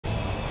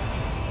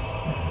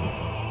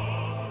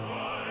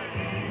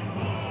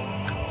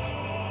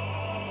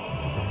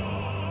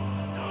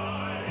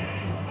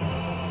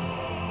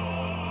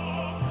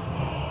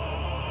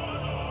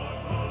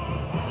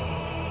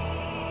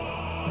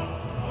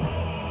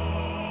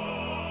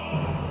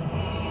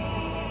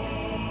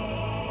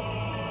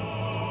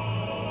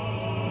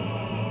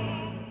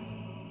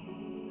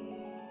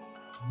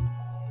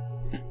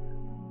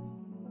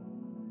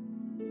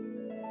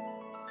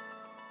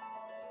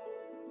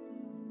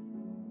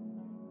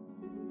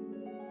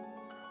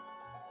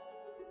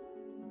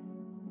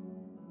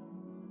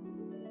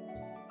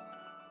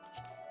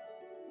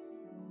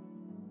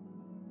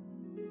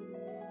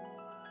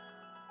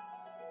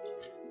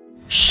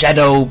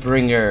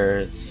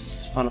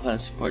Shadowbringers Final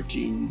Fantasy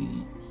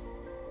 14.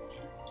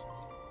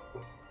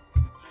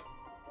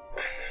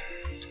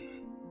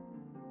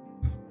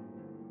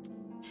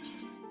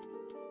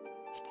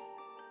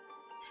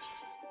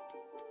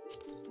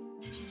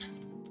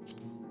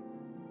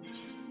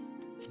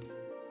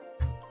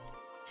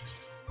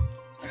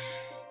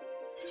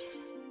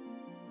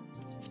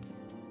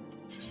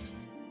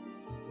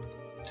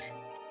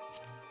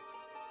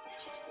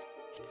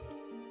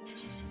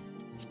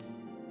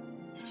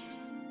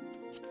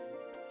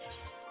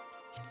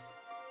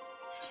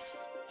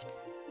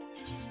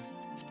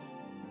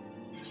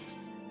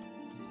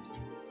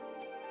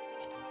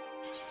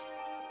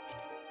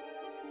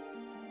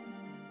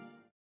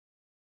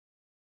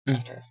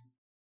 Okay.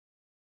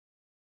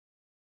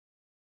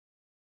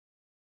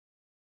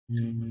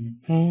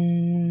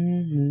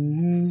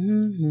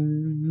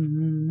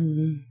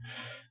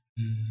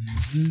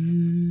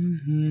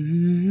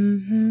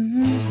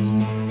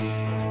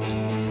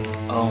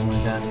 Oh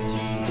my god.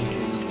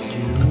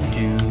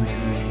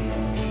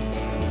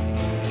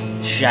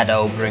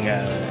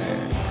 Shadowbringer.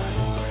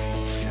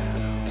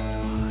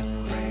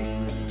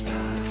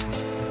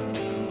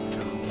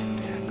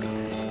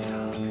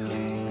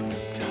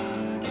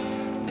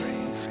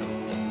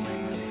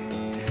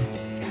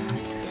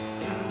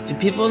 Do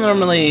people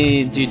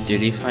normally do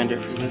Duty Finder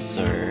for this,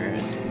 or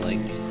is it like...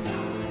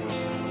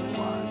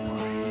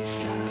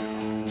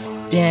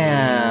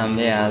 Damn,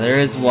 yeah, there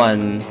is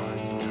one.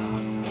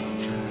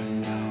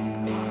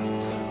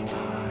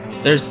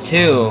 There's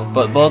two,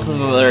 but both of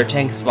their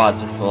tank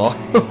spots are full.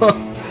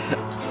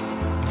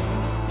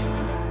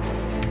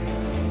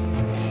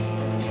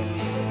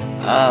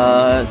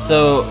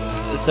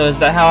 So is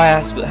that how I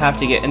have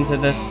to get into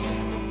this?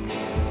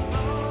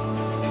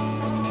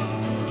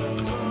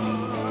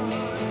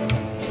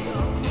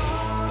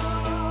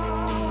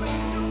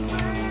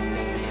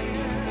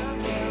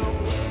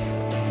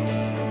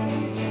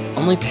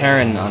 Only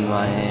Perrin on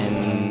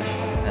mine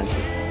has it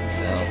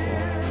available.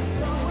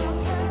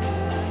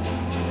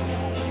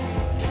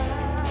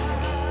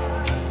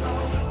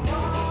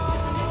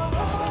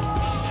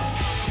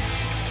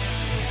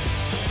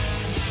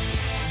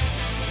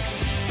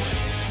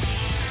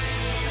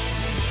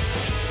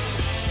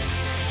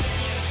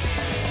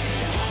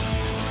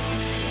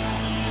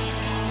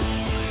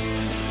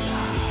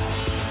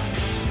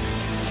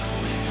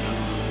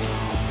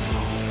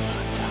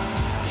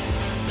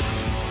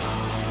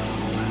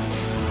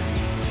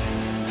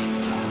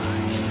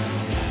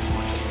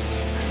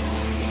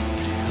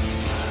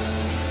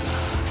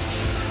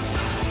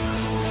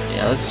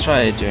 Yeah, let's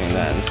try doing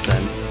that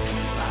instead.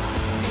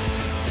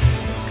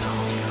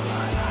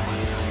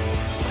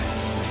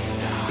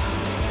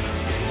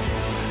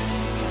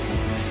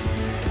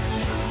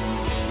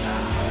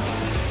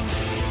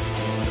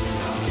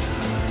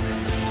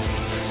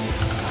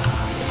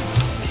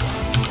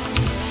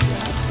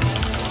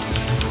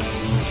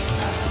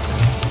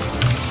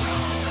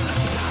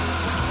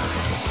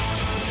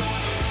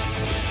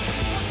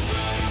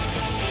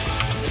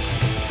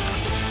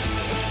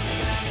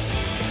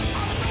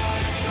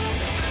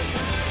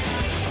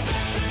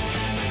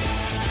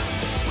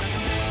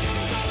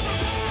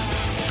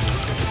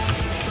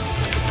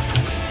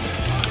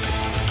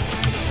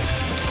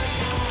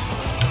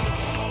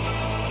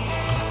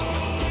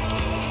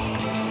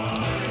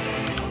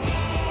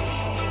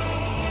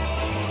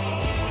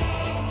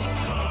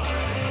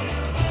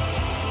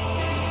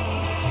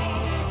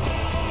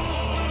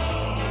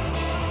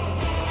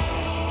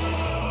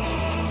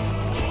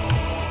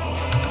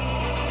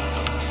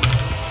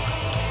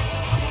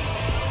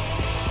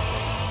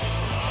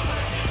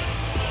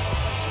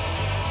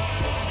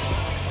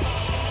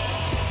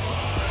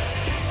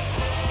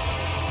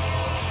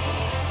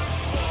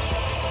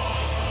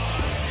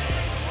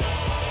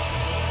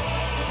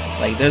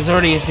 Like, there's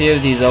already a few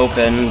of these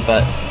open,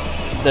 but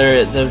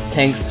the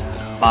tank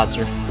spots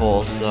are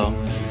full, so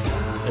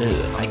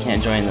I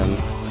can't join them.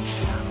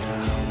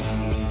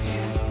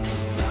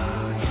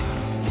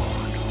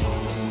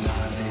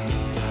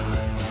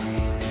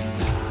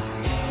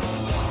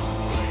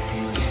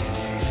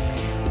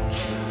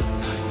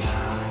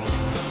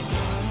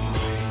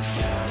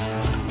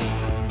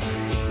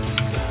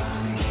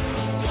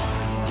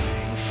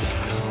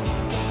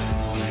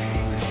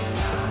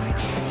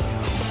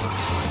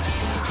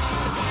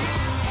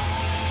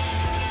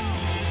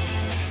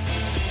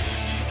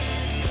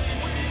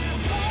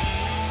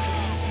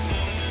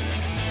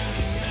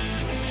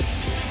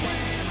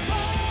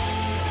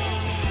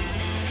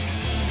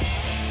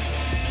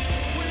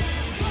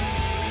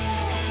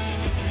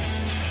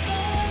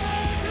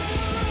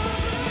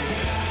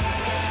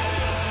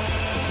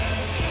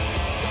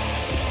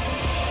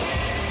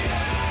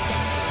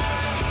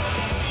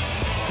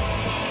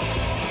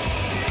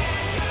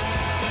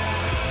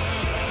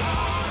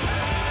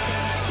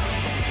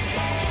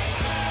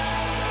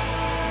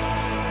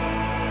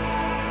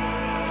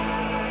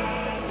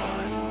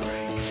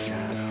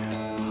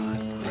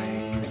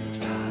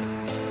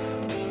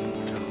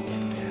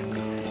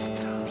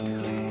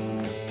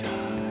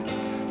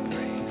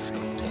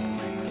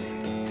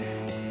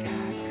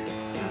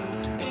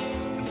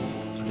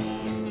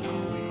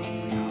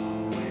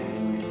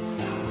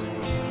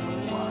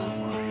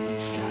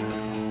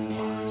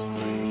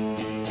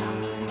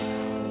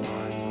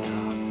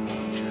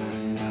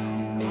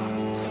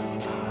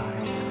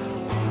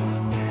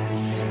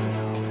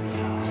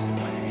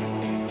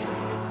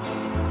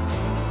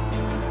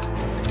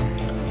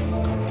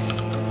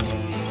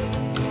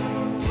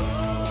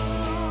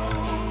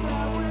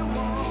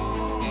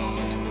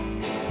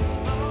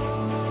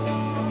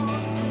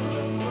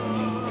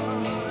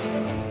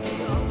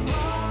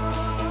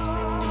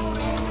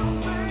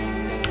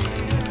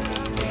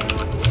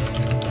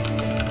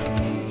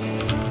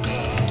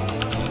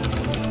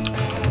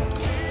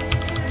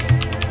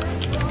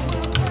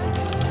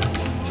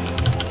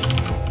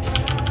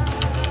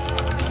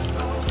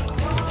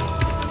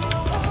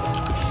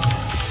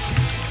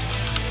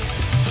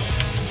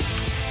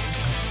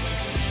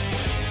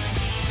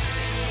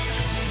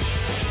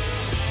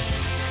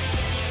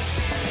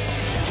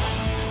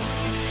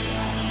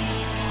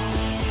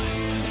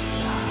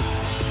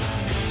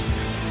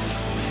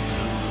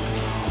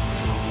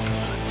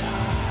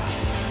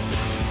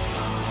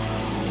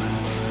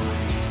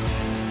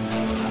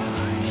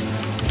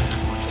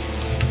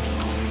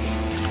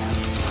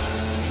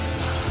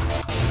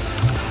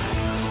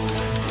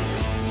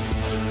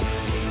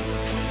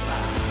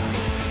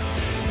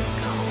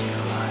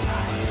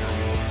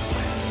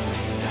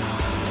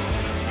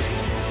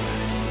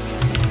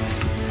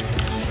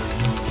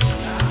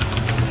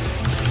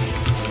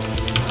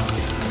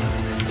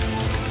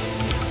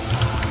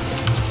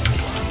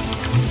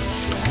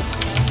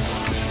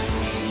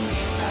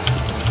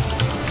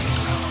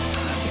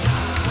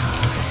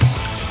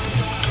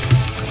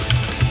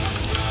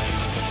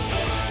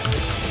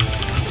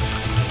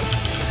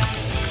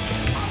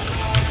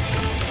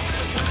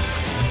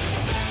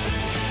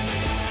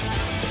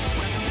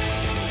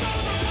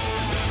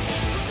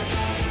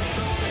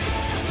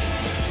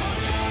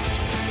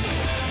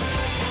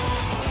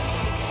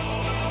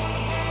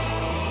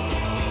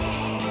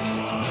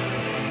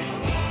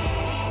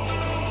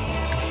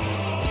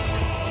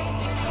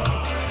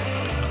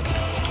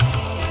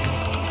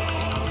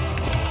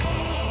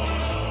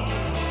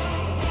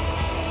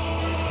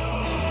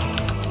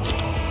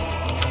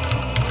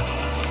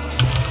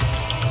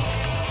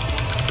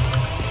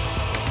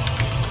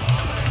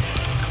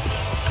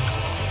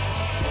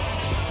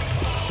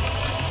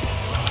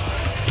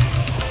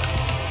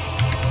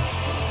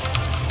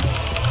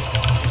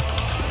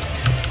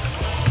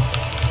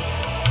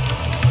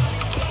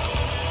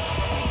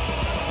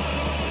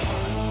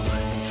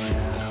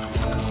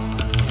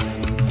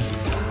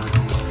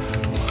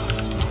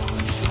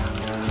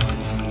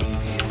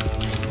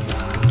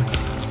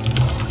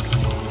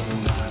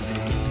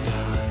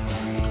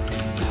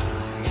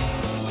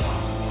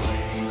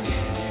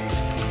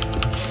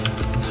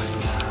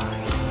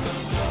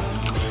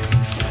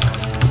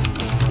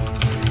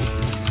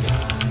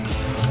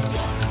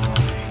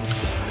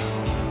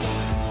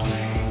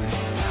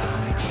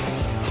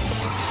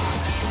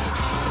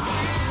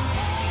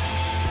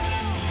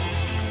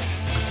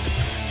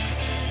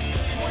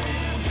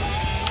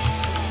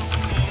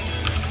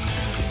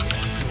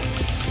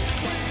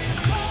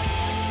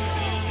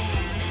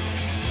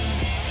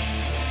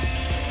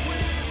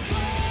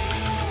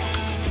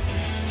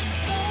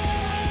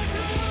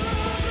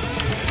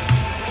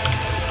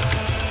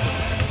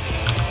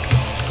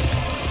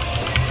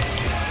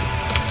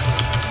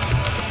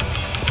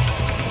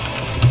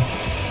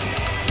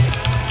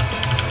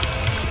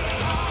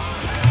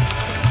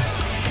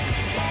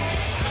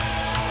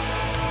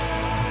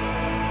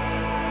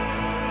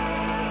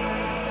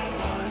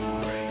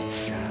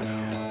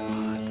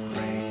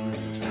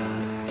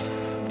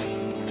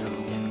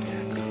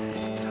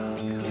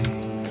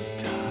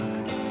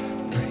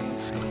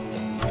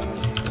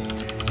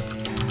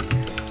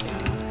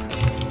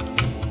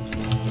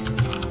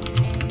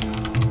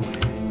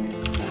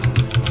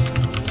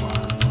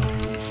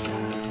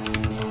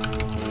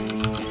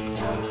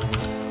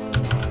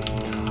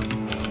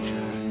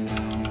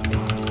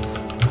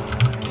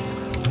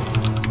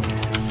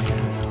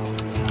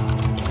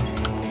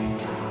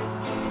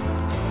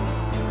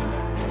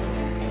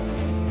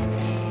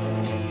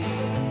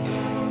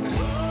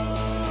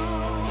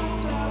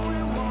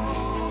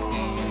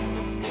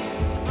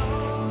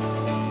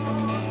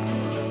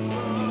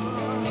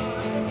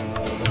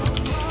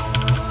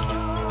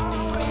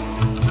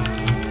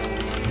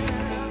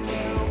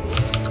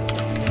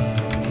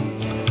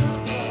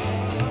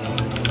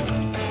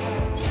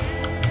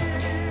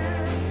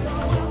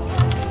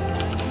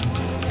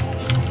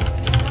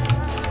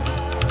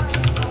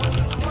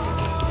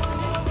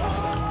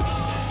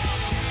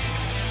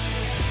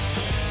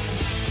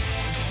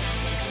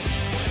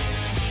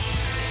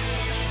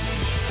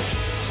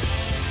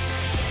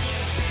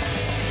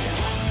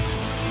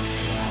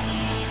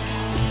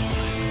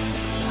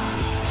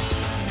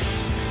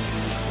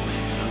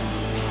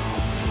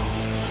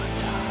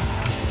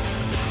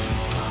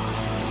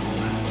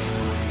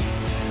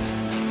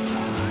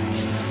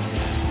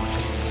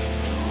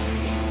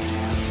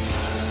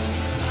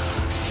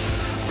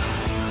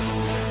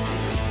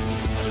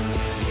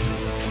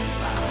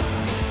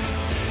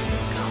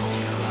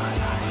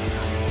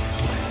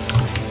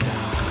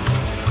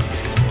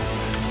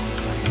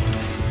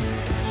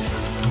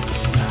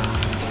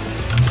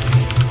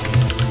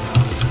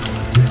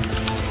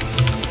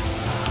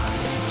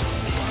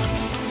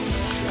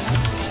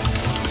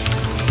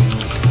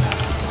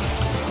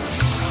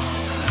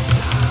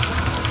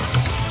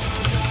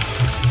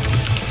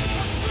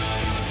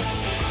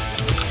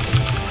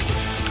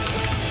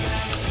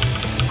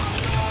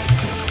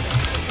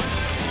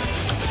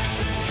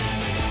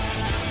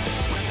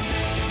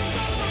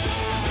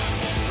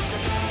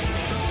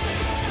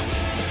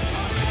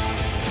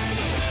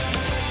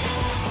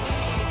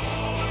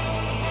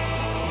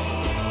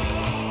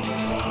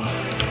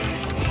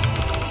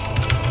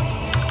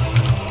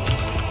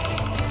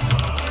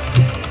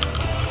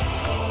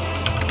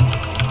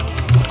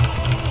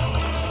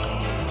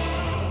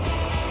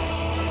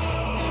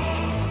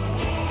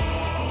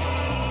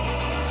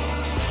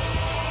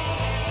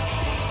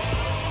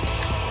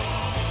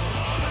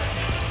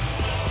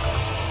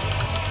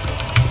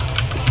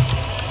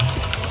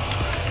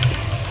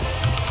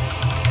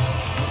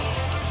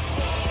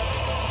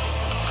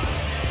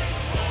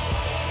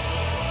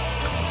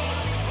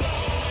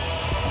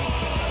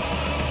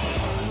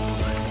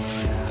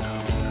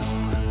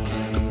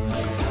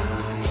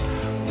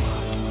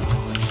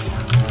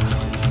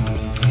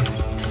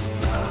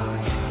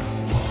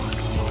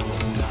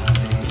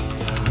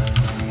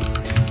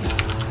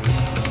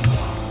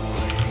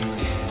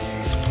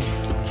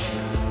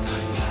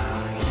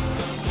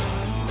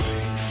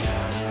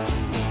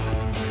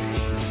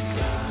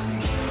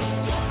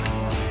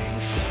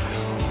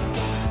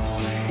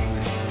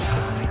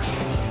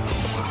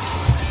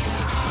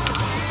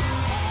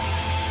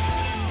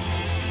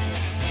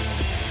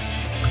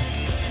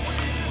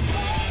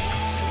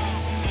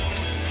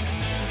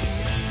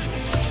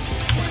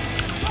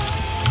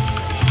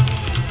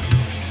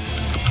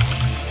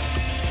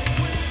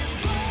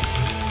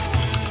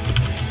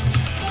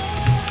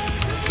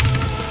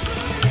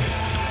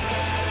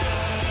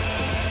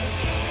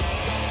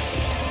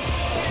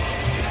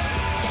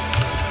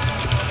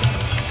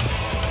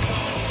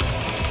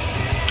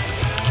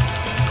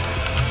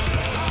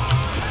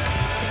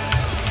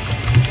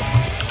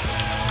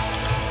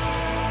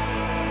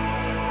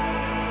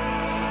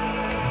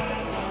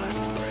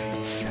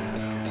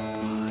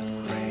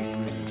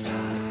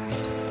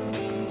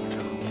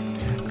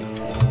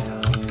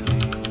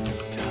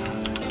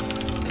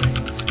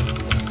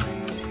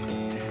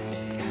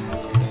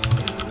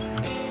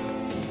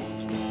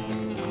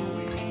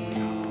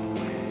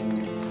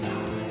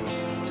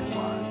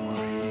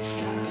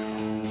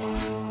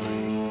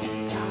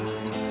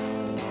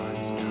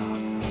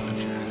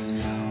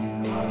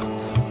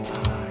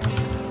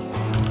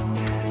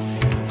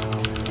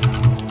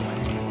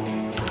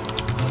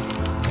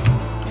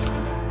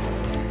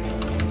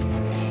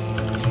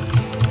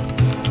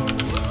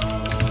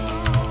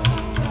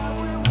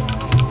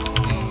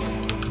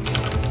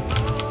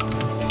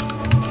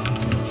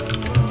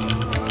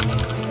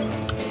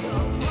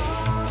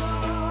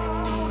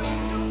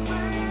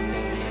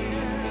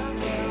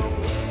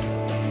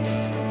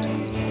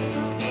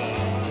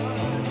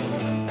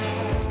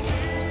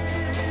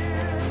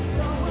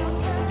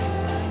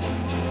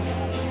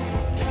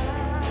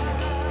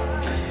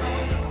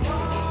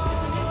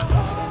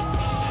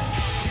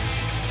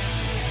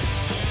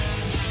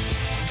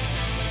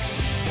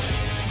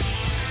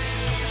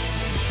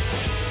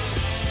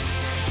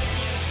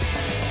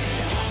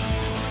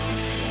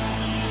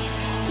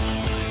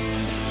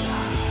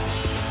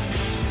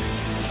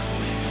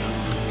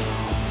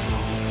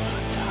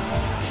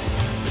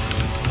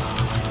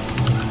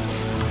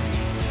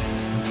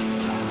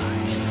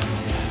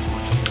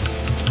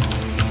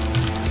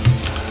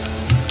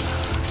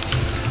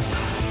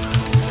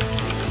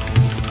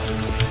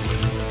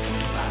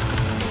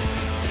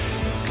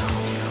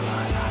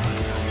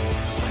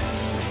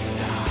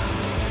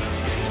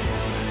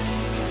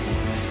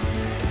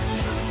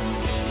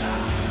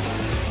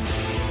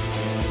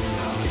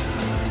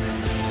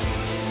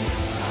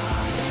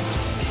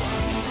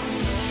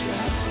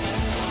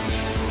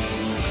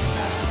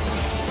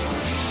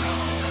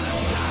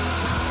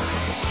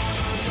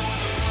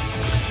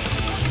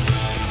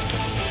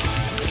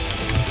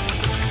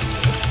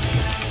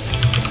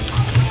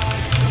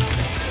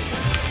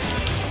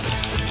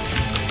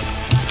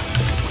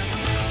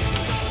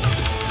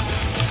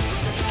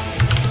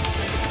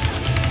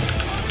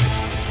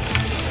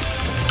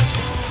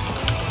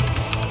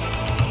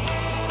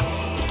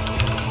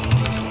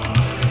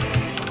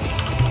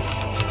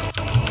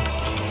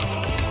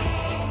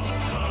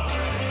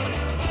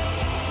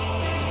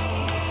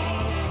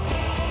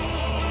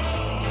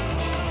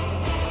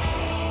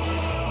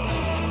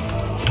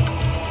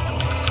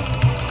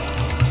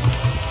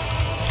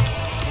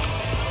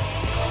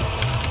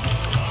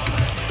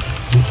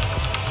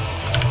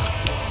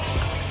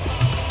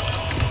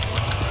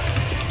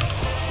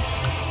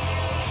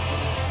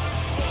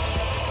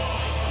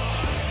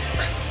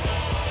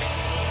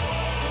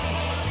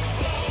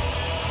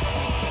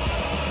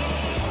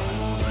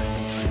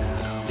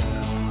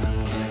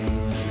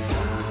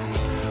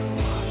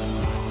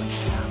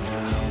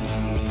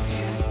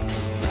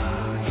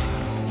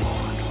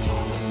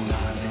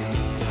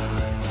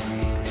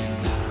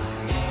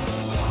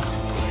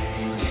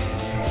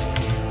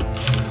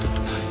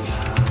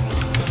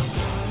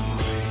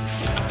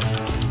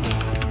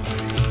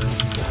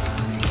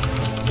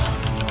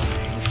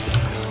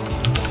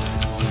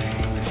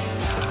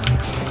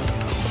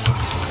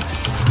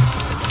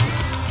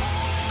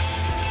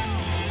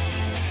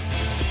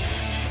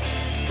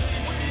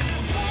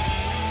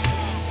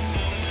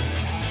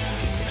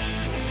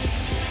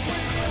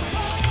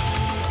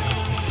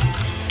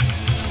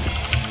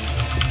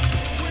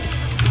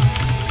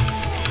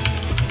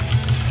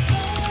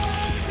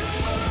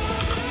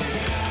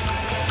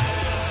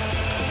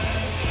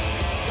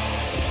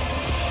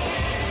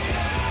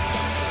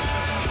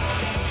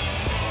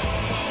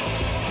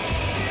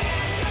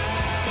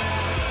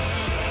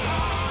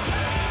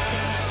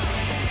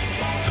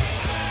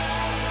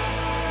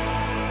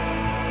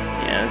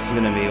 is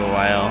gonna be a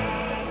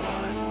while.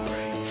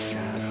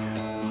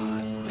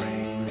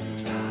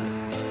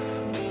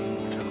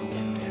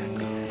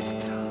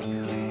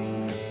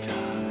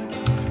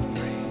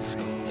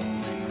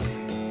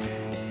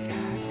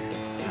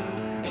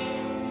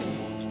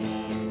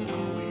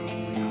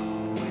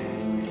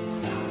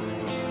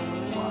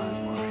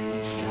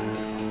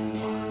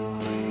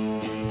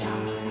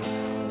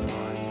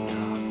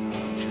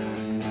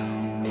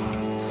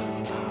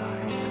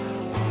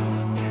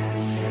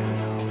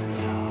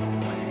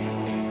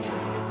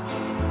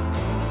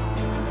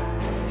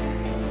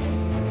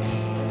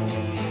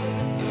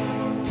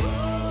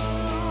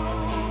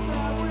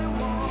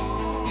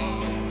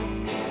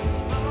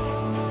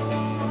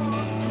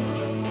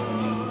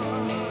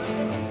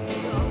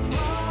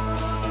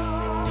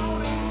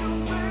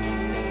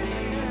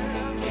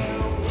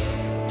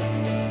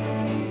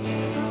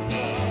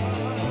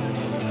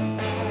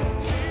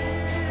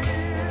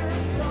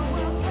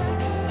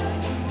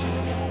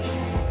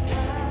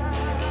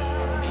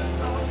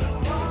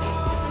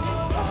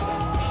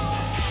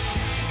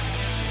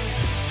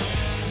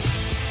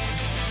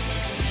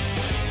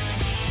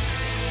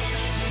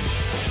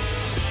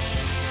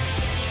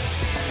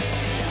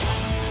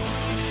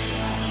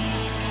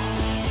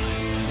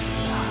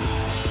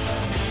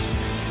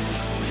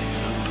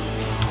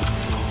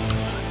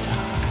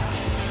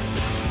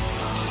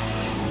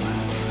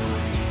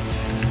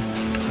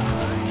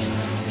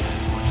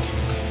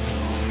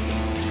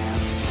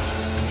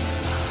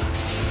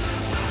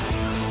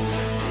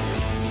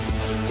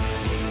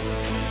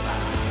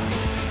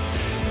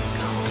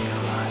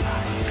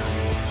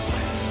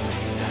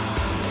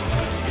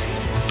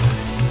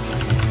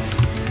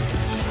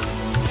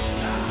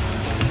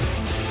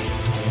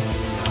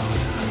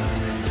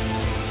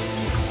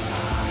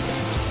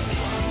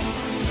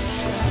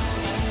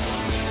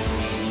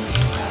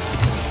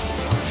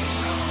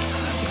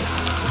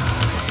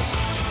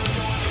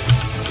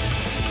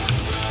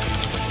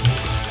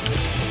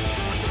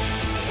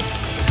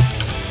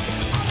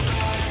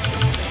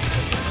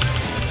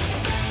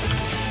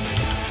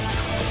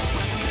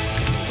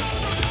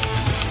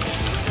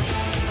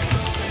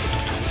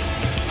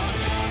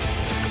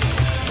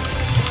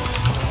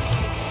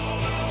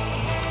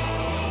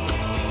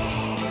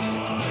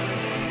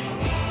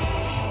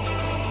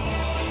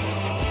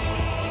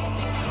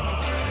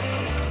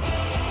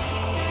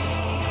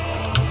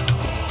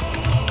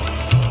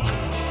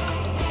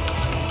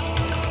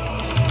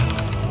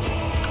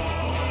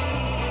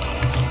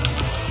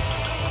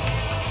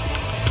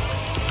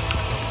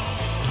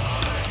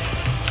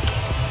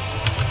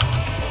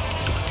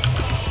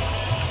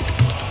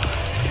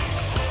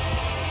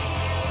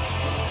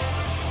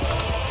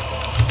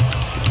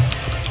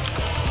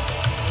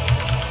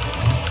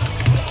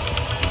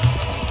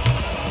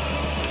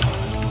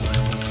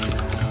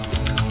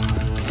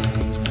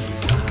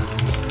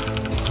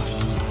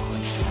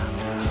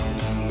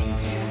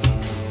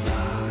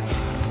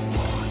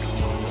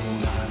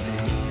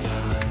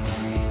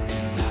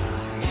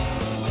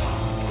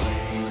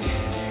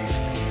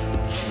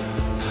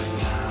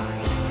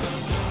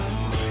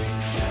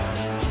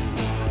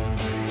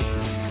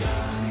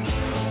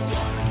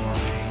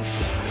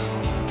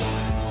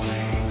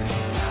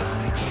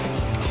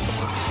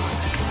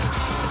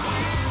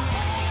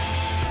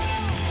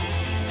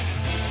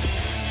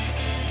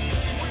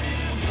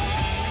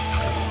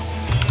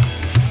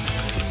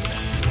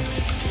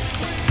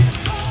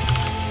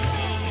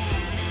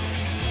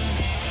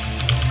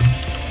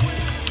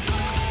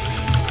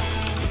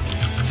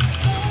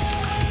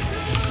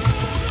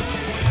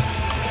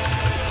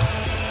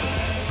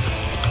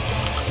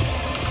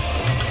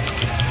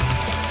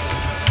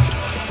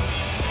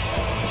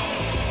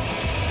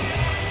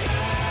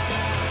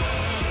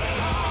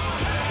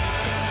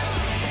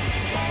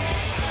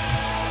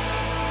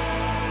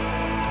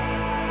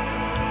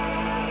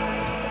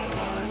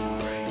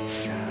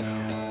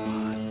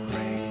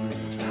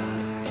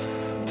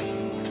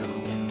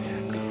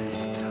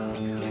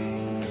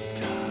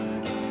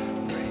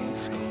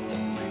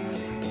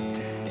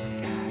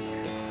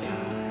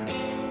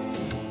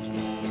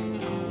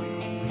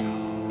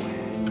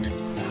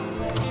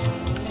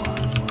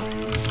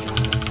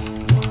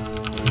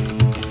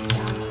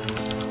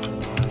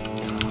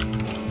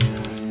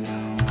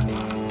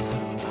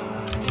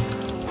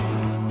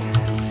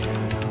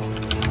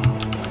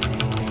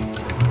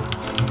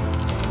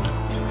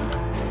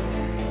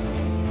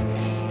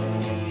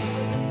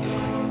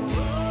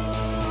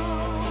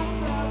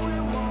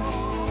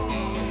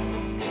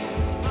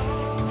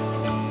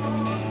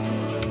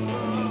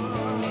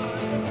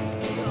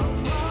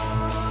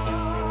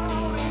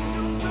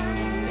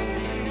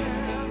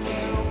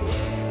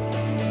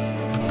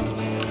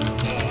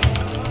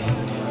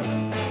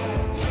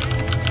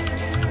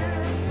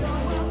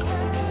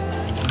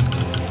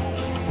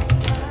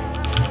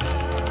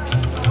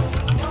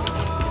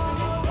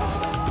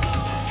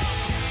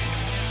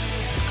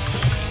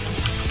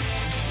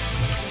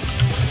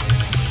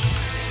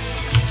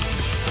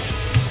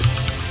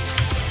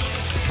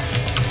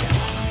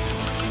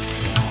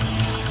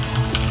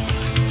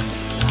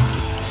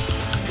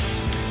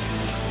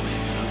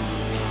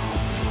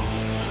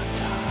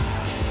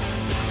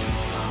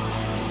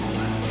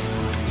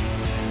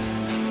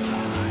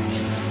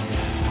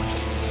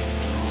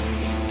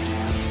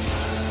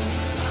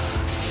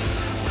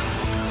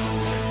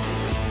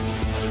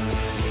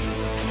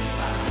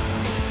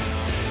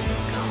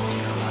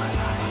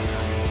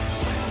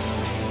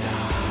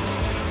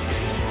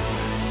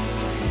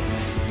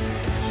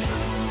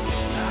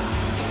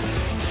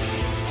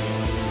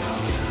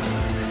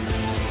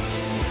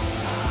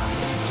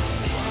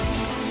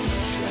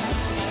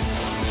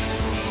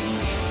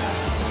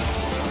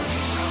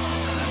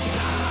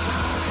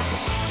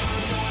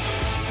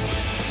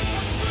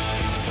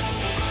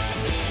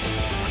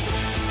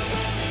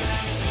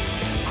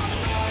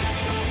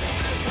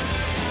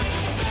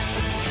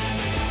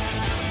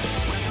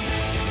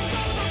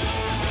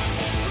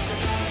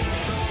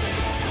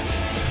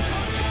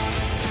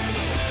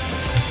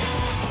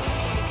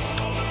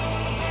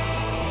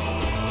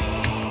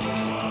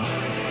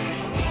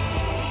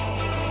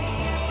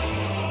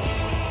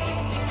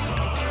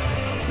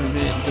 I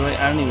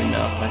don't even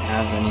know if I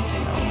have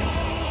anything on me.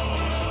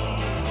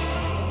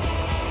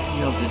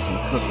 Maybe I'll do some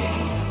cooking. I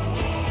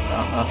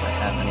don't know if I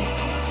have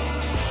anything.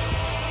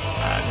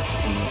 I guess I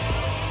can make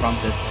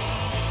trumpets.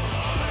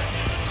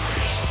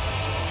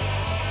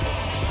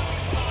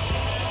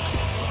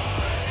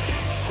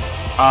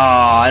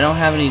 Oh, I don't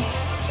have any.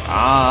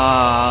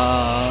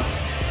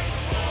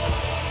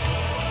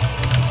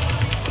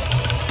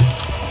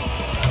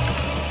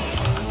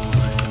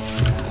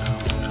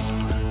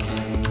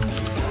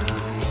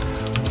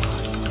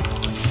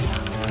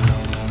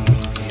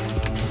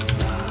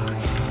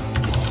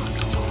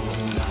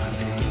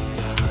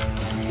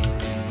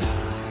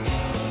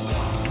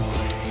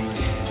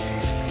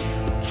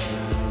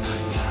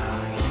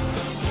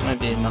 Might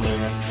be another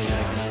recipe that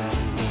I can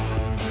do.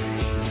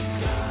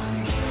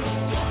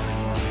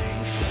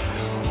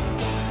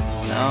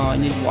 No, I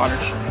need water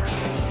shards.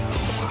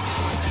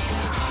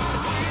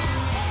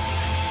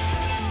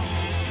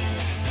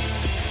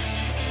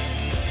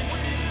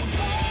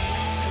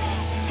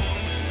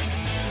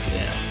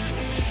 Yeah.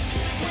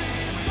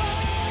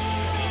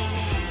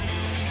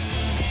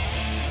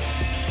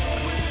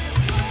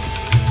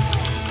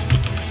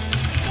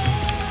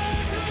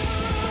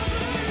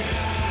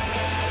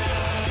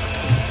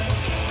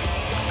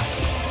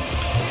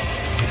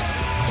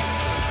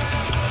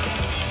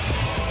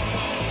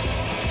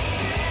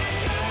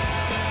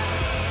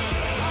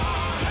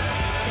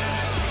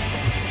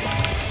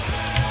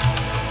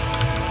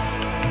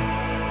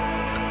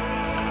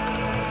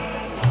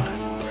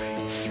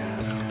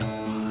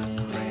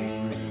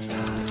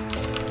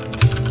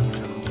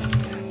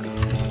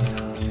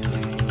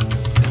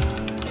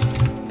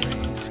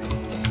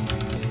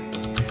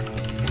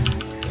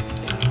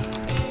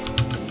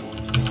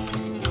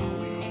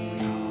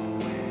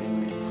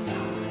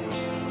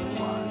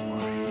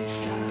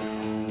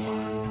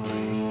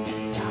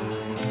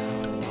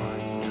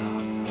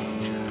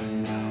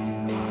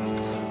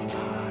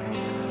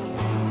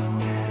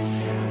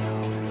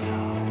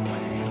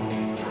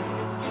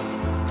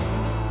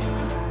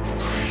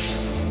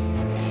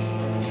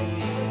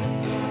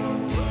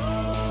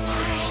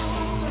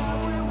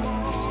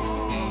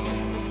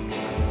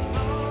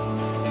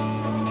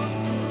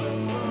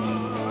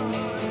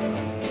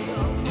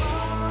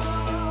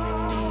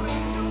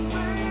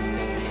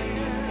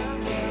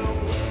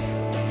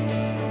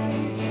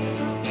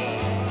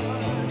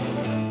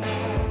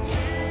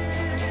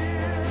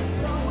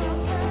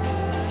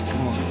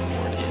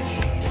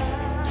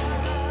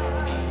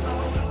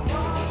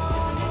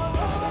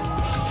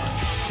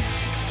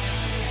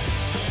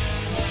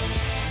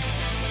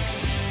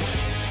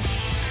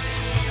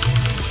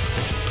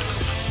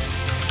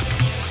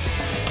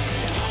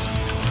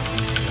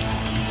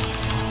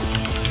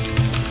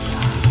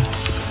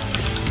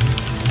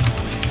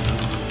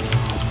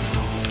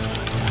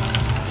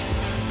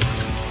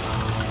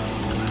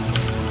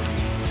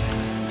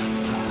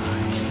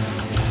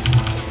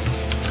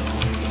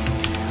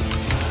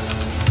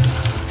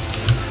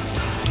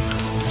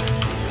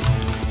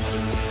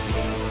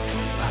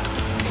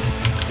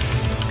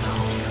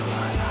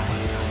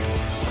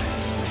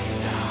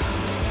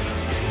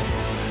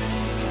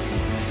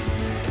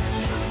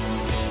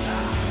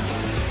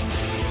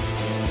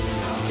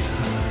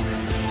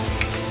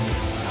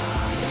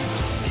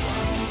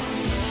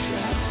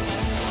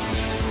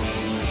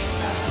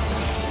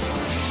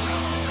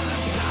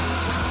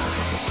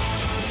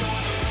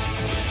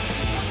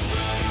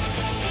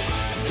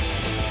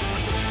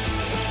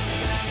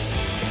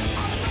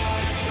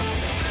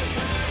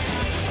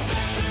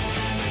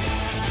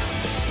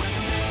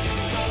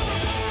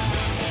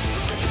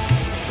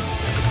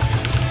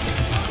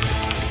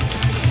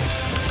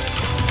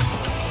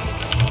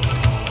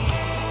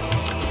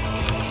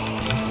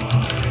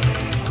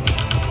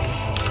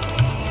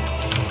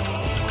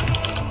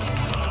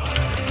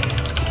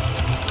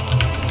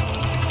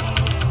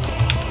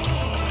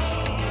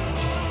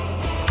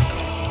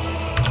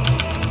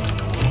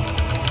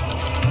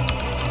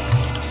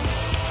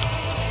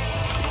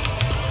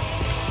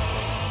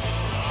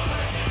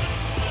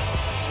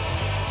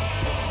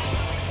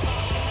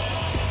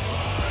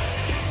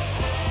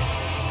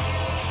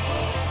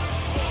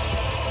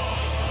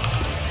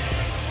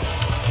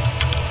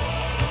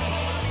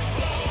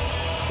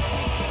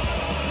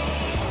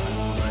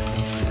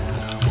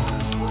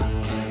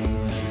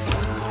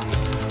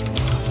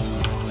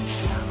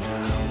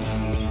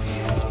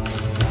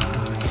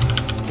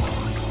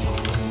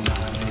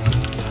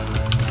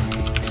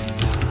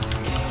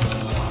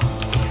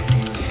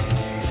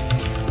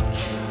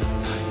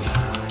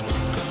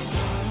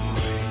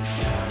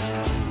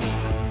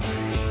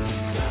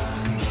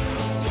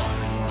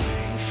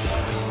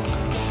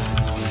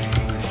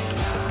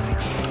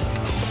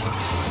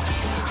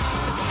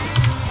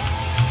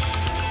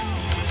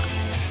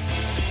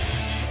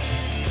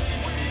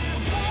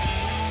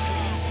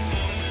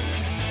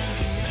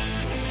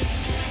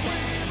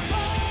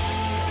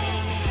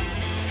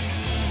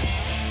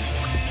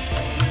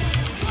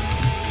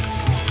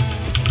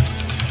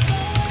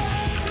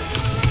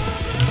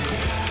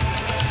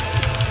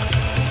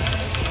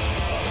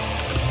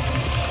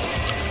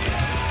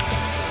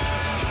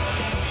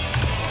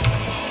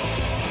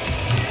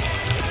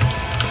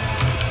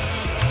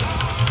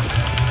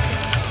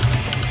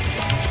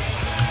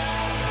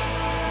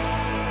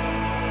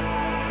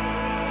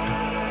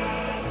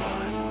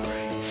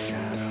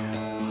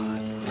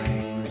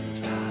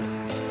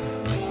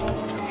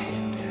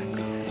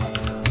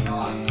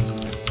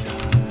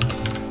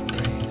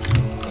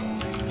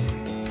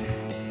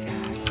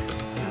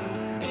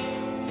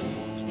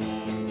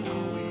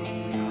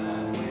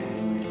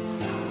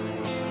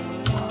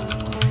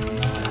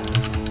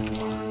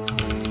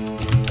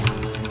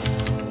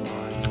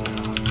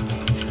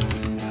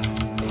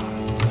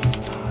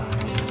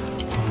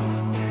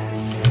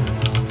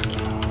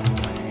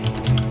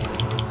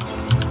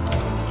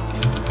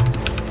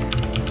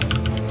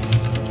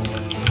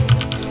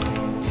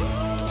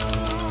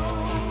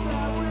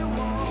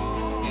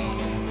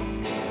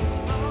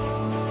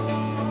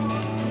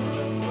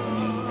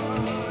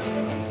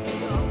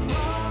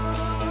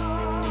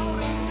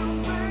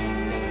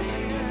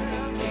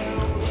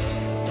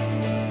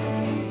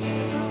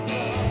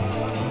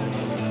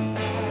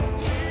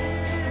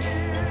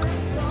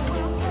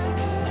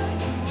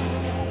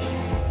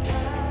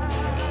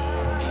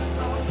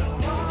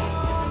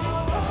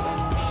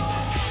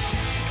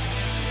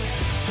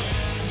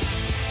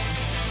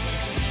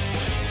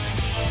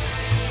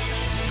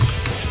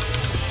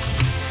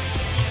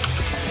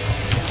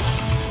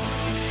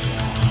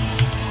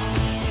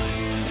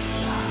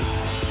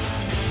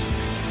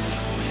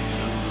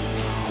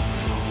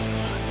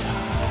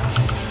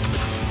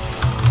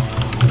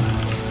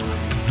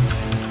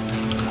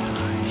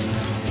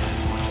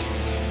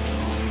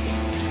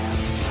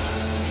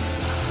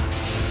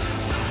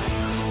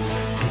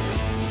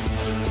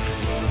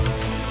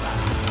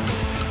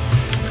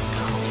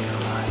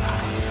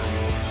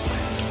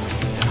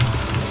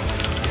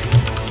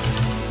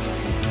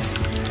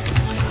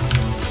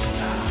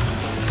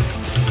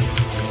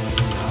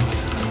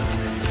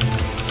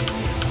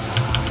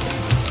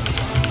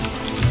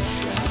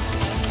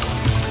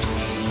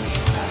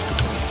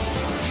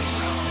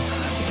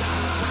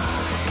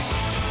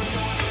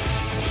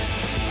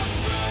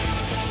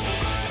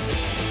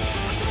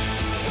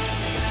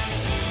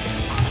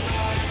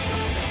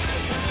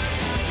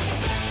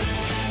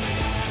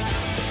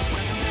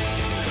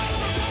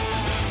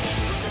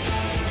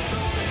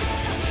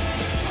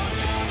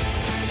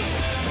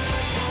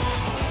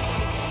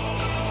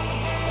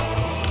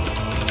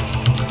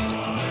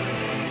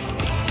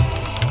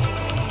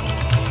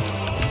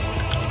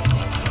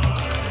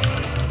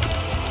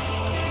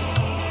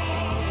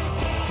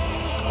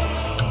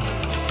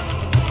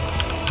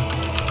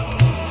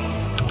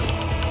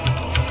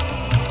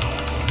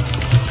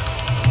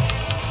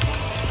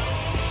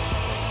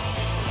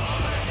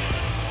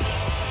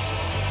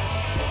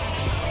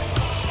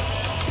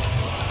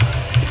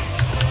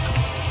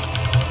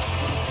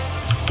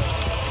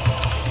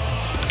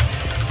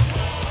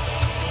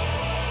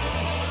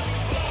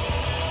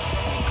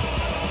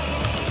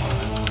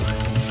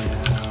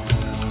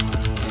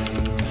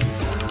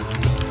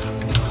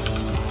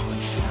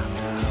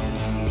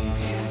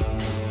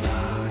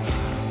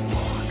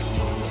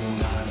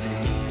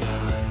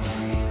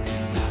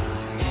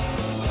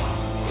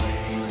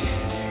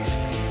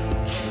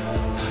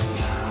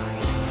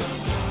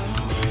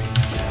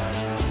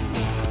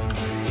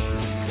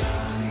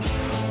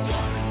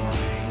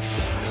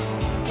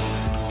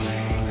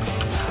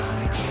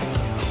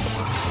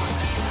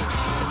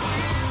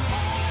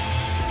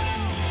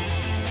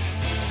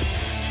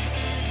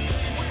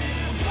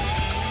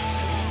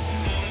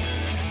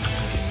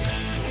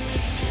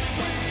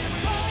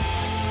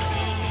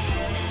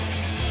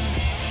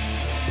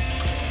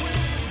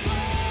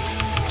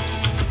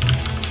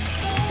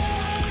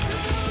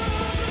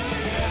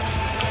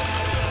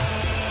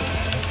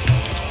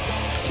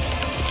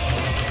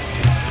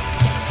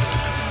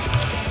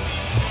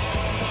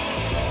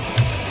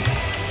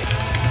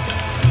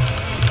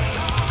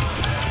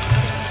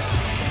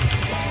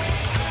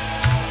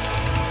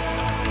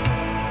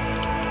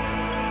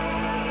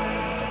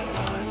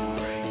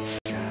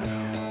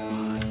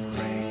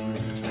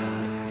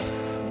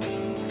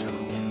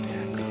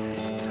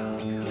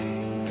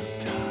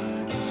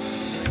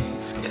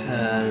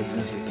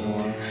 doesn't take so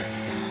long.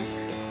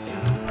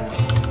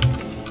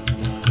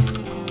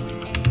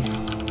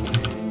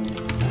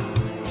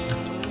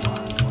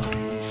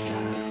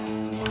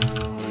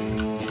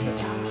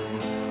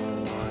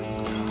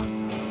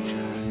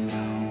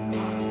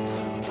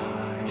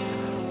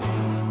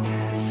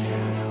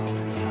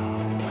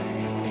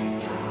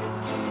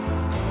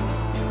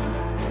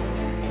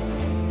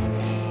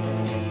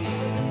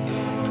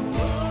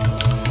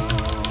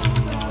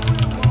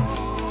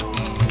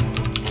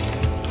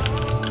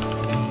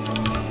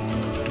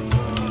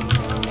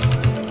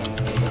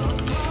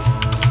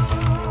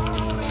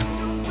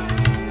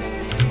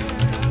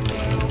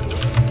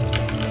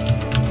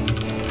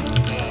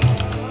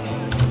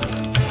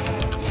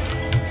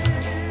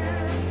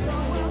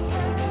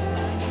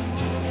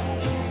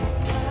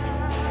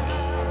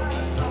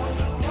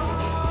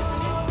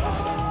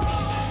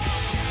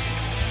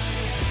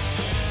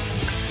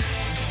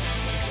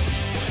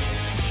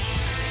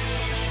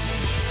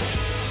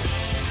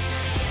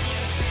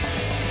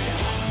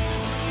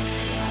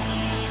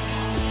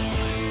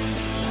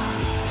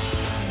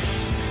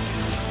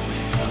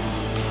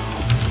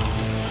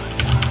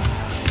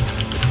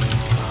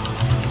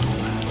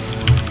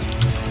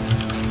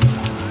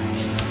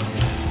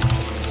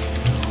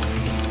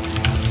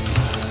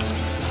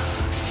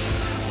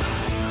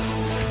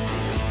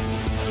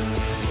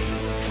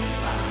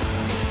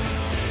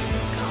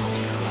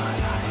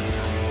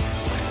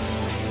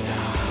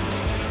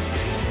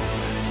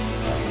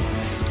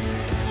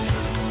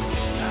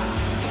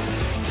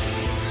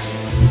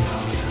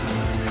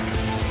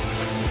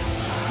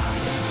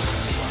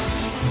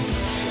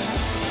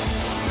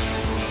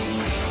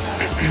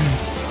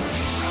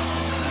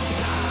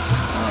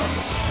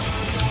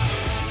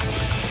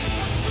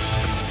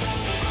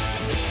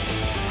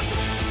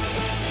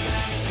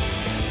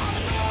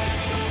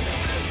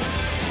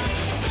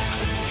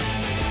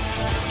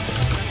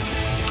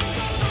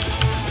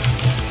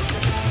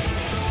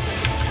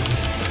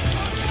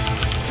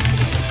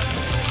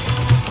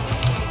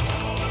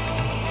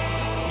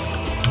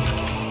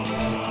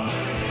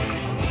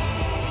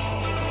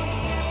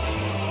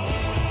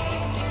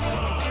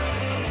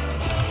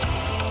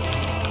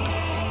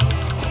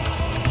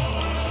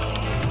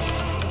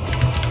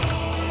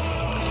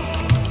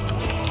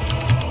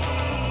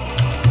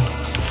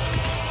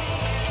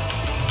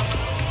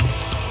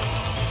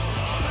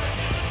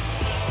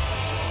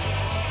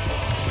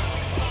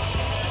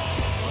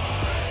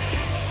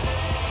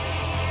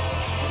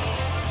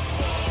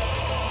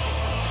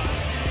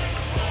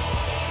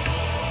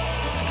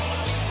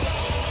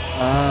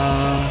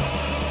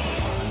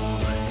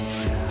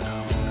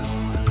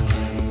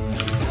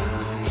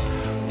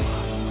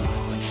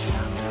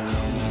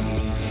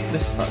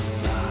 This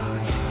sucks.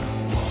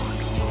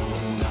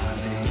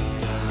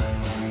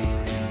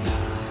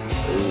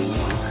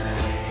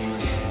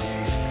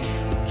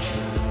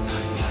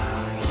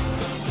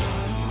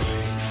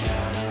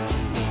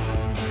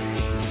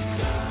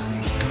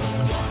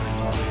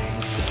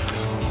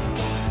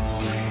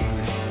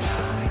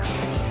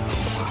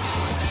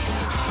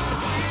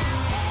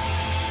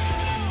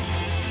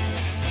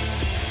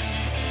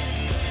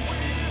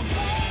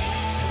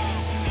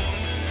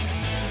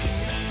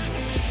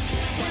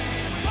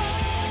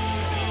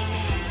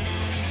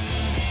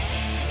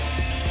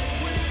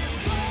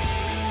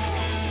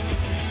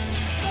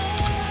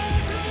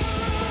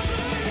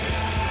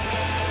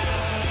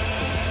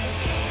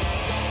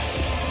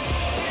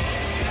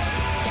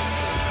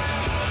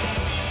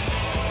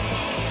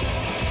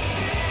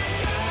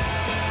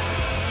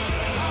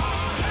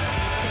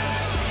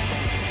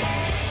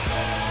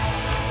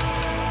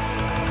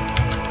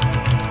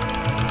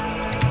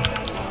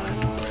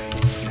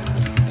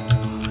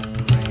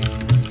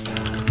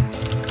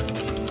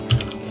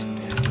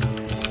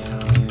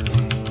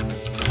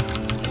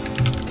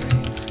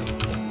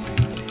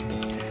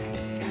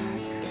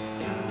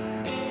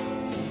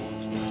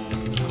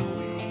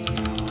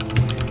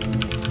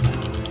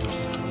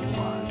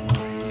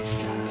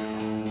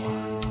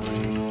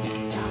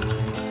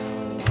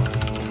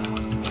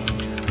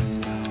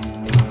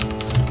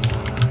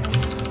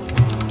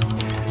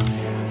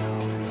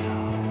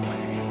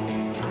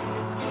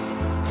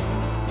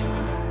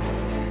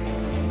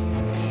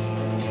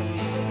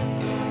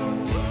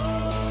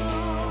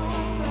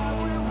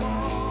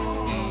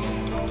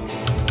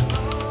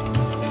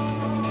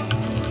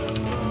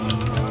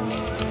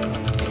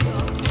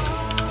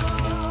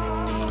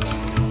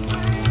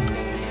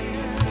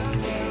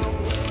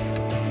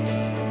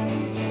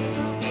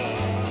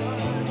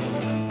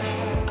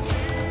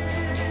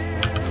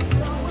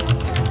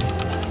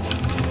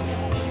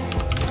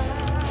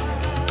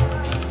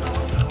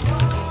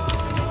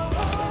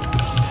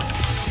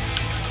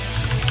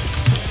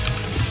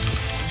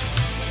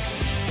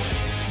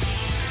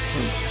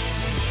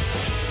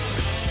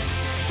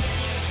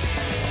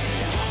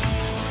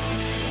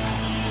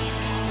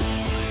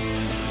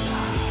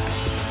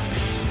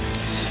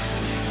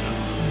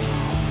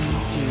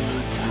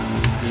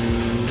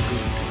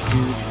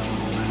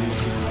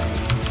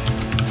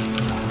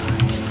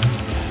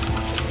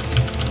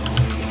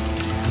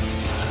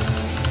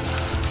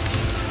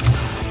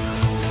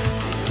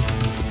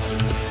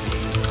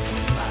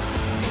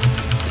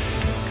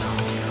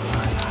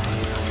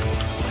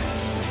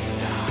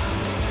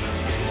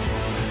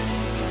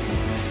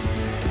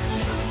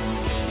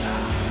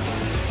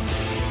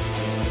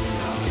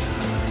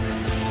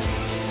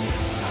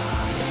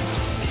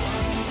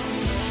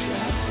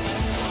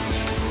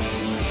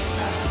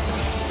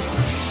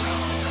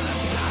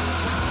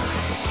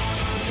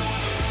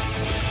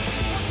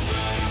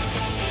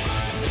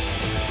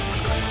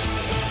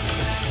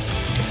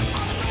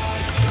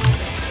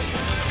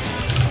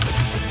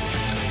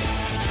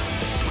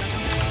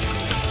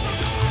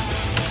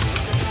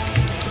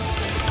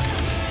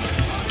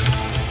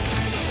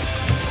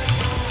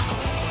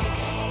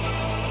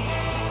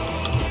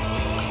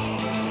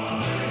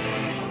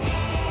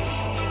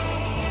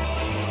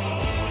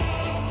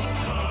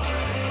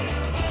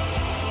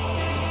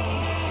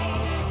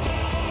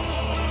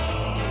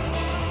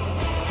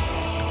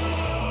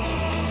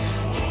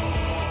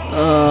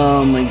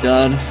 Oh my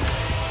god.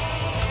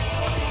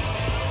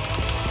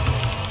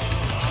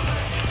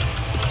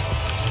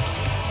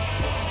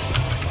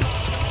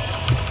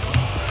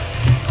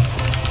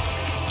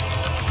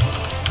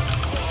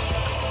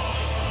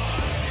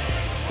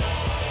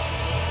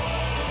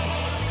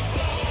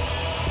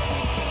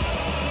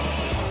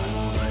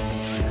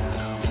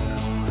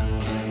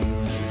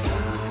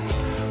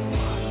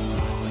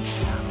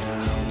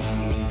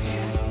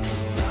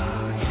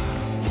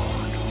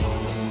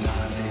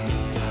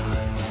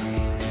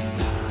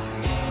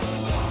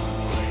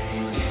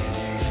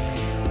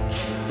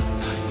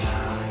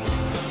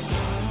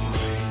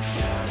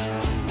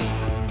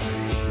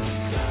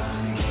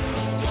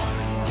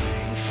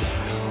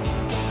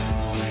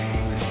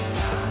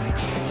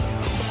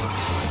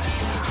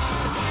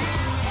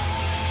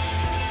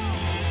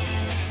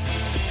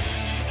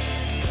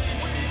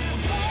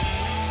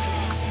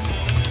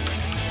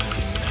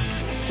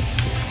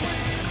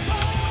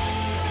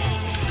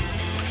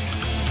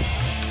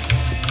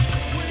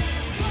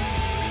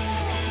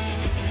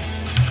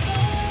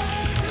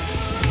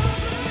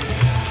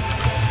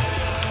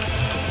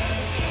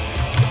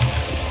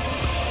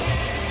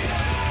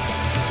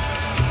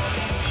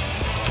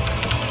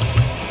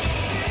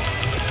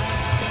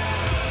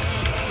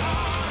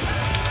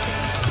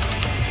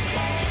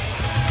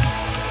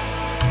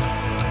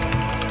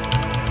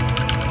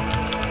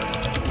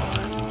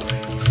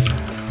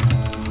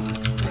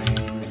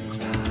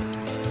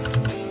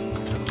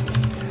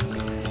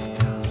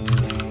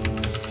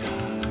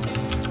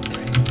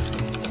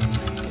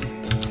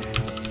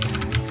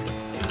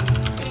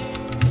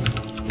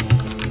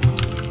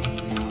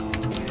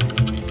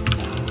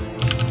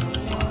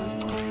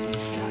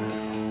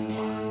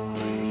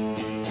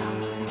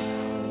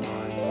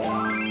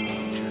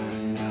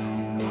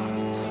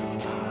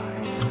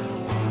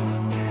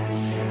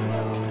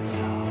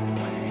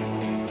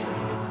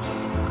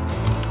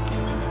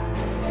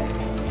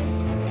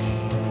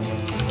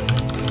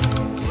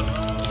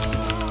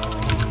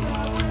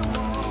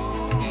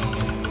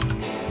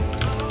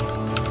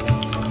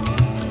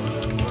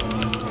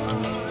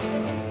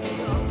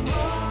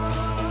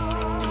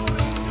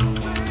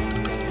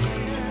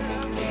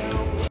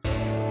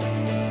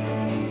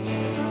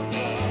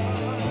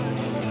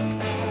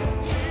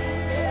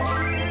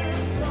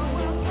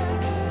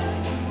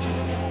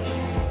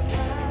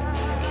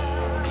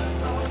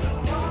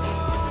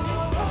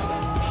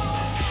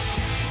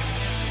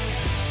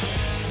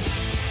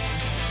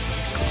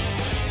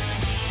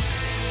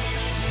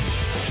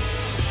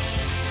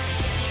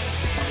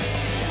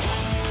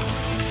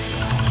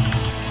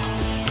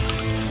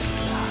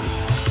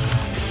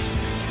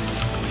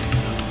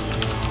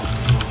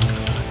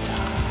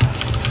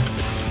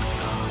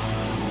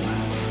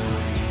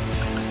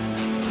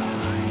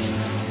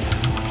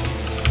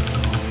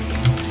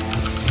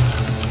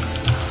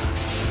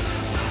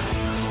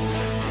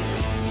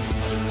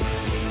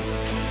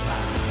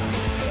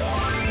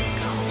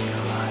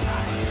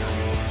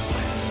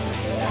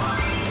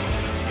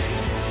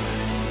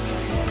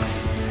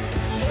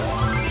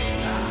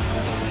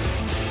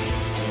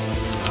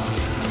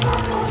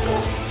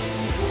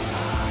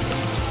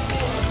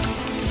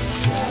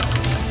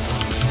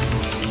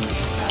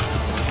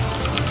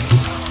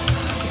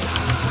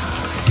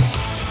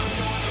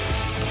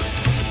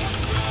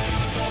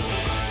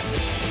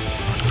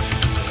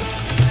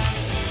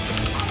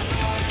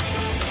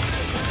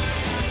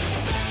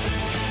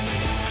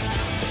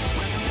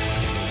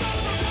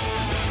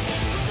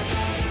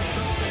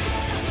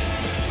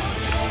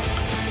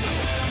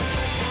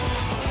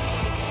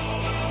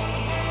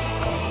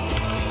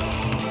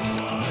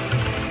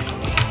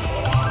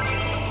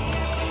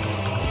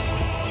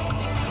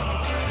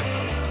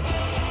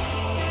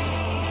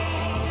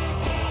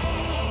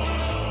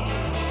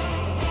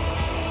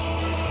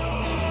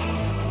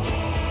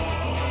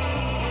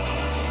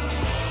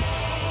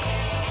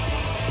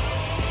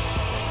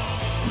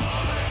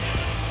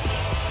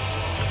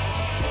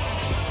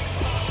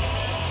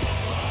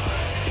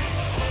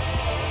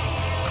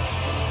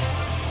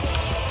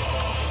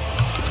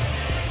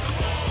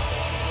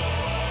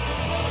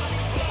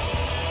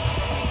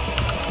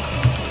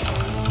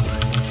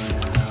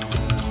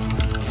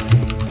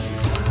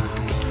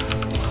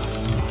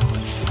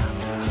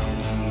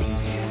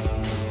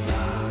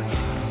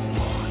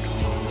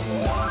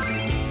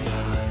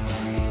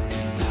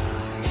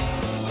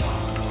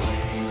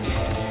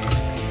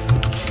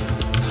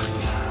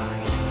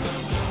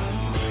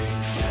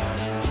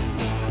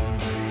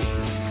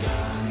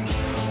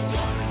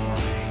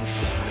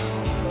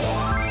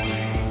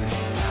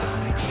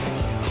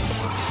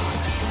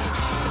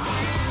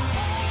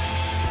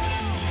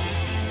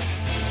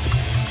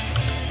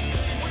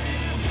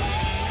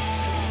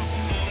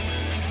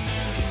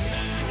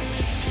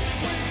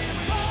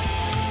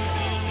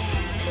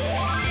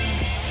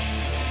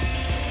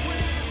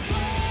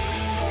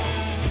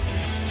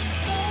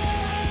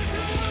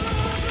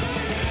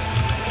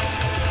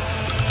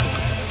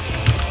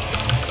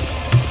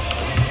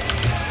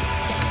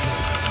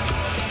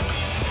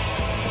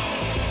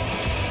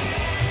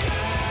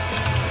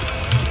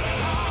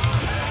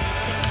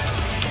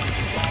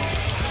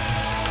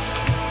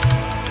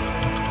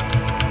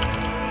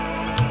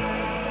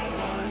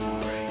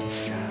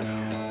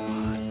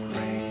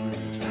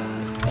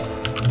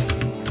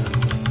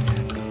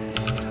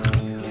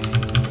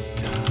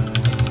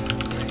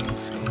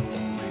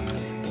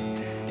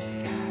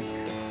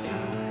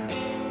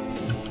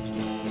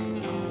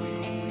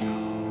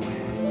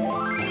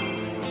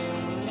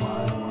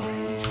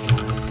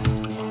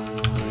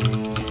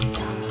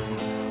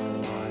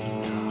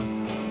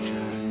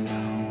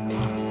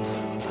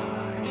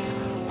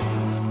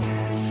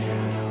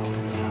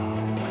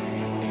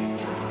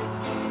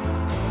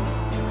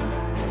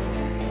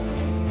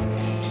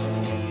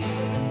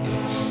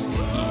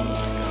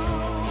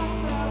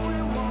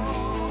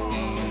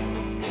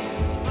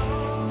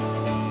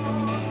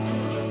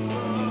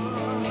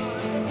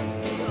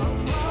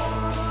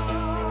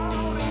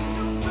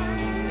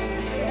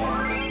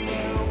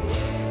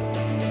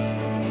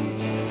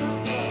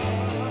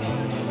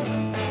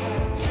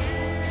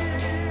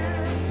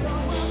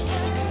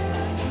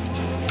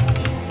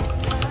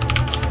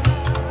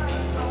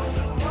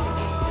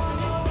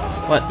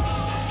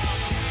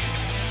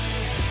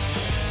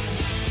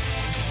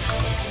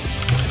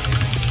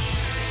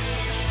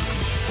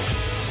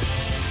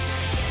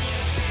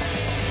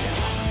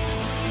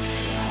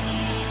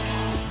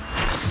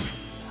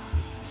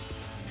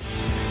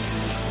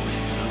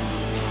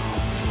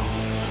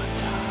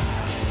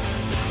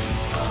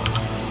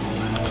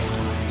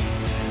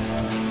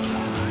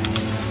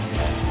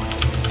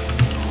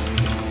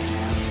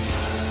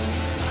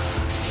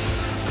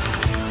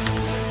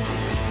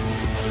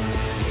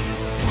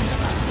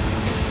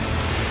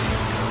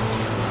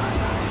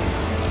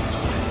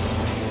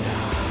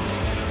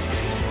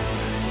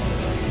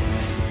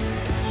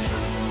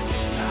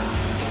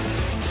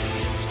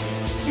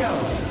 Show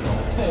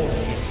your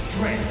vaunted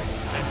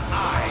strength, and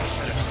I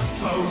shall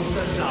expose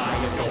the lie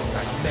of your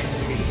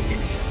fragmented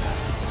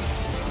existence.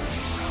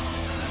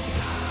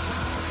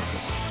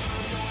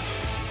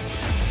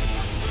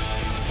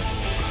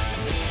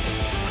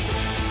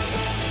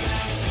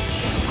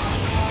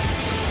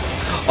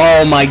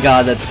 Oh my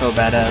god, that's so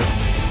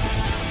badass.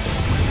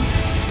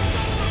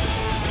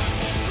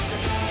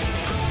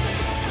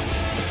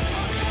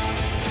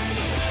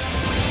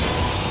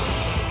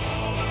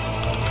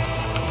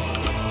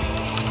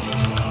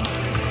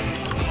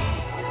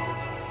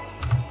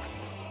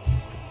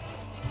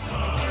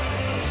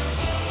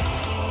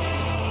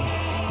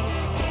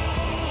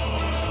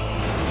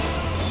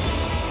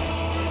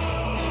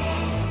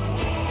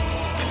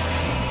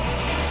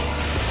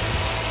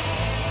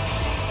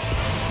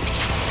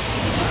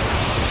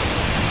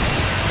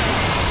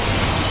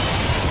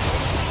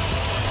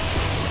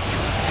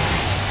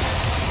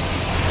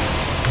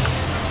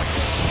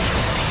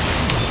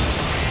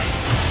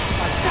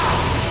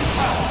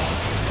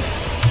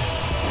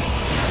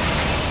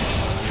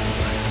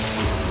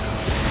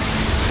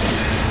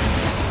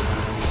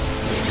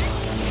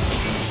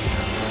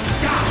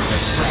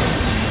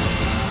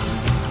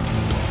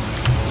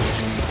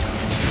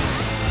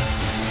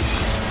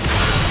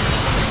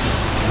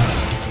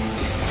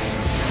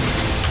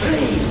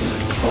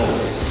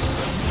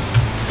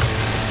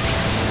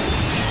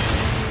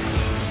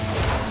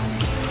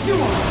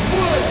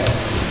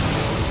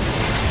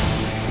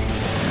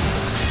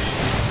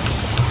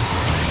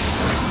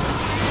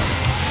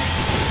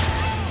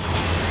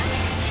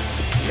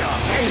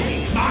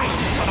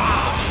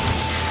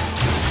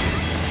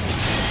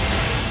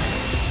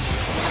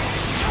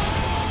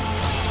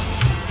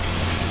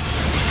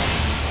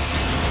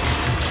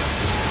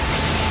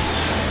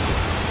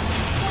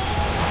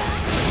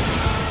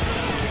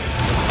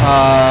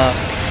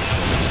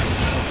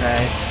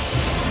 Okay.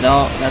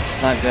 No,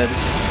 that's not good.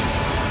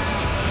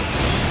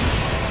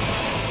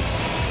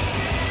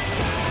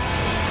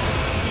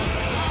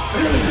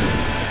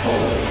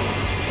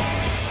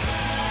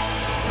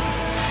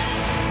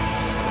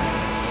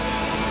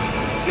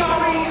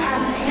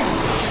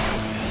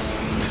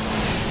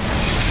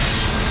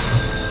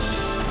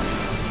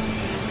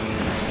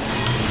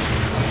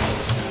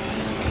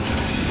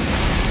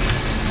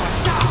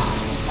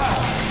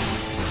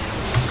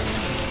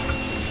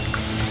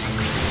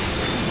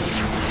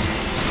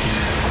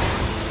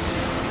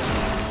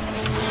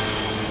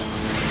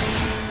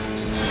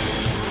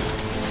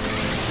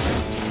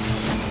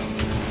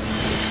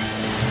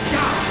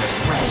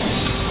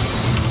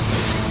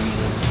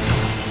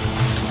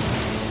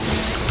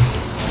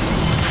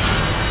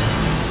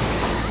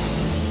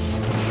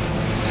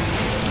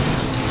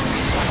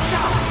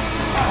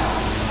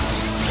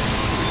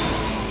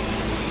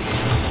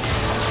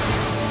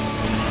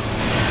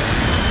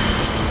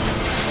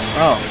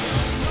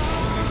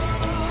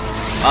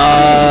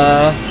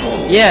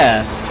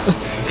 Yeah.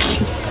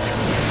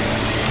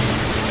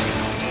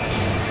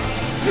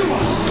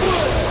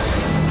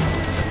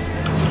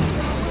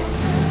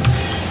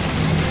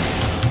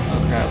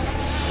 Oh crap.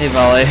 Hey,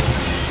 Volley.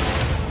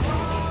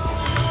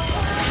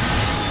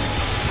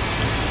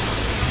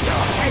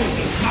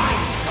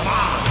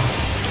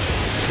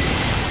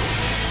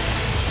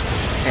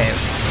 Okay.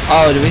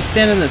 Oh, do we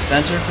stand in the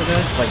center for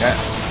this? Like, I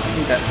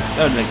think that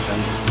would make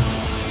sense.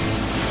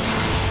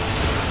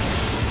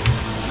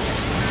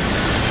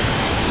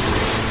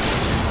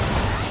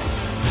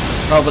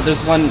 Oh, but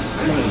there's one.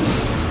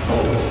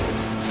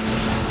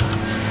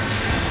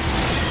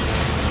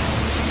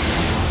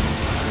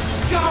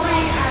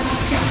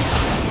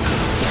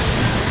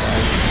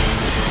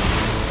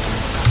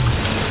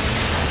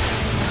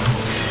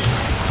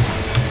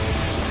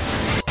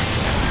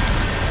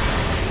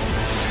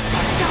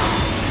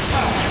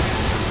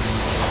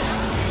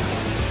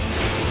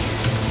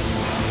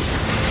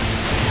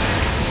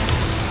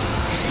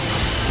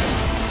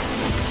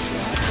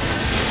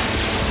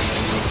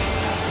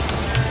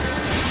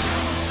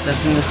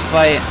 In this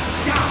fight,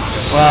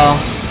 well,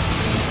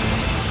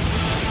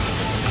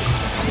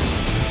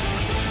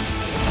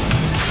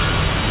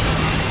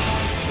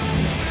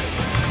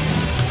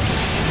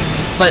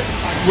 but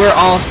we're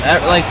all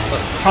like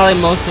probably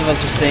most of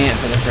us are seeing it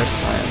for the first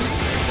time.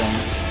 So.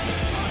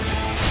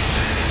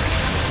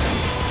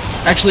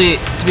 Actually,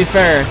 to be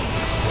fair,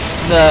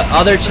 the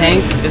other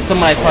tank is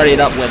someone I partied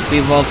up with.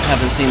 We both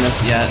haven't seen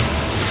this yet.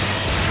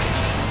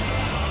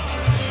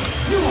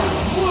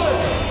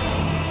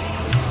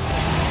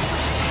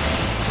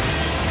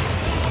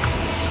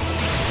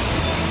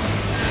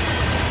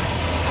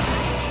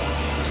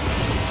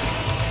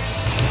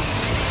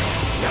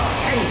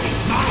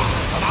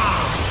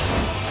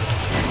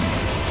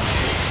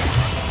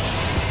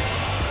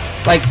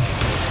 Like,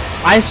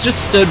 I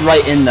just stood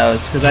right in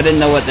those because I didn't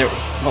know what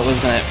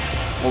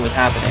was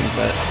happening.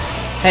 But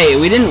hey,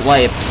 we didn't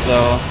wipe,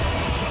 so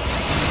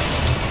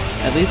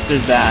at least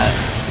there's that.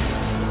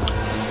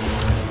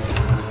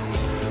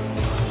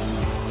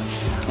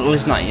 At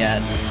least not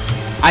yet.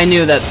 I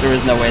knew that there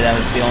was no way that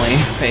was the only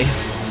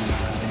phase.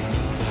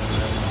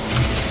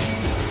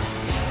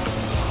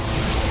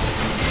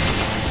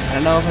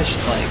 don't know if I should,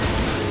 like,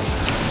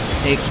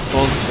 take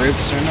both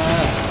groups or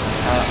not.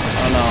 I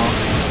don't know.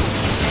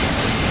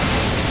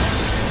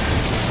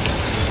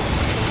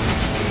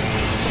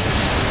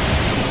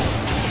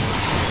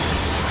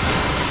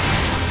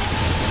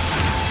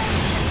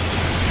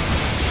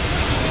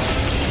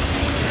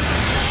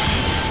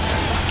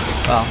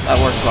 Well, that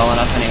worked well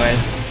enough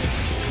anyways.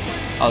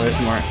 Oh, there's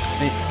more.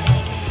 Wait.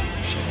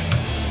 Shit.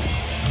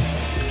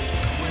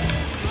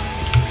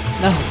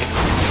 No.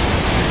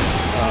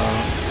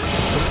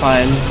 We're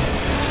fine.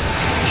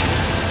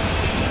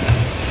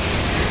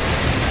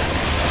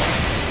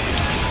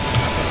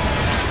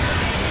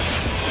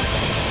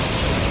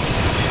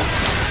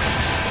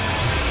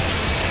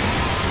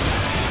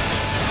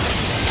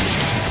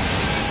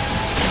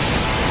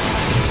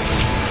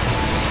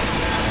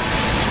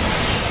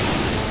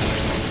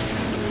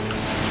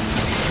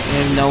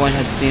 If no one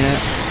had seen it.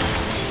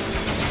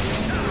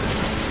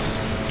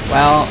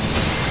 Well,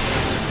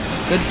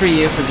 good for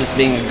you for just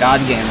being a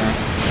god gamer.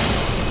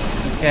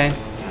 Okay.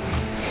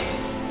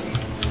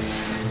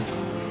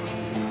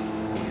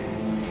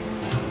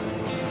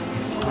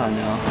 Oh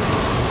no.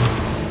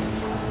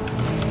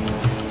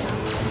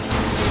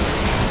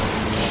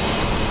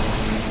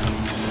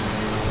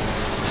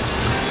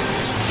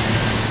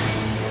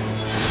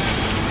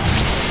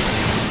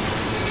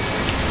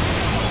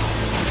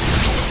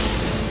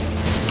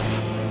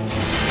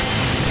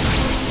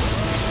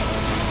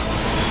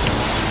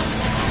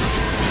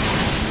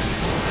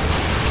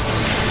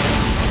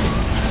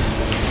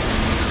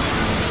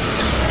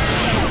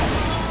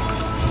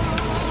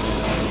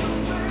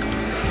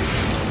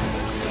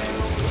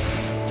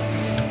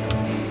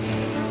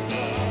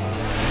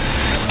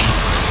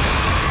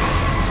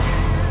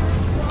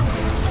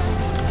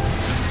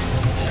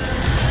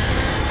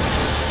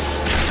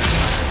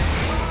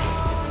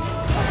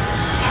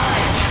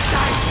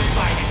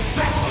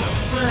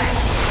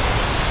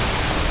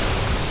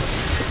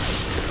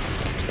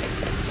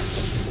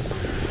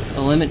 The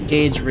limit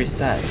gauge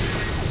resets.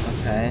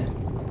 Okay.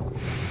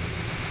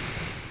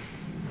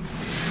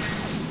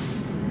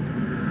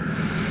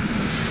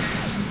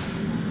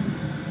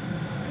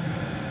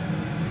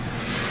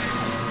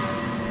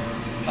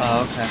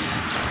 Oh, okay.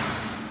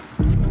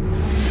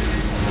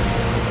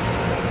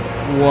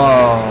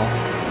 Whoa.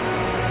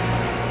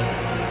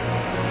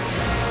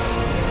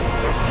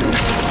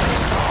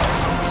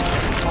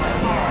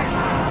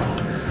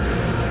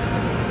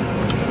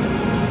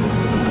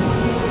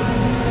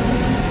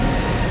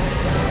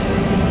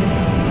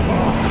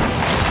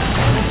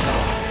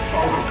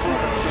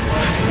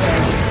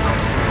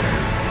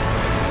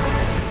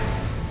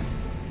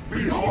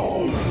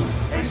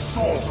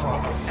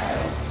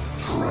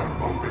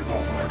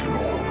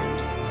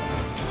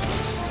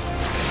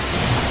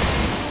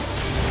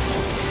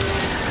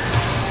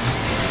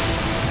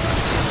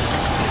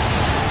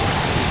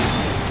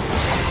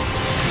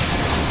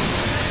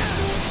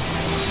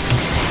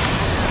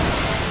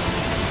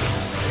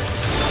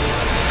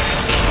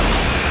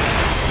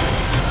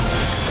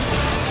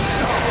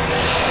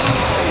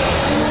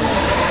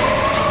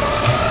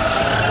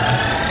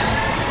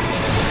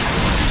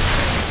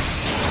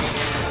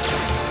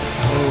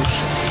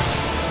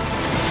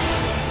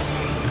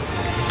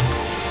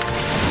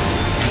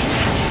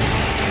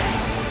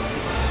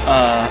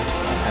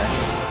 Okay.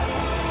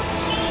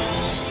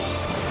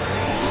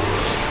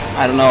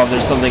 I don't know if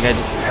there's something I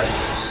just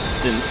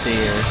didn't see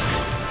or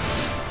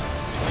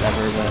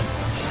whatever, but...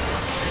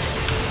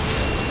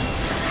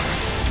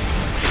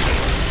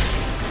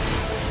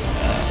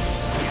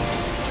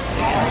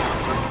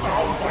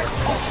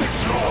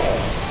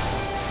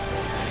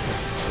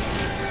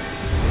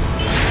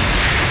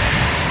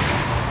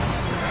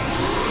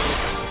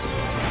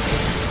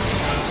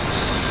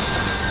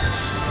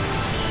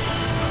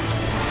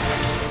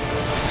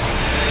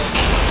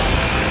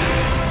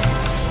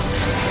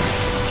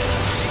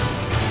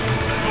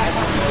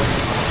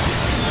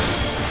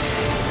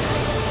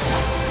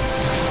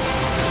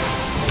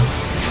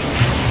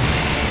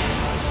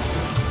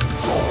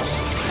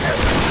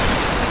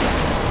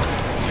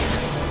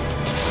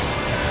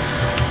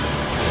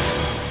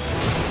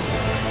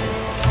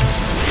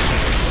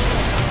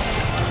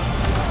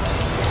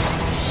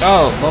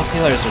 Oh, both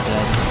healers are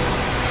dead.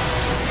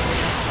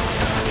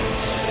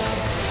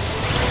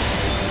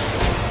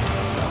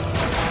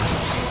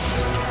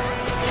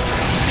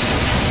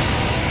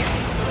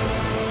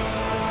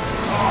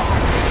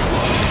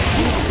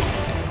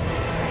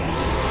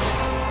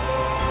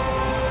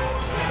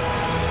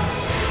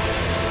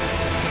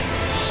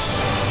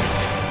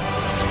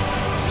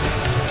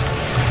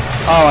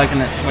 Oh, I can...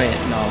 Wait,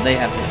 no, they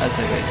have to... I was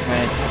like, wait, can I...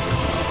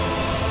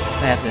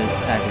 They have to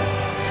attack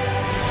it.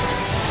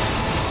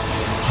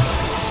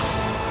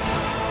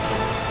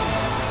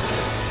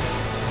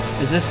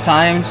 Is this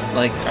timed?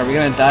 Like, are we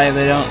gonna die if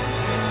they don't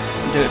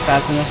do it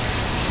fast enough?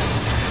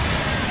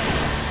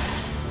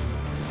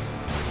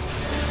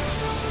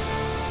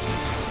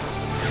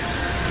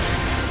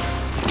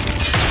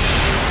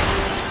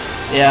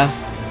 Yeah.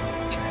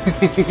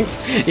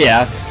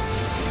 Yeah.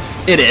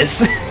 It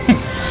is.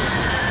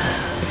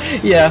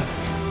 Yeah.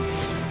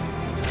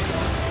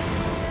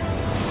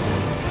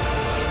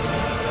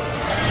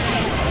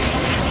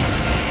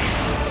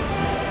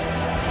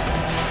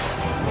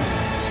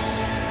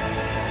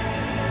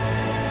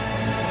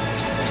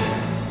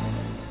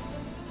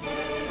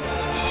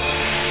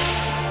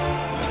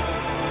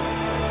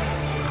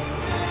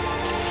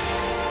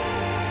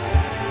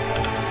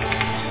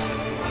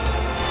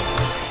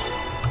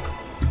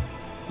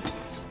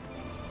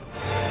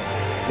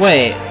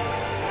 Wait.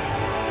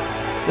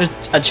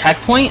 There's a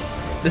checkpoint?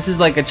 This is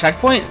like a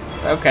checkpoint?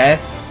 Okay.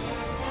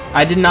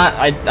 I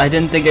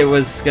didn't think it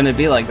was gonna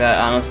be like that,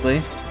 honestly.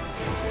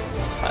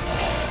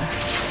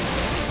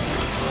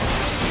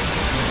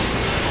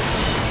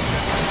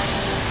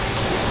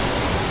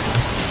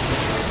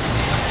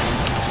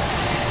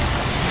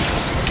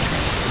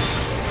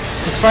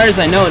 As far as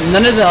I know,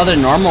 none of the other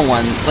normal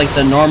ones, like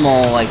the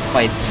normal like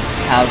fights,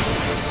 have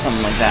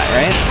something like that,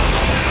 right?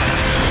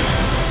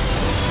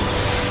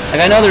 Like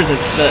I know there's the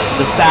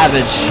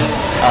Savage,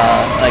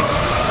 like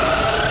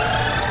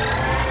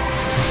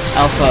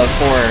Alpha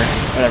 4,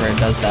 whatever, it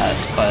does that,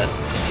 but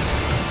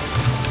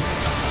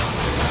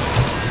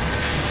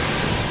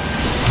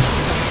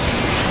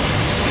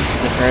this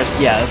is the first.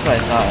 Yeah, that's what I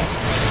thought.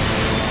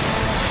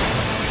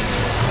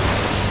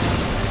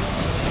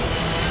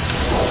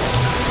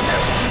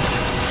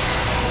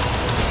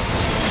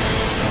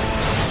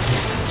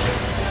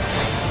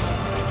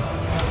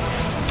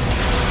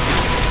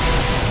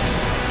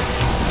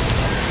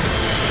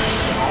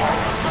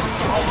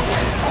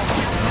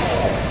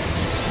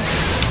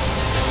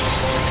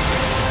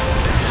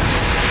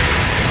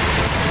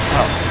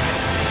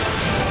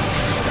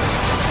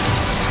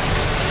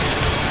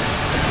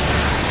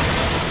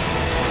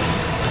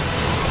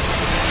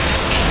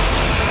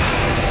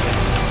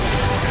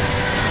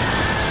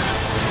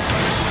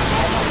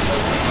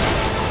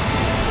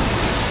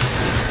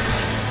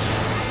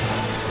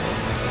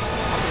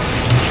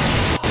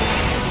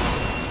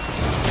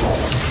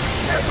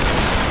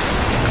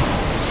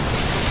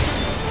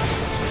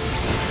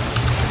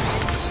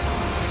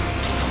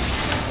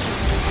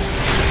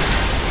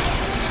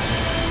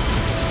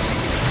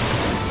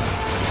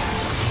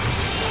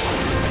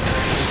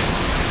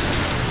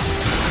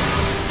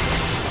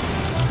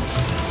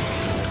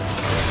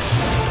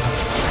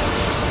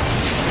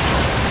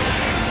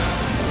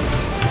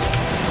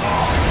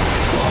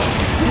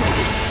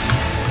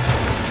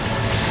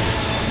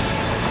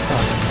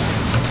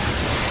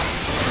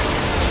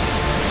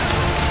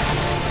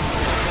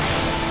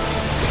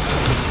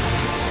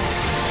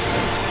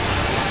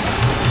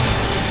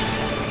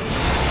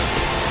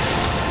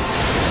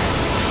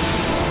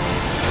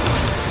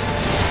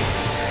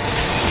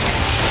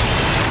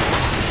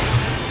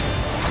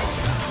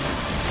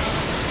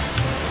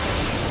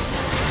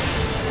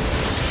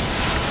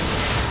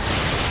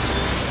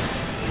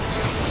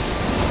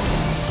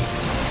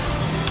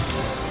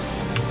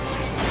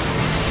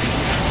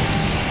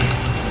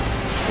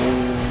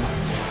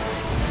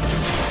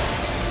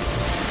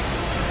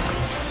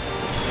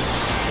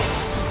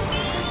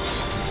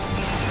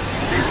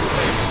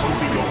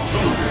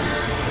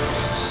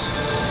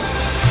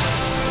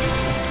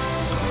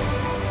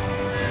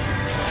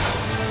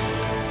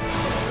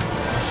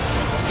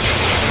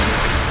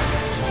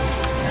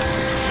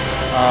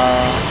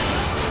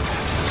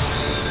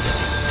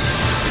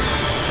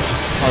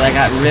 Oh, that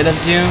got rid of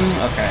Doom?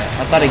 Okay.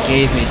 I thought it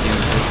gave me Doom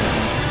for a second.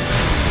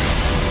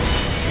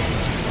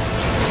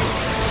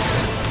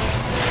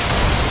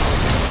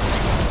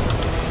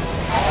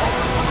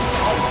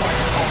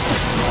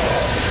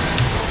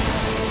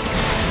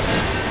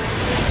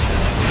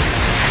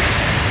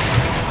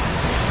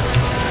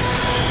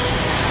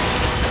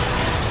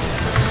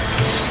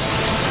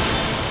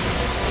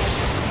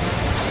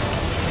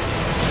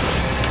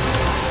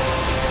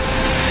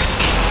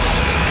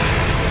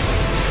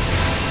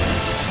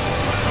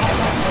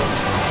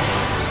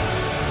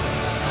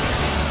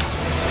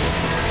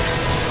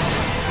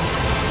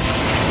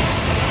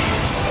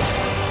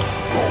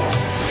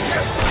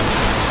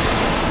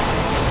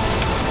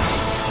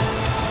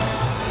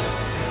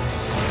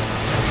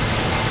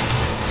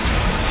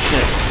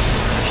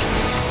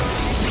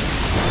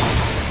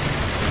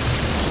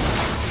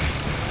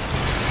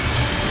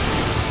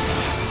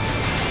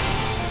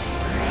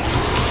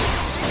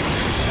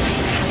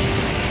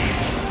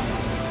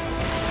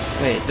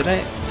 Wait, did I?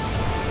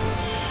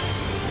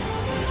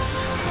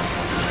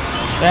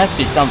 There has to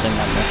be something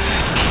I'm missing.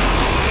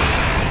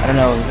 I don't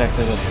know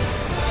exactly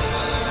what's...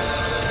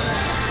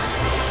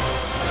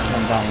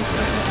 I'm dying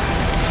for.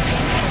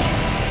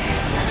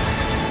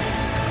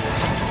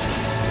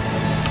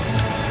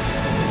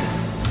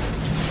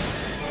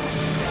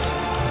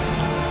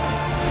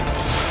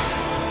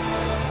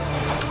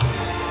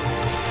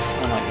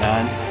 Oh my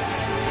god.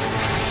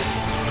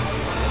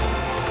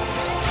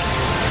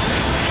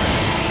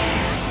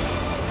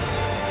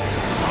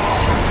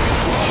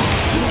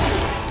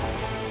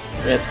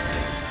 Rip.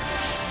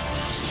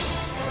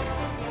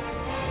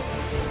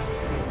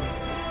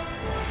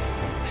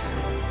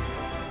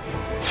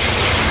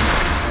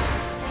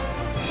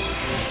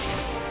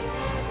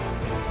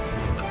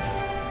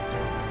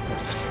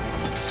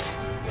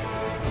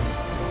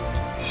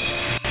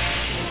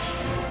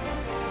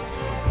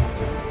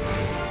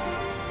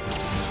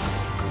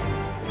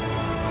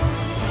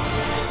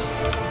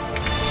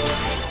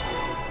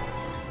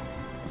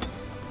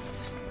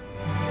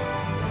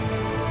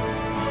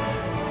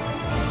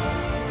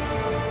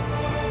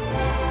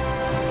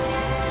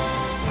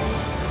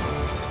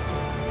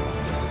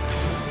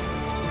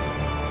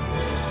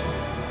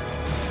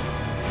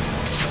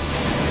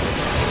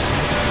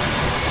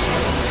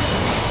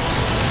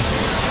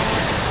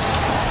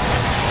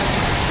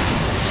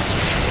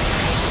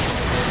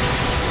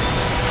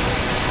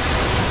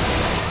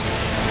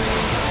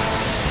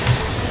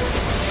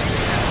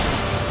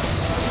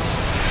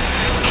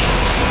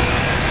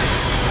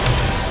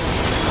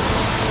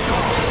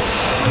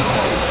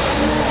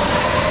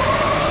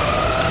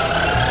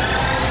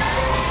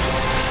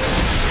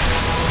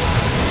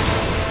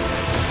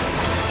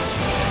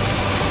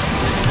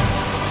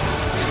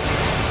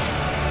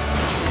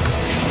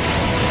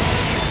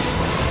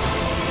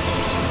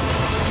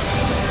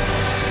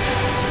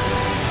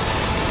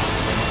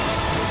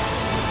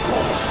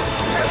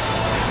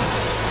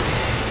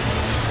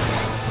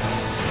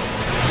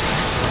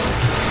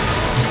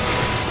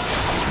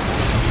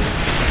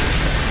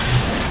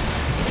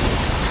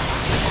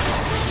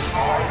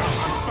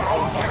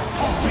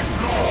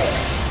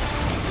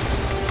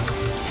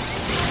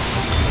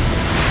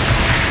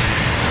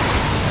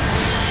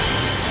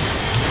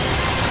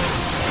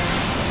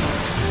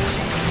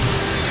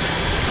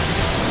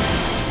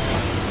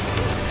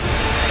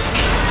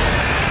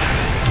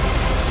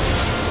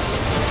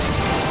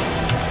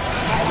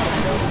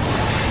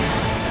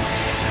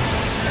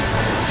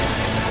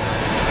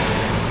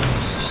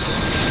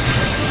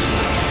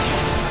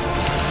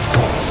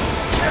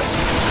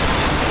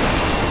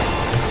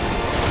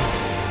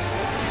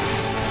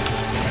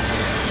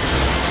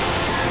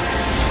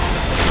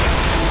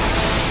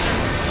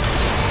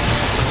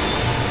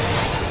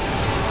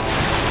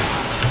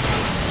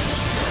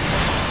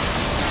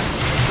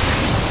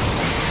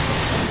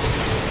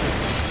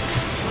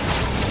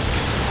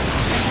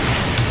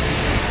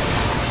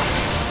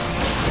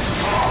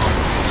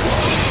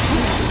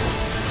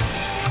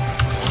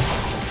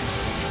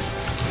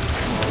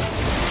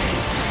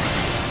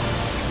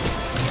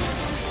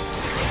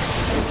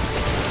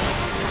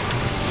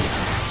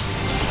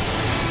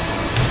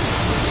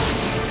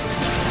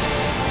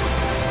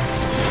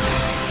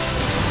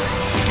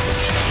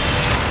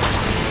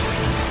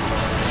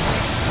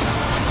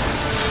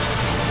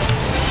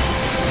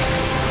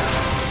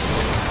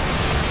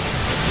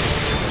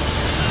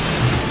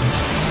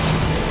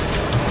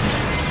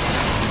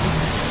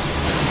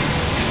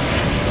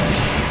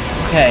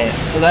 Okay,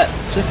 so that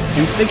just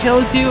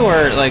insta-kills you,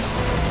 or like,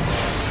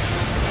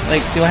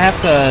 do I have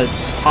to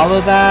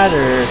follow that,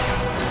 or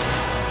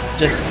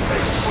just,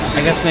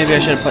 I guess maybe I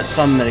should have put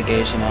some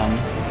mitigation on.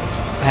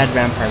 I had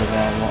Rampart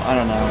available, I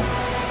don't know.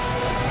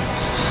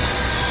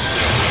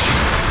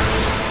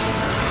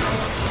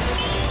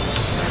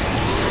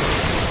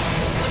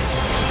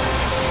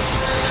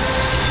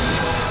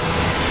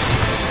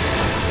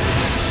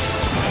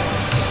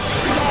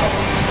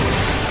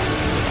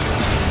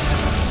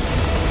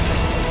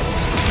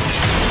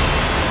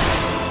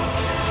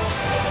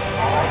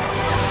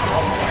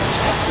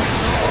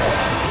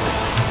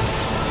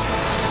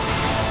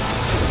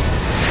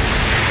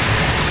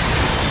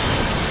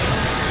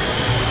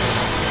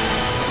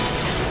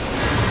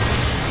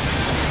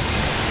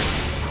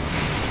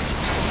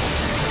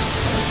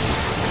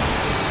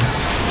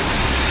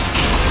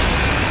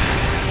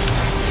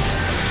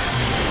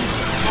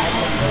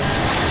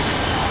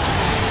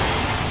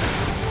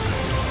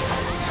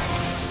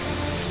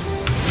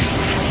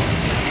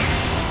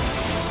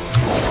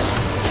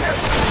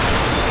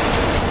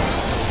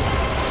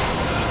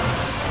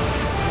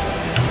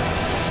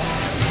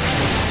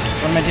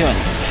 What am I doing?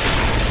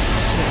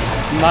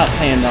 I'm not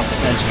paying enough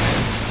attention.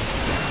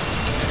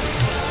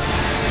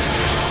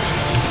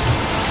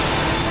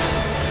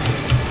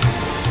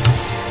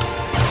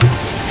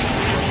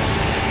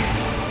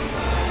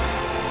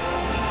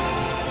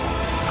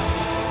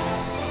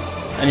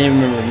 I need to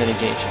remember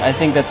mitigation. I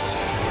think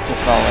that's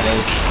just all it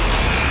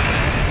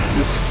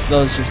is.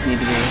 Those just need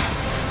to be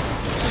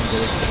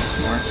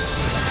more.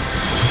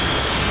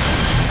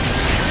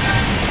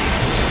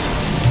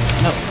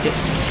 No,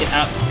 get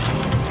out.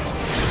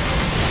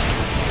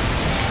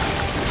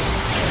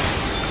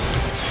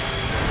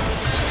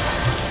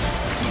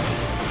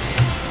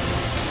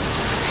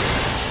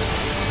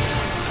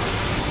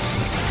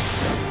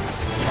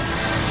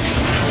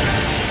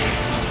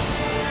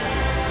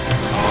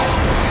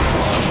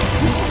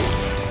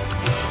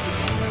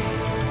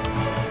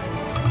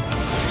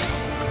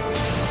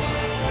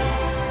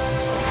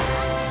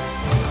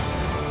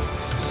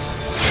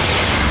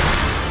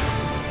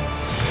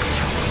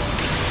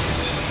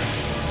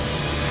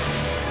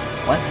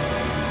 What?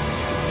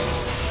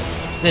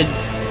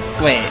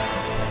 Wait.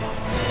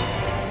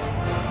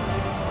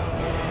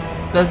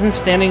 Doesn't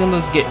standing on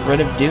those get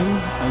rid of Doom?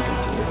 I'm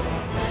confused.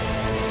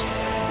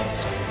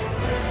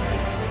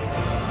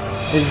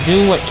 Is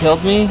Doom what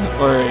killed me,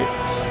 or...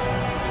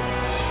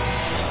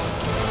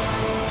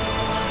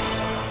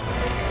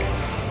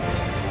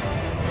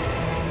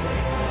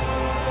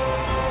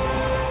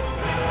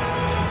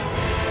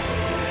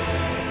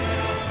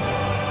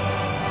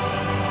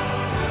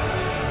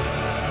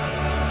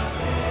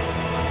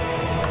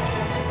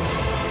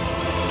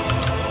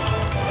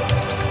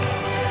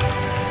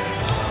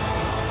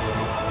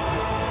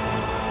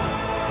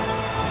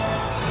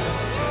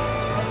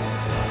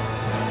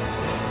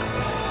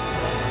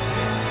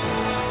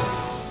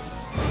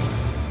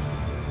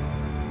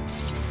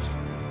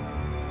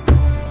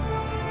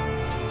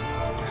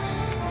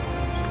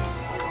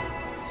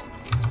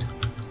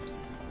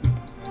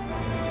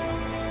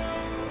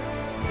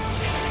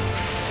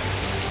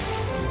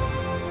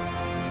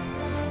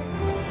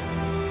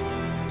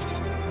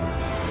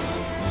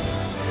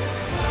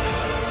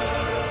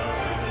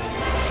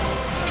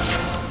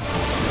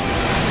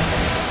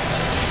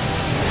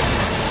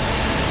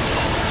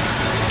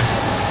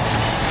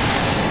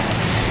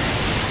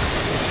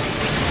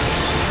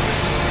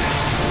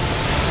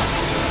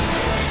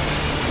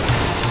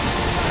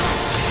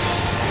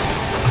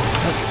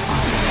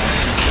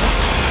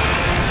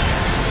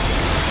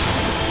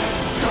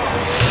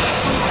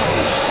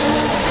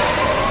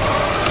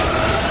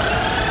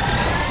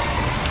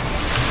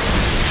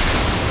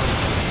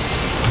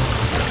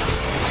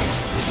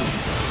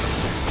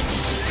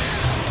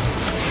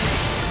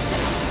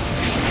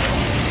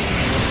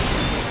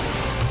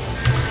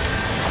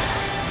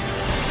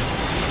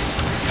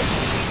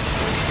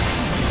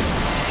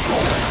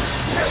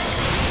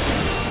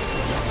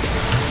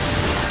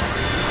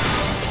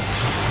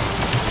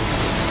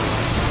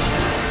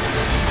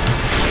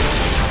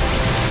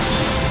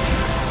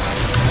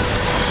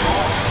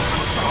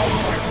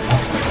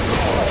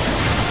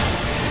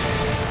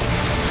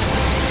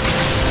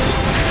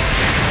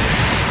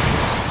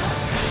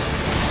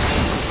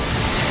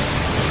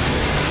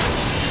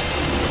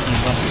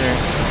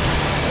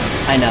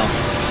 I know.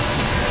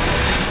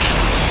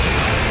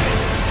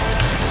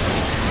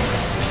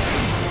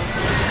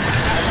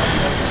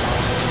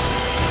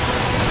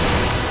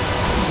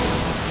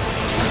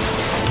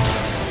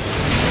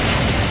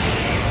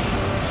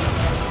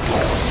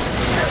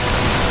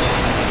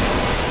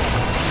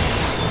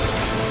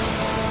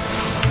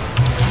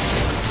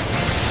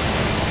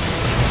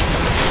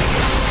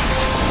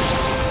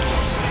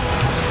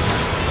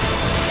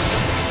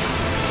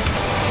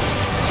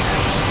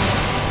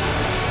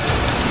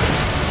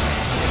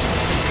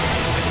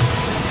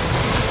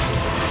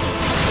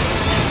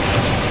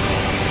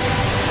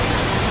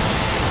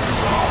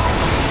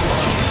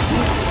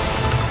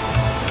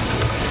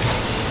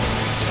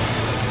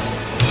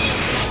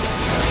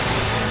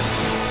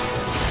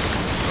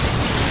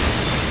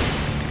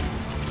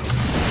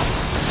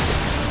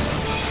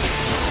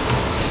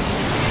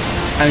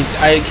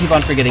 I keep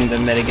on forgetting to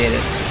mitigate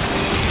it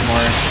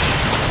more.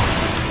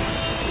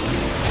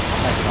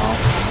 That's all.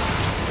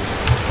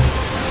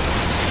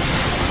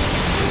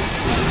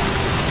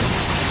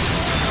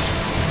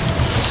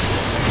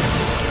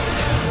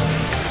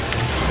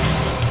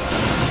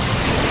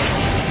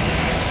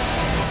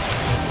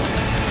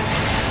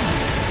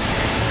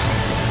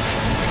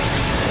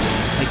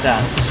 Like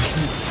that.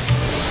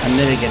 I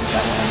mitigated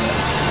that one.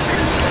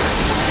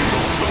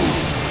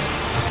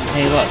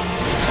 Hey, look.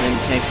 I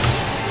didn't take.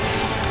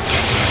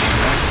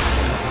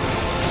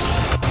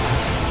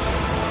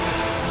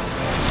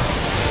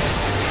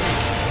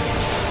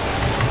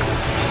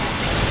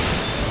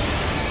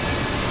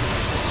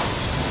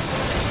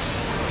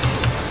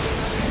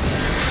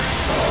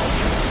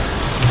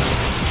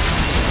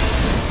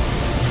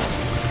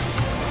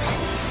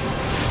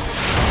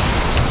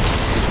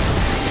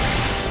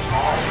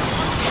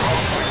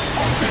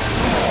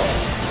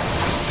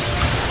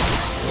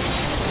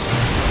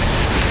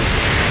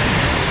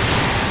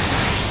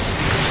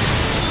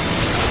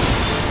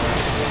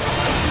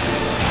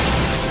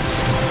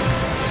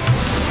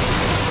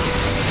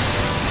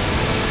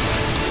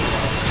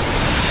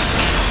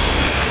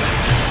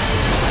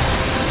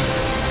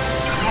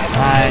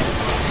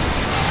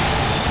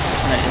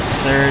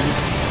 Third,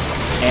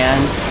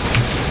 and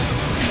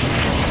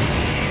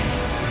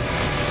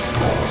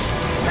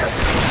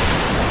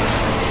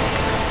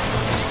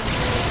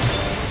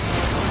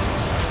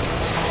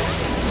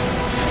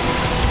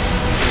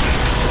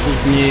this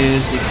is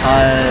news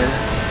because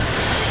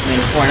I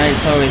mean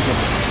Fortnite's always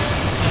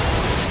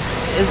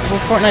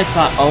well, Fortnite's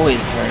not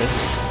always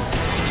first.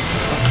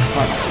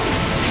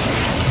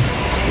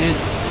 Dude,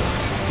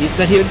 he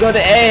said he would go to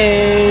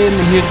A, and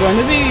then he was going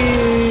to B.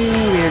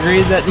 We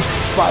agreed that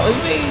spot was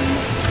B.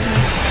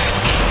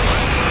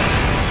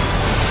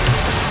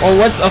 Well,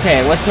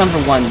 what's number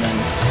 1 then?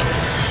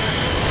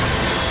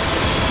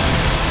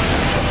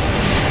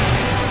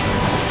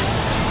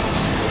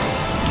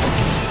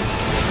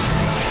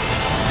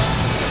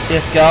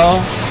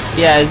 CSGO?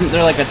 Yeah, isn't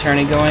there like a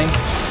tourney going?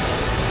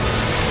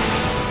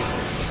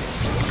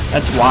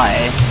 That's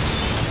why.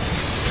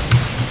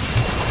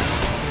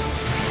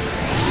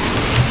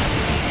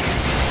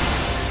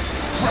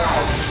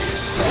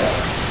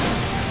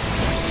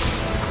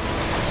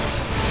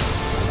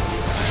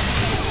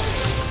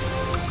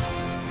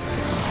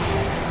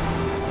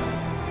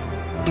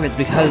 It's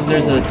because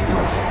there's a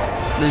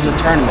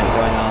tournament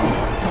going on.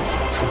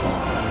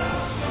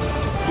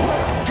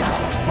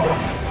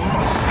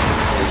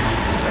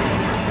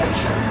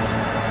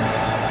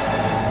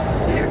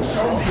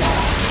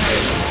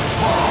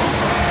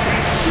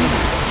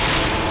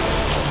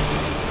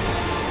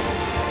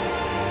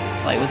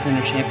 Light within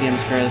a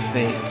champion's for the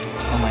fate.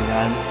 Oh my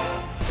god.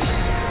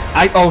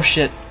 Oh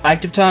shit.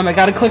 Active time, I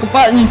gotta click a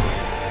button!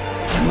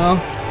 No.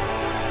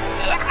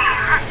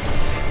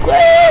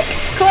 Click!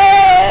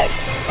 Click!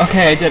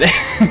 Okay, I did it.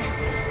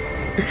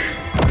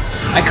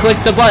 I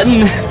clicked the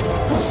button.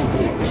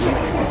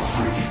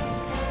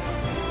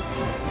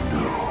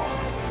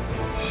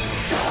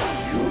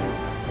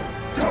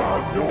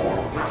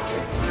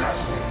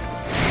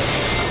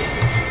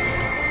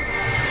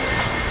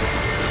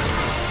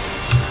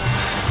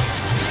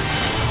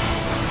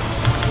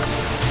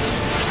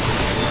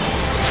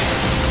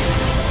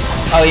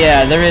 Oh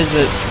yeah, there is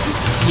a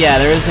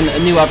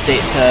new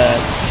update to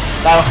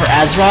Battle for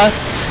Azeroth,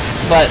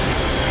 but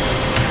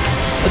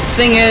the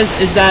thing is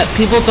that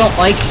people don't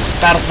like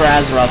Battle for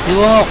Azeroth.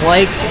 People don't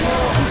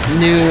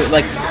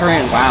like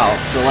current WoW.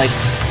 So like,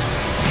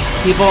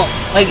 people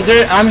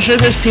I'm sure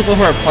there's people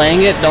who are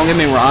playing it. Don't get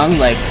me wrong,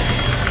 but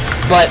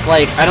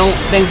I don't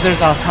think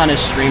there's a ton of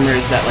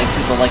streamers that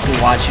people like to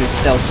watch who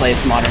still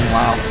plays modern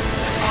WoW.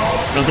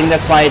 I don't think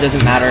that's why it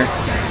doesn't matter.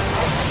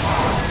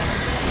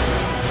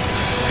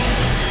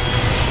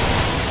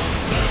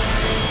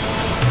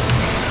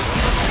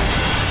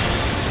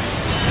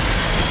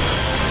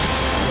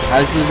 I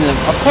was losing to,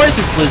 of course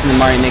it's losing to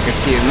Mario Maker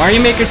 2. Mario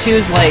Maker 2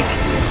 is like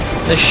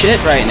the shit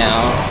right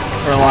now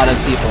for a lot of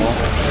people.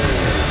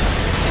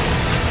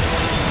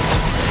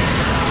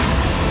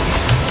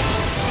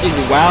 Dude,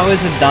 WoW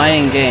is a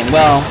dying game.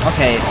 Well,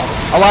 okay,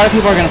 a lot of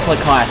people are gonna play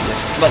Classic,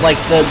 but like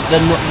the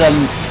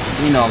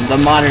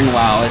modern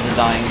WoW is a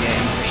dying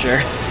game for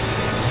sure.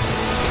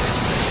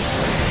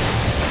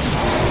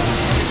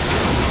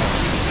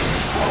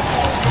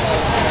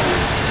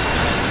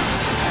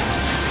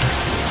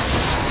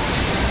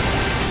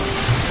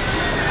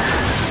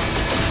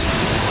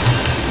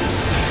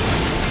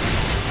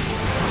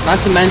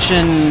 Not to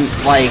mention,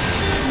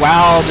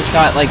 WoW just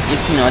got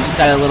just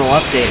got a little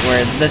update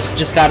where this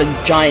just got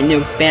a giant new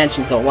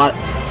expansion.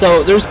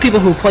 So there's people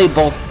who play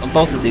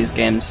both of these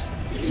games.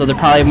 So they're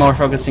probably more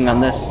focusing on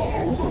this.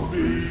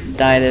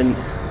 Died in.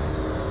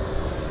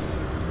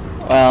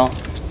 Well,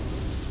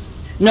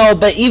 no,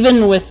 but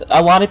even with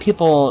a lot of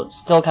people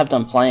still kept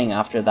on playing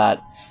after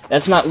that.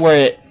 That's not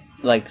where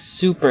it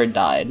super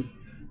died.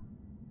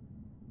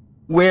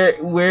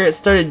 Where it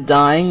started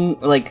dying,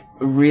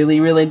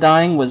 really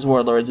dying, was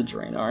Warlords of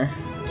Draenor.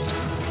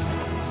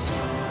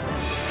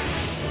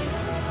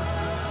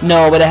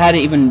 No, but it had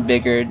an even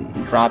bigger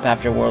drop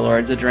after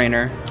Warlords, a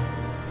drainer.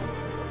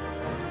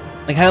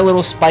 Like, had a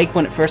little spike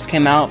when it first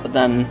came out, but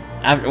then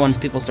after once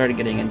people started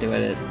getting into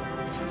it, it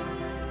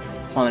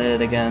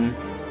plummeted again.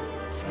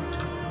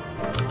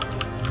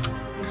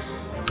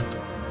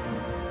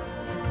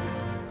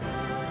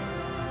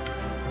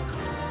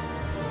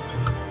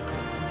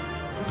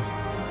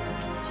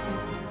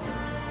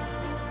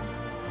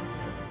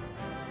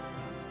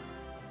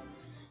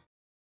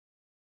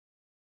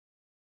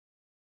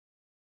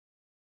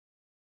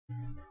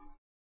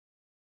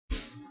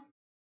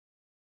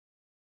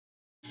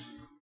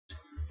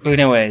 But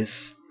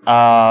anyways,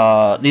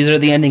 these are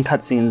the ending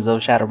cutscenes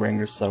of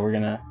Shadowbringers, so we're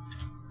gonna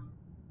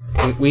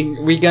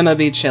we gonna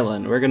be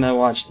chilling. We're gonna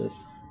watch this.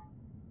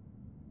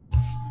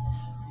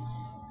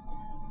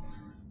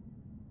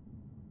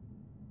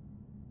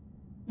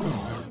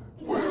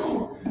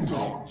 Will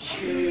not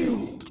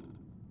kill.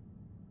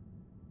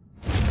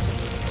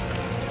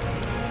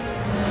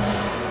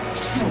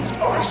 Should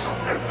I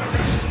surrender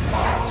this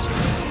fight?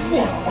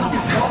 What will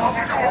become of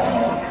it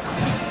all?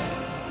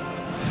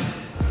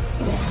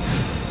 What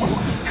will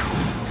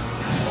become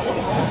of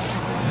our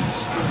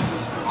dreams?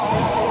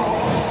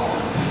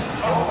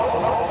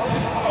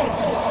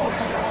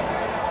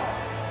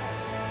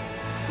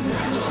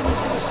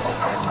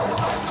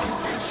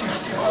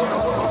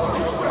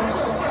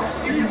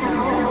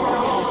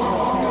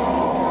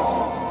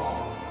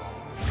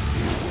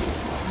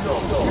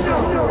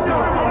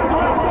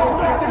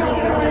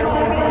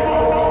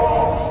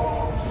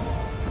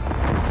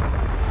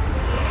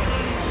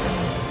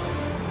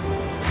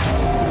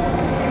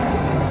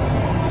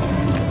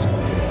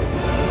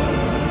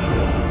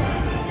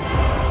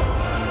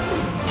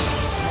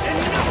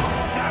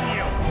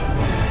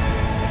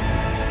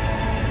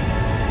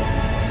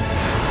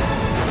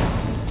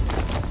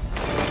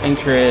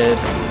 Incred.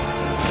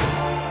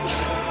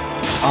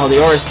 Oh,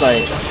 the ore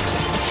site.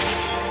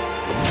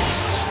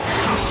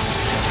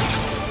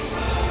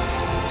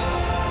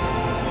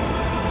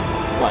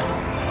 What?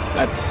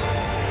 That's...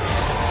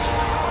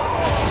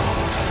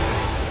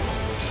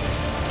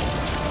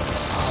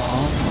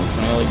 Oh, it's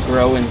gonna like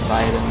grow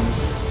inside him.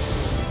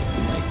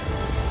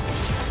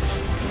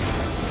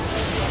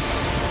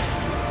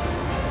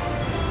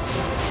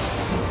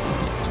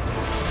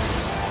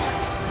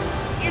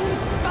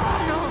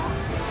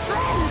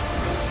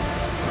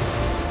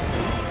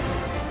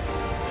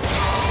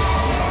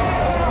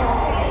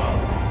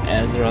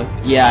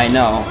 Yeah,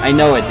 I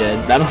know it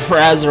did. Battle for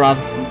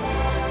Azeroth,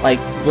 like,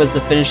 was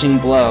the finishing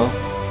blow.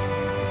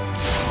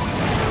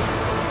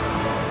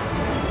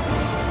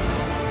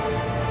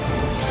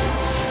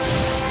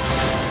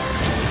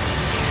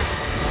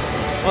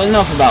 Well,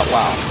 enough about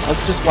WoW.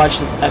 Let's just watch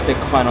this epic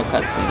final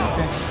cutscene,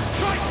 okay?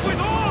 Strike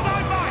with all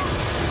thy might!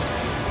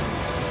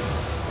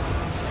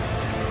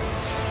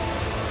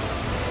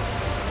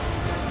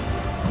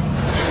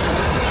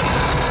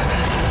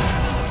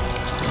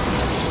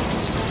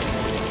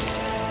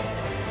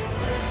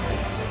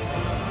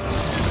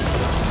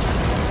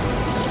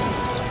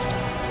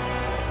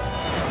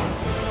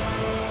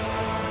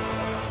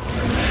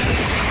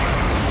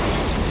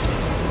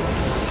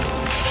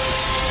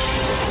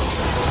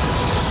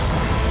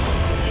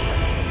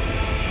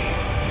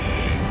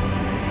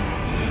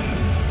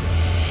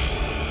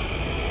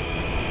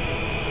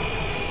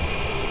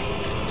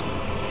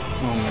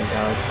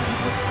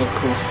 So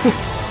cool.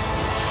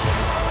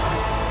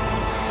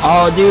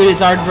 Oh, dude,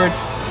 it's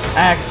Ardvert's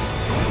axe.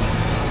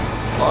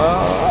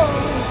 Oh,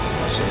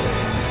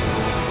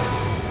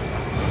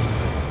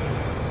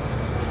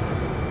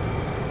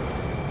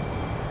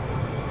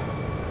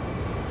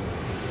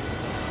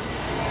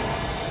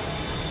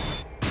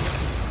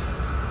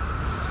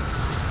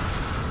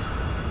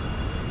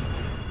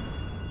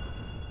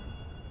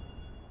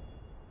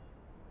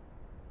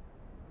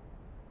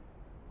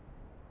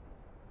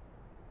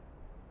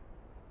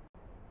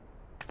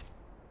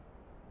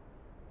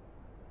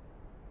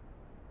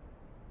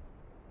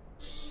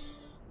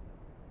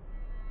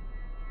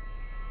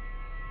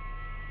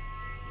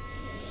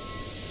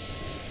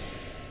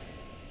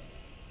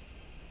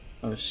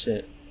 oh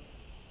shit.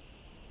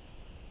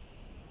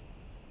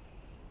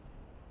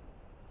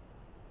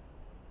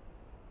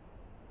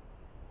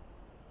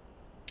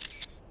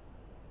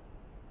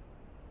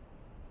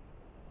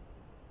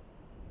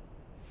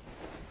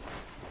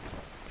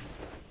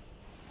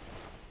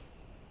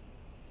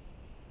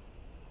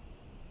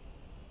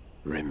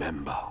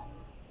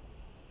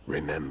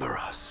 Remember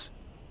us.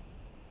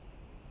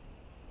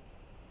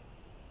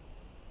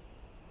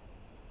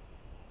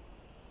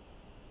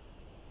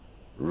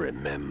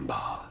 Remember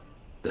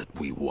that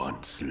we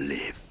once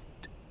lived.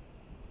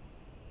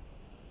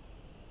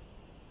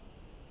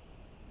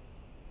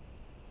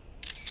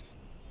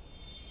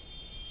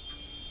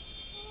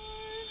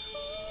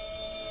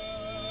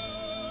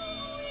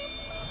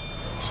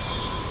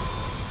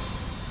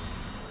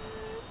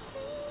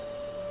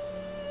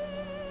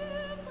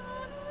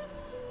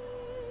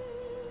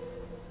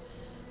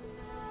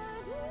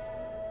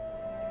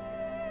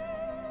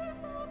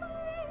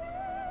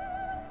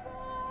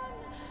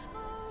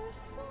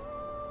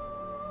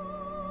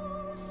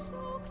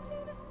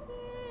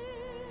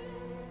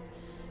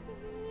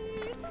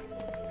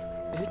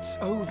 It's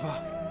over.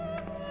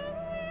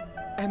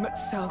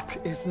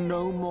 Emet-Selch is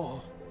no more.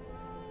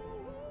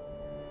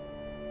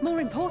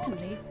 More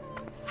importantly,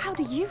 how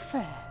do you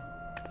fare?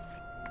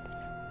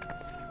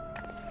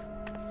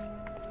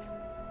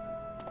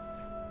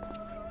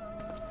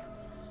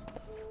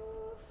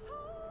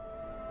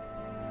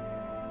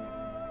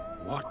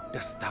 What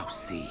dost thou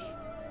see?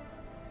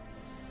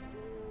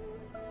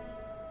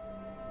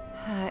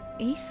 Her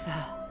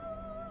ether.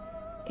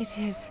 It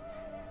is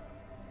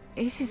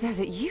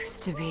as it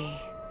used to be.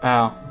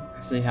 Wow,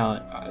 I see how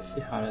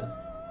it is.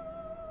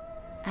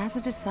 As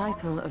a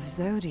disciple of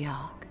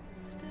Zodiac,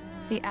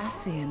 the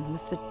Ascian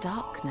was the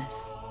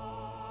darkness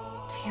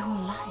to your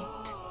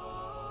light.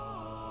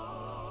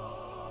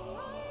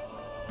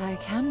 I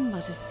can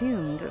but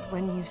assume that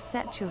when you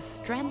set your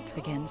strength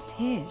against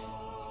his,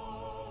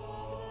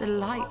 the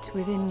light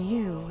within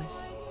you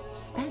was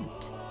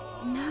spent.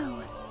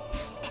 No,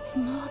 it's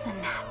more than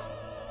that.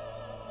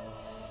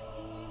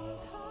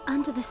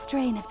 Under the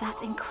strain of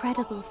that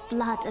incredible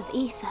flood of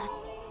ether,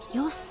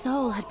 your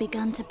soul had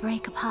begun to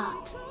break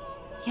apart.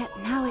 Yet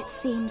now it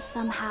seems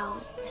somehow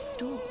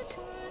restored.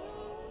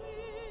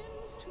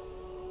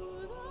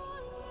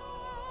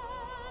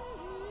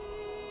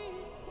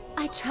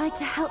 I tried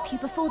to help you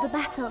before the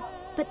battle,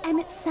 but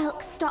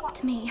Emet-Selch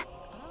stopped me.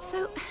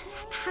 So,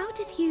 how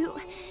did you...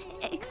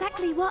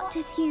 exactly what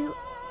did you...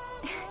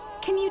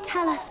 Can you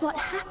tell us what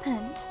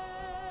happened?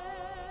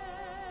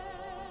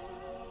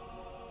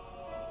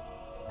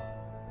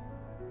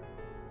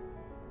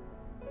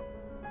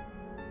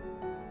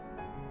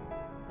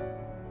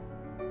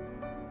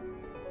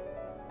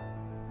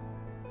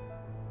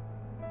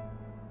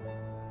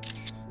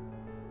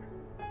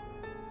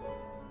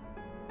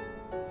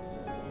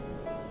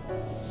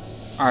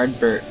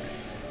 Ardbert.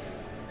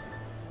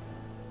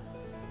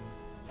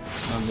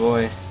 My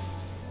boy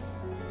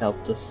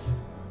helped us.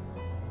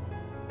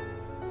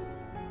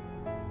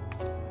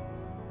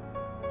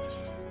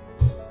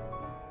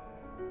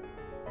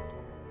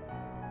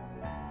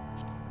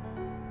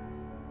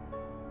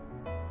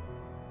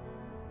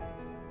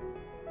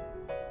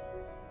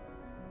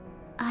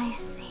 I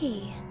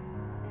see.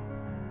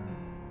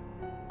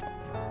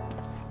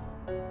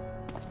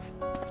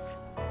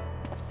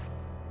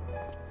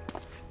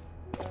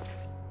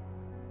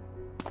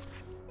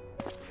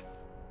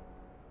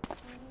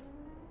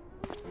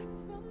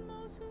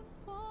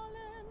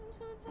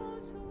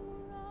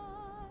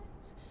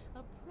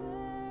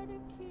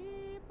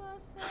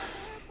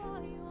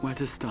 Where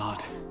to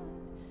start?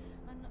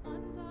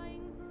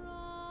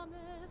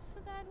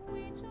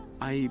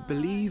 I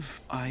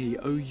believe I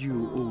owe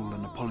you all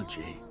an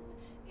apology.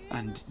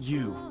 And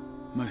you,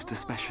 most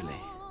especially.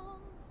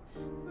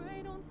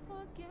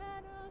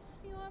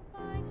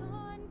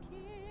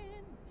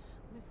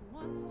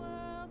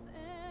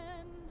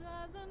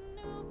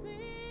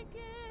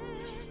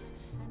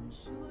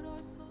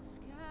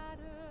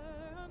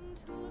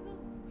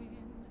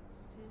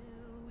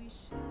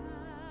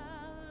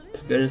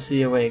 It's good to see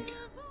you awake,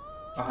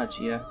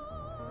 Ahachia.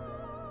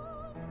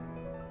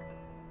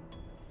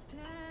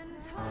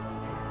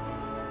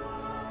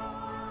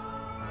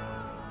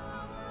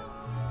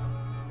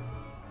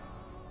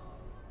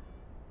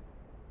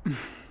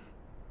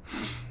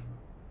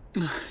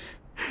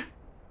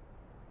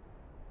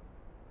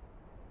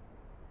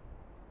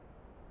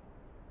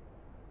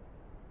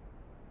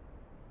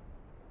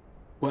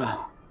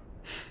 Well,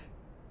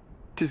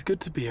 'tis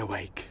good to be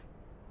awake.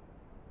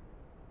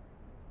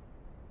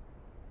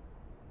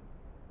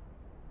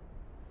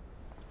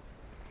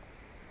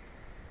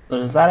 So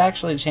does that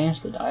actually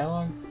change the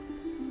dialogue?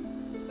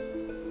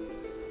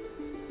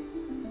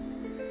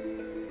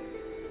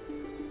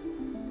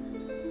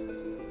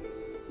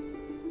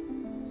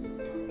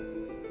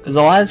 Because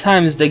a lot of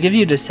times they give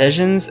you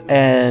decisions,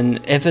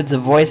 and if it's a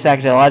voice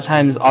actor, a lot of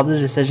times all the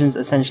decisions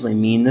essentially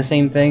mean the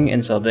same thing,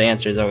 and so the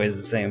answer is always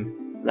the same.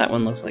 That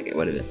one looks like it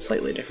would have been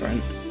slightly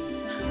different.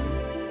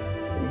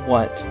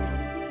 What?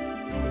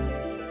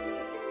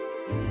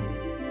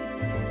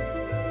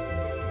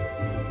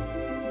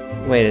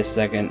 Wait a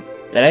second.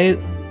 Did I...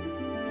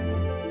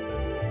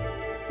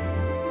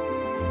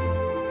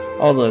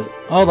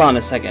 Hold on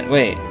a second.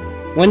 Wait.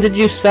 When did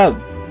you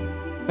sub?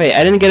 Wait,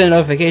 I didn't get a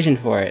notification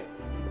for it.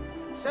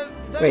 So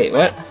those Wait,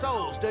 what?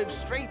 souls dove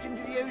straight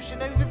into the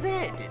ocean over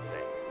there, did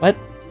they? What?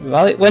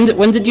 Well,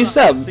 when did you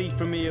sub?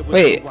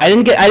 Wait, I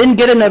didn't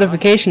get a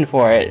notification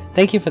for it.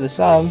 Thank you for the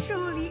sub.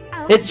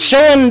 It's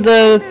showing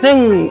the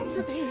thing.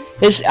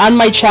 It's on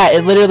my chat.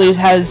 It literally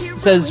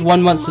says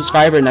 1 month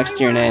subscriber next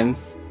to your name.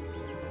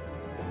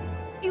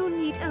 You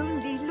need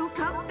only look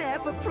up there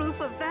for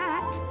proof of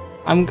that.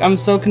 I'm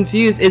so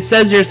confused. It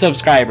says you're a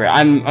subscriber.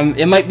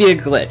 It might be a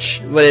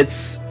glitch, but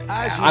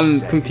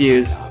I'm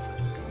confused.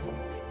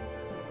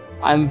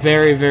 I'm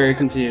very, very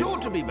confused. Sure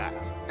to be back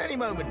any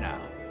moment now.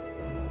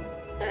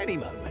 Any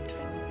moment.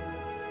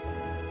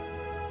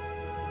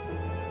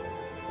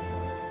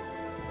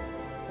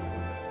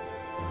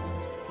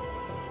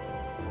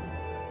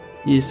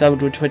 You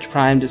subbed with Twitch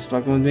Prime, just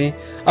fucking with me?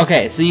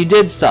 Okay, so you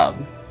did sub.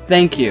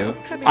 Thank you.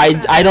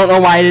 I don't know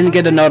why I didn't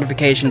get a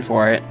notification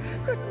for it,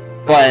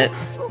 but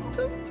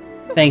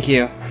thank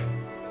you.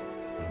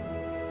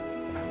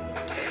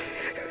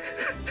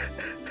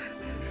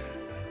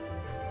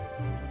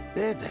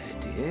 There,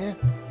 dear.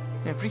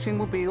 Everything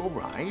will be all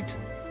right.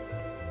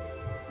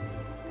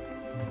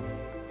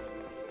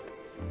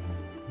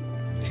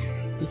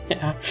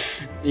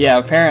 Yeah,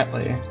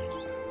 apparently.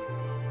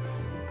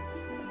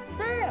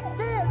 There,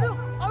 look!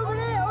 Over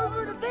there,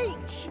 over the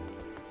beach!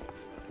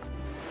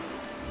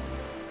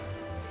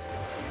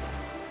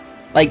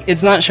 Like,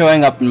 it's not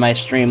showing up in my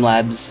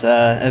Streamlabs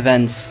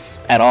events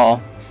at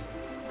all.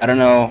 I don't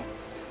know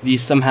if you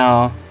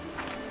somehow...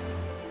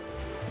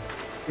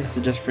 I guess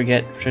I just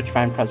forget Twitch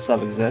Prime Plus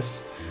Sub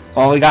exists.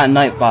 Well, we got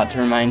Nightbot to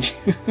remind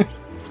you.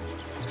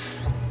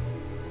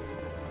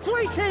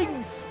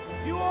 Greetings!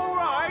 You all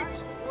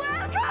right?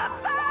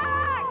 Welcome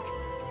back!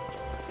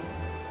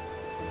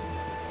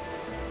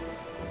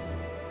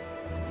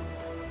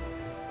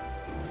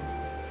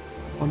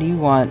 What do you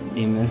want,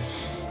 demon?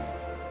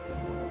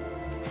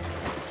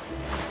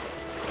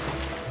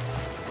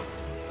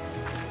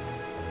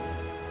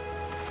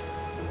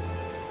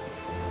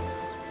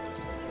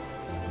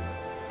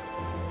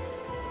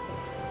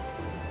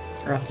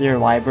 Or off to your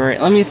library.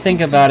 Let me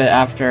think about it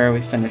after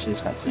we finish these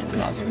cutscenes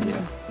and I'll give you.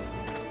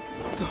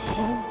 The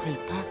whole way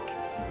back.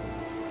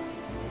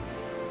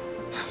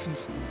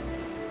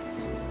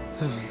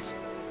 Heavens,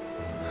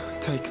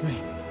 take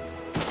me.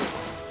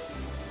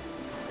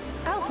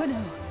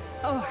 Alphino!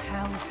 Oh,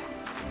 hells.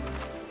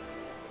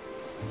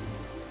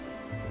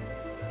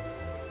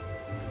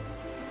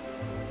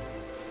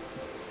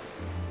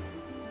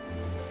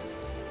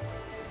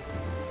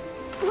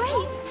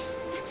 Wait!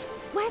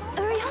 Where's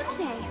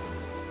Urianger?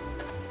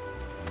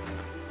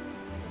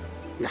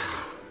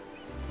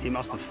 He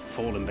must have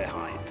fallen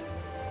behind.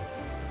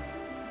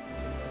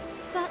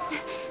 But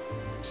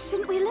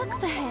shouldn't we look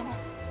for him?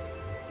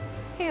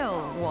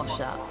 He'll wash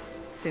up,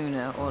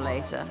 sooner or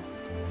later.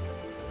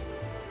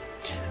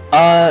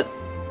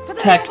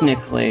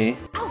 Technically,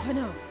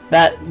 Alphino!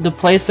 the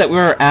place that we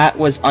were at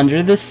was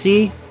under the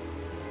sea,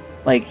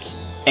 like,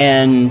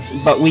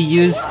 but we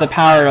used the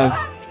power of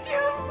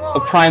a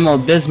primal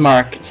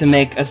Bismarck to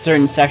make a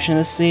certain section of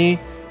the sea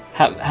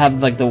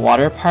have like the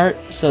water part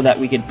so that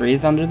we could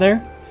breathe under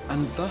there.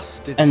 And thus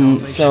did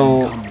And salvation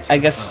so come to I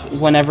the guess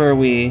first. whenever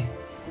we,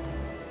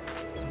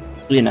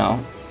 you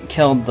know,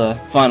 killed the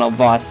final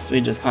boss,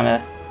 we just kind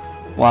of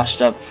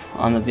washed up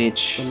on the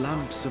beach. The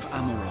lamps of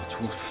Amarot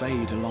will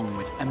fade along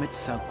with Emmett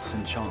Selk's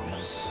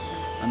enchantments,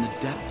 and the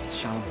depths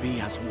shall be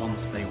as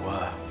once they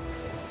were.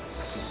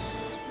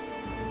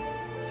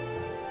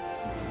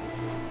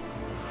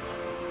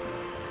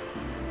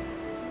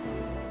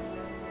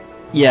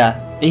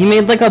 Yeah, he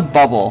made like a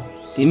bubble.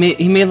 He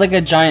made like a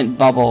giant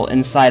bubble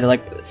inside,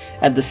 like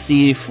at the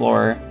sea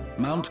floor,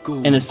 Mount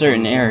Gould in a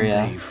certain will one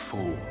area. day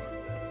fall,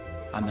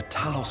 and the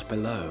Talos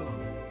below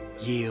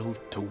yield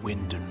to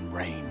wind and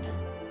rain.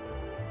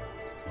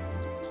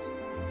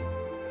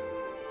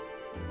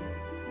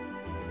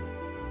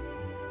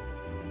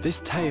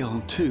 This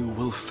tale too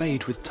will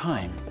fade with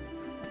time,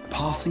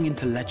 passing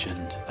into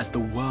legend as the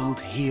world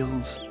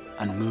heals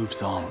and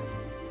moves on.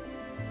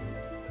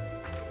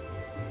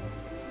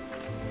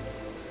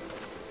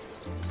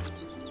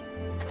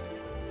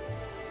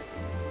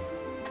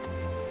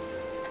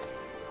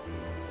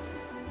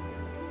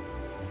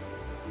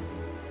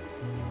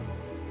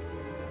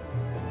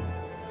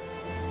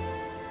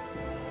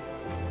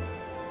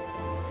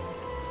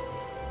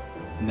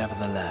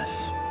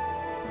 Nevertheless,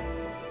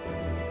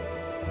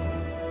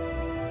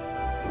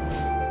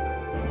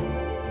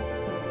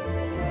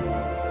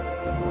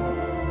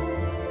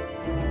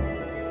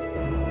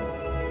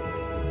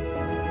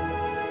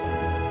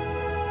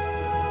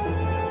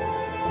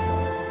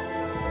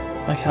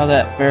 Like how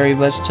that fairy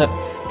bush took...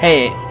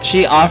 Hey,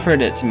 she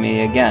offered it to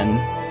me again.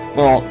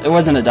 Well, it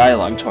wasn't a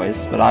dialogue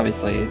choice, but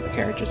obviously the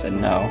character said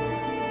no.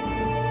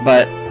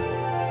 But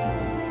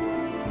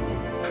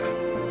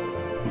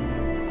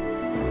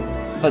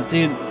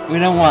dude, we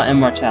don't want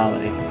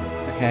immortality,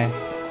 okay?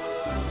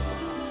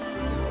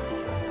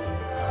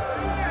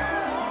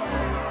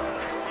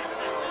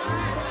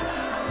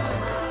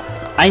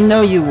 I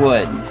know you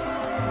would.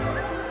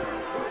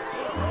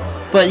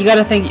 But you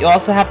gotta think, you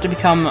also have to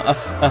become a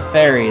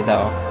fairy,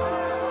 though.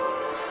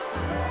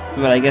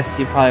 But I guess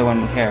you probably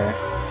wouldn't care.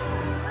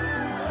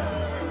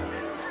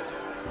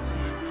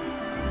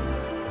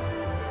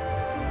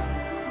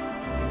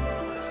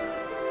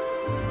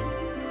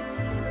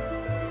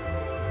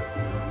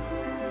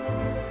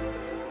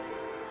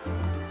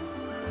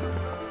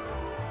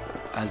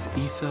 as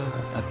ether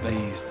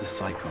obeys the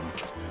cycle,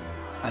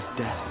 as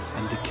death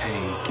and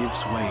decay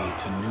gives way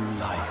to new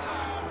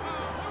life.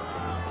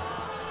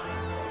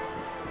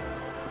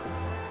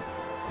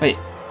 Wait,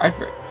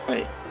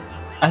 wait.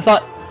 I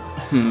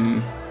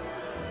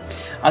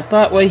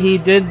thought what he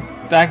did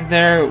back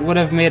there would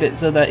have made it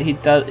so that he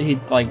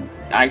like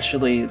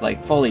actually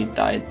like fully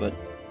died, but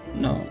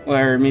no.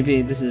 Or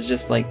maybe this is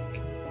just like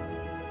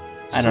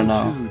I don't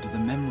know. So too do the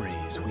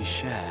memories we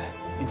share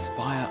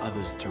inspire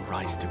others to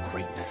rise to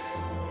greatness.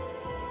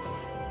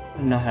 I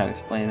don't know how to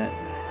explain it.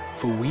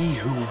 For we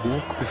who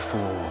walk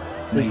before.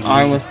 His may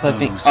arm lead was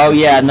clipping. those Oh who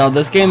yeah, no,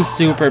 this game's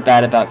super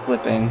bad about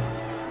clipping.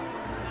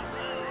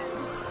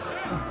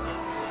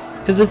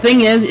 Because the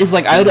thing is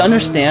like I would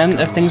understand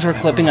if things were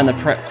clipping on the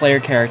player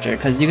character,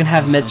 because you can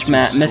have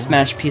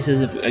mismatched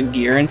pieces of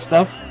gear and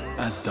stuff.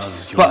 As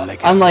does your But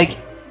legacy. unlike,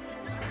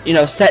 you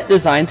know, set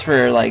designs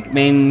for like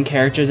main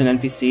characters and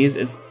NPCs,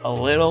 it's a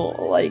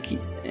little like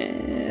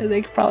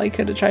they probably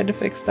could have tried to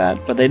fix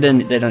that, but they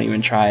didn't. They don't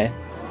even try.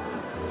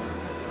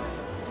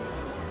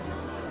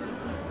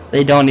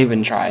 They don't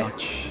even try.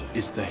 Such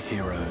is the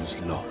hero's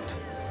lot.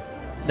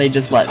 They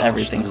just To let touch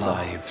everything the clip.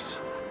 lives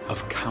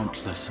of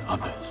countless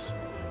others.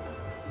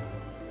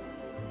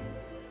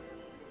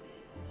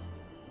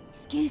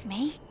 Excuse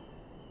me?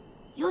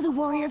 You're the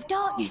Warrior of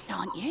Darkness,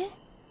 aren't you?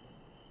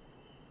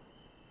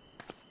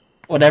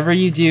 Whatever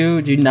you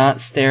do, do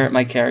not stare at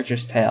my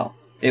character's tail.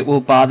 It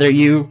will bother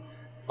you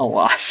a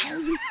lot. Where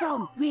are you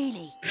from,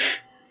 really?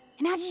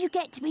 And how did you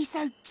get to be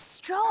so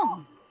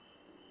strong?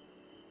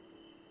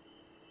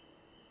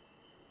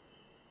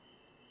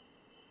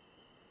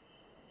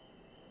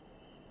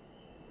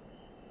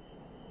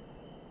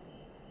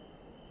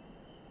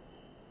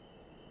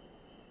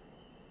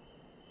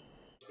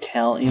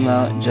 Tail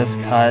emote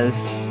just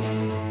cause.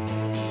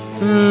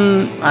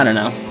 I don't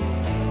know.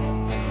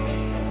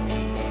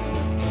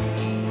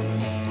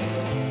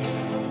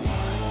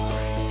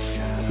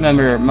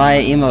 Remember, my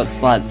emote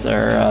slots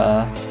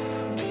are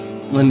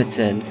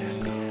limited.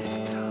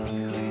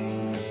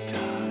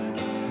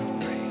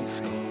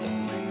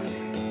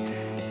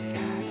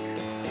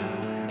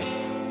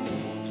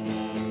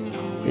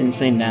 Didn't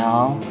say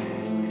now.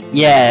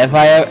 Yeah, if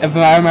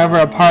I'm ever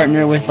a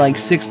partner with like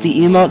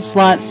 60 emote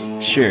slots,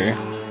 sure.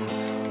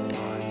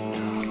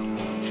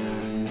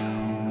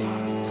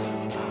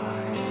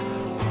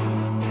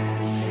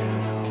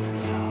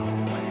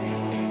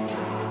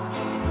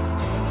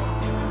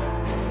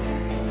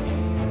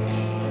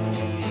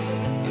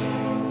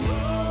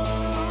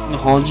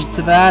 Hold you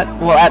to that?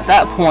 Well, at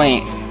that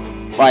point,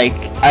 like,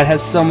 I'd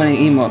have so many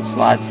emote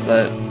slots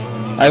that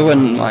I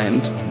wouldn't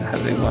mind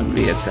having one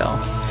be a tail.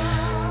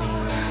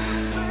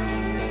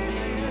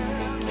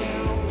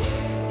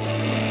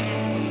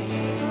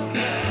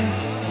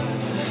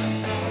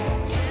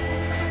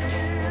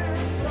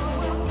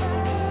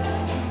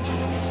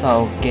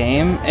 So,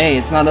 game? Hey,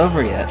 it's not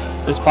over yet.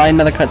 There's probably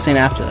another cutscene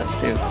after this,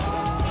 too.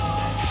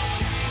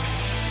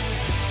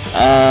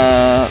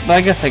 But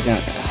I guess I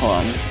can... hold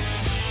on.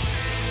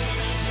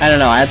 I don't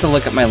know, I have to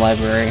look at my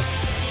library.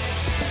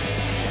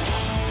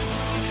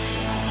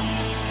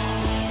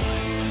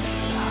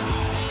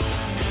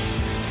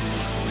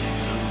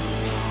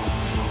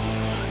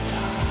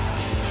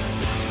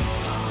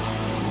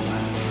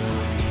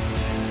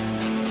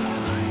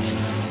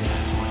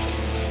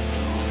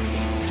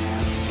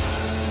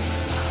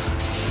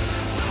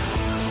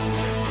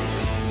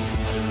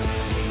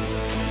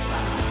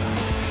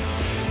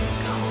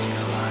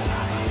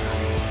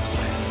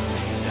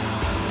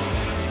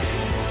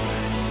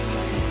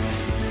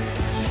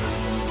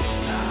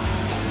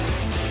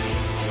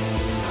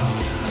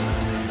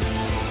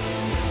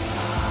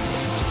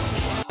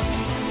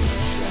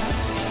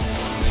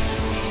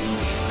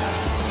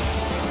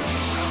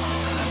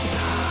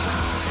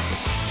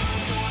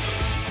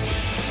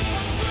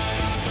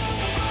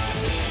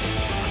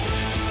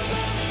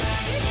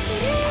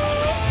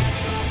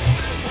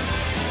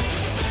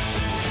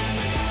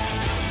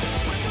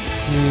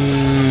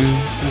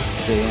 Let's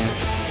see.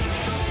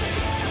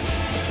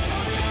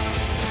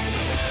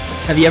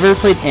 Have you ever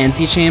played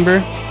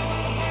Antechamber?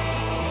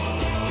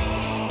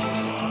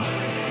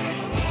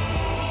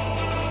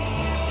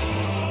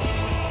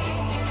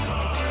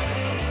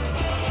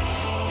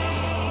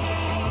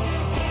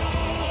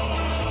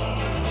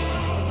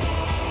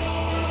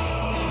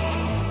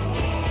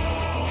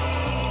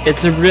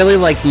 It's a really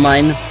like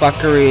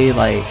mindfuckery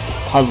like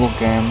puzzle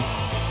game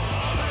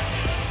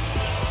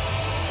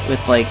with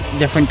like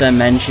different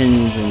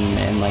dimensions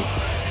and like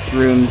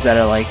rooms that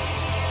are like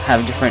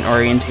have different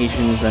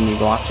orientations. Then you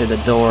walk through the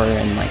door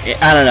and like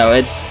I don't know,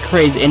 it's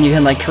crazy. And you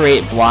can like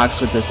create blocks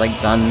with this like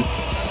gun.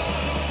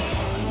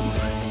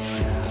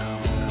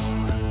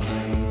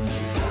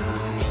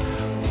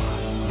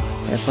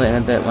 I play it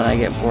in a bit when I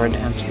get bored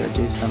and have to go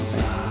do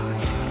something.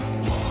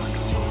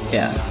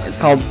 Yeah, it's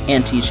called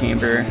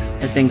Antechamber.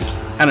 I think,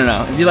 I don't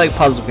know, if you like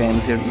puzzle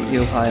games,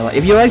 you'll probably like.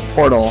 If you like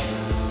Portal,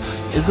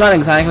 it's not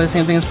exactly the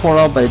same thing as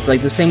Portal, but it's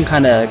like the same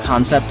kind of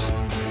concept.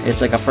 It's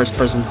like a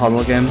first-person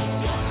puzzle game.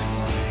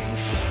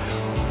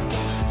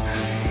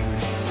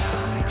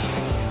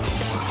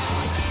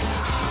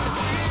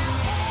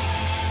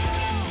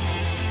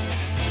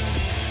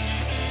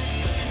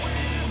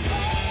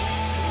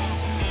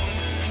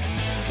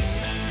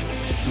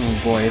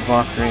 Oh boy,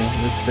 Valkyrie,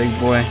 this big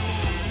boy.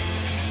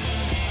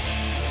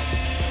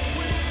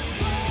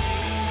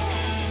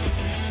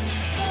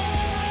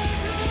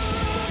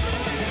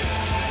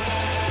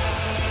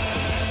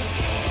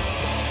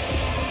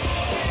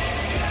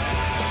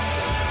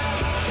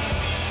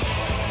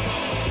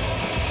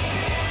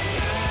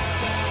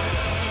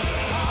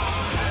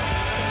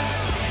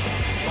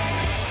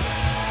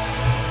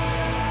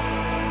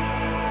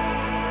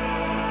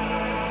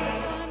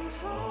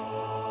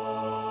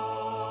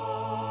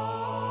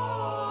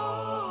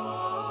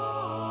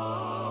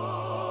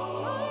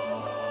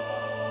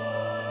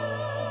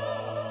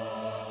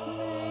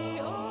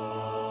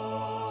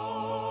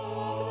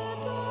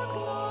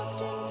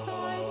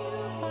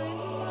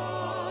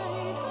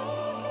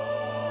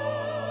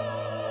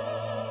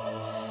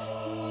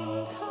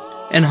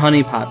 And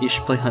Honey Pop. You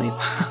should play Honey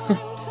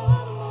Pop.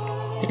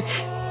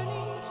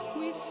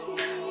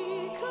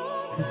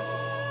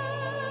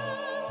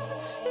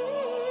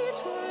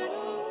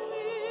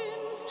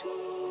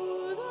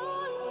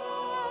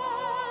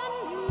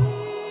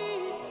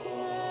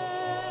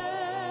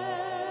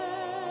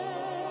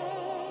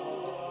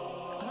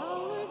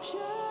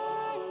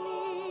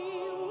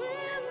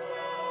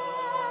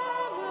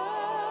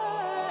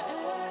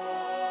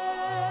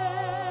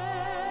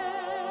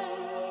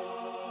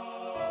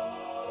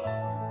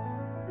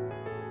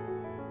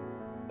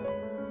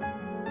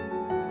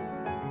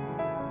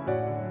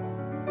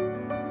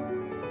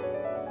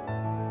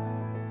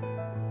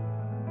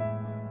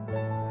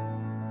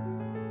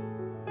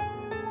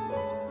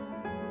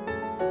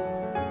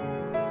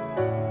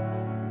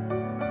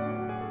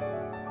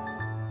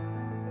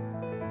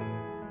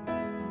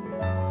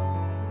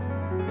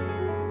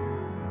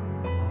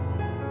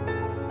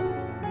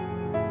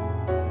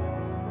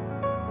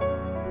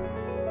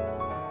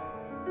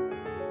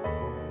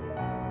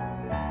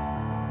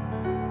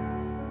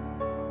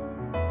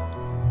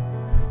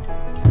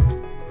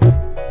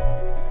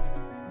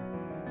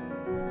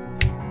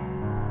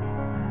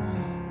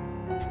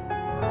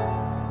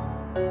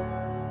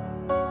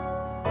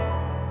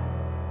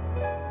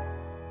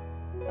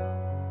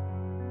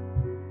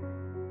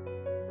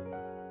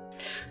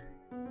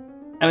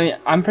 I mean,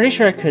 I'm pretty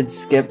sure I could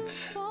skip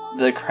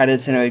the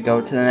credits and it would go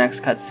to the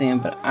next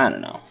cutscene, but I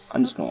don't know.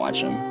 I'm just gonna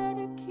watch them.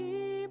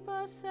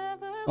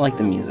 I like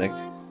the music.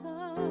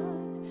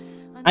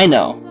 I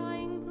know.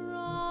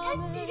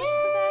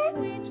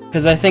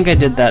 Because I think I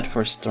did that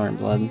for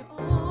Stormblood.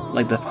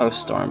 Like the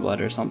post Stormblood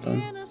or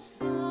something.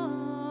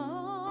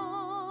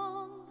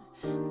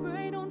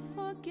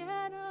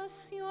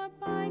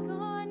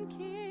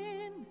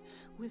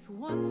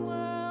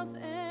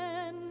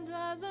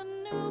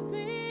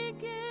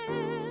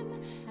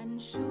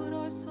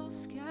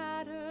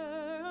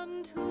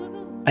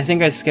 I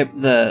think I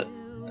skipped the...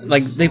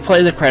 Like, they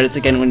play the credits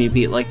again when you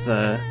beat, like,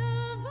 the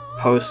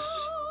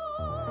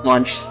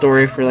post-launch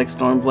story for, like,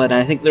 Stormblood, and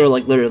I think they were,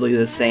 like, literally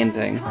the same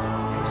thing.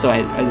 So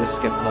I just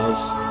skipped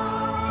those.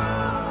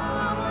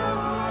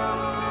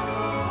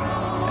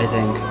 I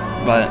think.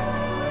 But,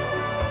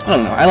 I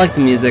don't know. I like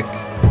the music.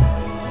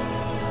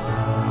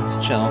 It's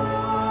chill.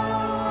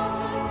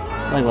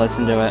 I like to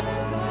listen to it.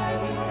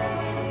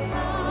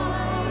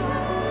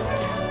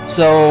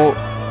 So...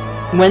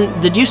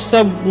 did you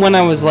sub when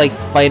I was like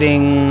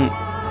fighting,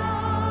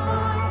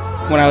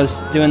 when I was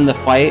doing the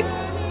fight?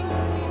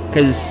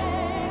 Because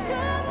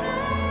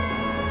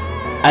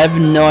I have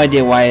no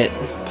idea why it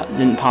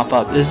didn't pop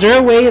up. Is there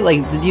a way,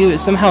 like, did you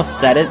somehow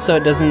set it so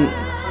it doesn't,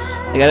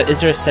 like,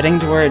 is there a setting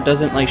to where it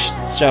doesn't like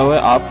show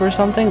it up or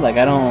something? Like,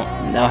 I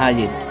don't know how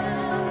you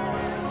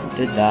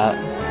did that.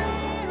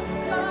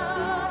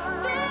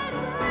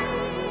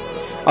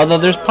 Although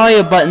there's probably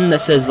a button that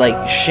says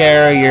like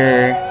share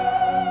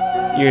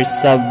your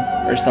sub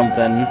or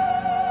something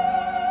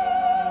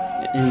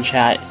in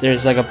chat.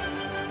 There's like a,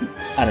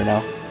 I don't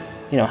know,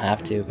 you don't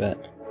have to, but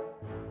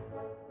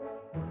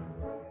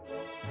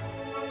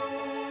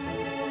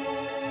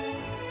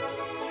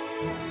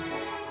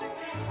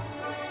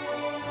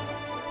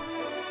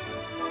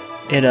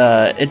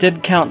it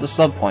did count the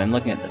sub point. I'm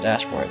looking at the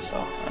dashboard, so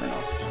I don't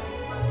know,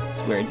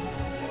 it's weird.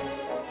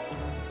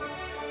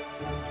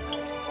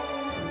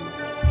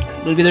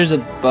 Maybe there's a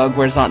bug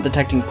where it's not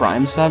detecting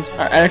Prime subs.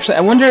 Actually,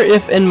 I wonder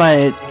if in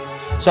my...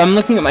 So I'm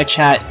looking at my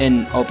chat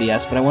in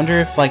OBS, but I wonder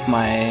if, like,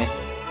 my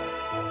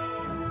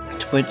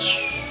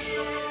Twitch...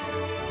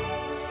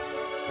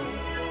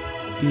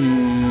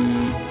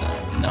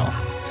 no.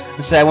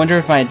 So I wonder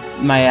if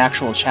my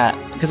actual chat...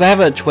 Because I have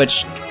a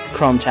Twitch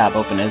Chrome tab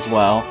open as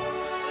well.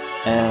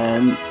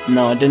 And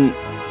no, it didn't...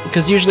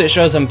 Because usually it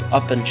shows them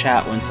up in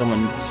chat when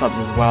someone subs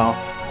as well.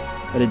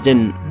 But it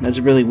didn't. That's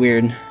really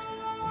weird.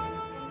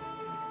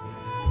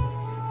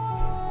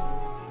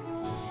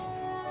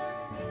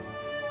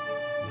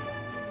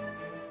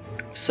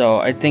 So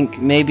I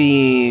think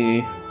maybe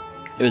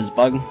it was a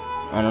bug.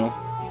 I don't know.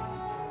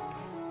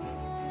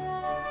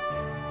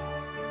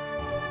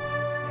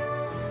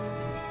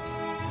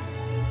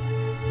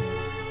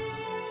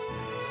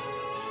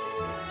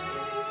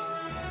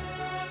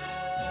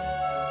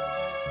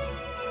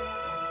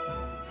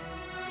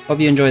 Hope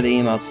you enjoy the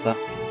emotes stuff.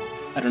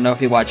 I don't know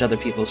if you watch other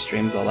people's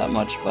streams all that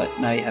much, but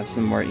now you have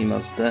some more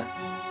emotes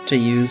to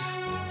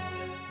use.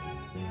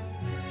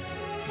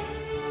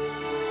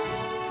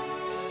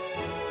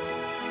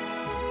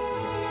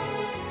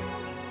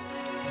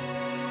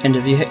 And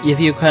if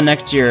you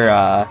connect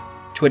your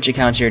Twitch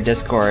account to your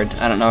Discord,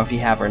 I don't know if you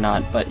have or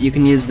not, but you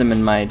can use them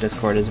in my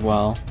Discord as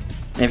well.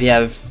 And if you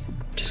have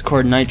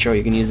Discord Nitro,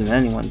 you can use them in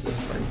anyone's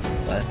Discord.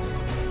 But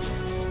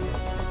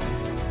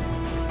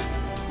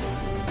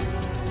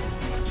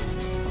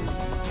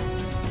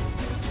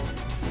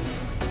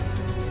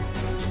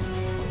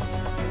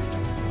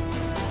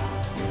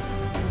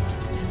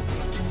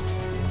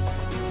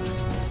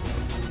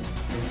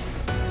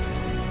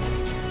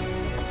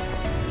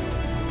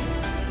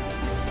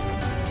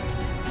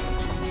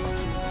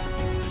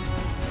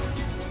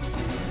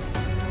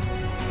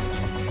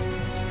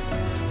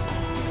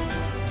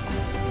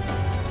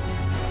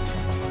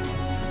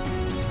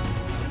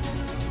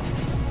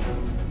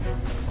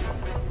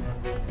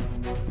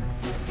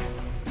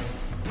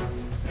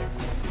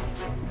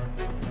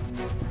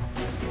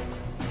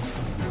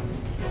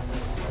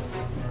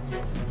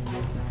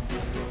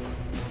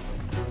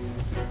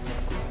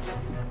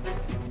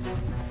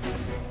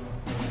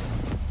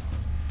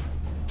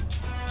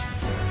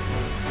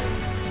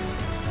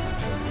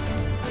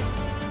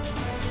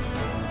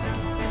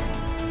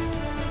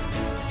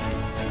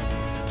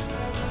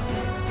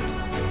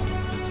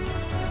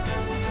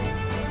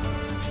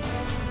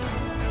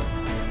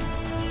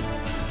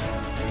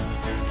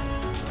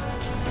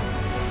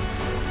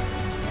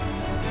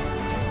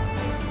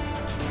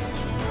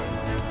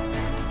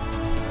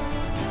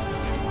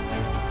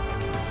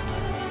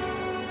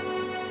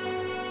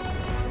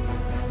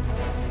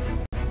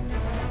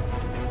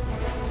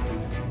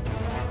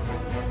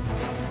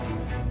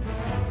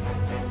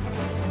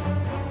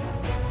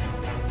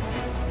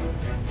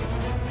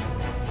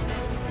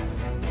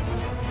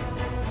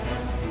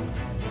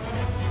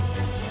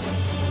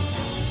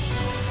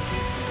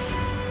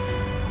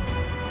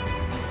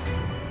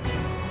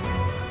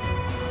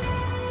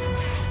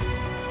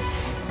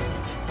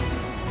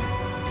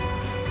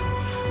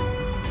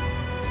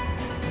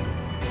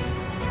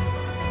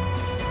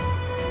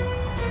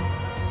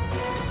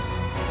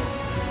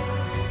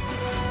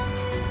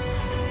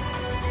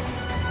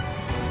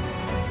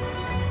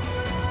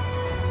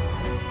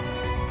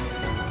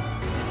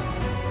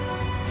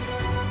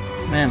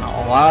Man,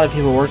 a lot of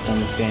people worked on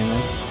this game,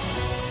 man.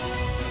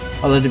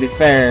 Although, to be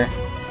fair,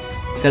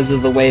 because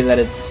of the way that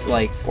it's,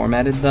 like,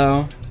 formatted,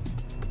 though,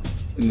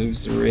 it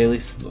moves really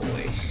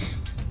slowly.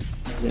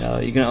 You know,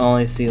 you can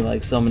only see,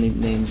 like, so many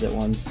names at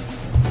once.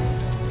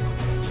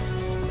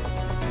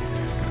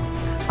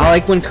 I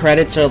like when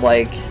credits are,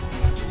 like,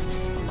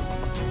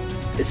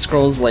 it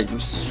scrolls, like,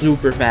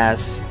 super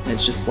fast, and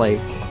it's just, like,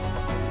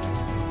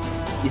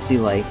 you see,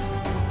 like,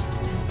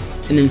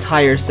 an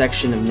entire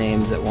section of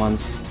names at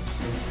once.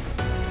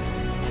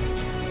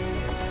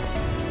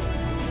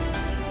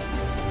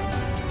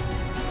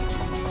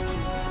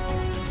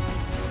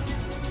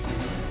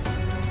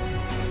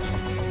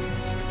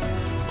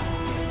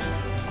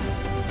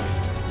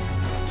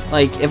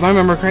 Like, if I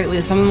remember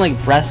correctly, something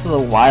like Breath of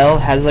the Wild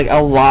has like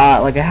a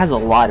lot, like it has a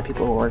lot of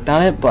people who worked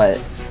on it,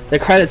 but the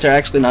credits are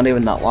actually not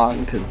even that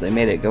long because they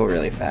made it go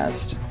really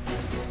fast.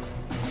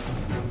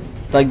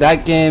 Like,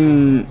 that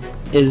game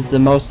is the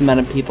most amount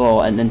of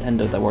people at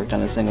Nintendo that worked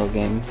on a single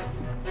game.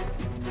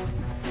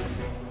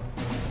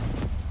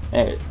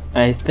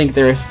 I think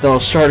they're still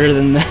shorter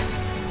than this.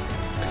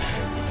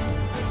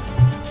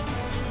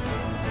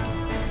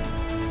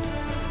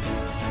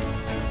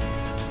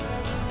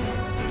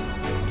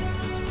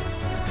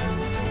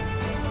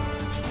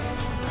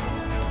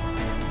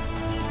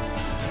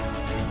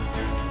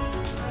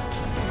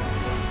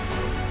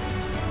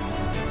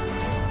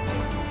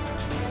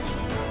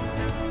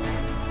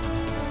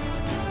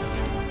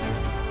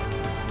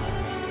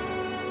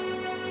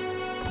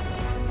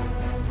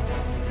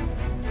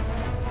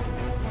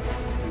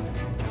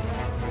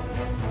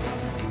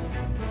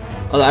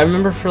 I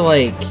remember for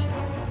like,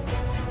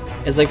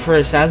 it's like for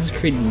Assassin's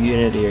Creed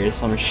Unity or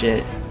some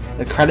shit,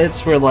 the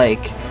credits were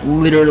like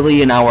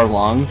literally an hour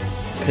long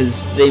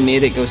because they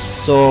made it go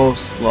so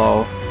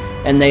slow.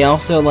 And they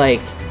also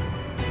like,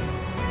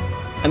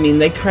 I mean,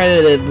 they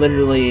credited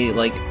literally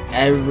like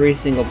every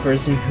single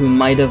person who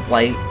might have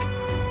like,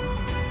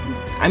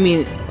 I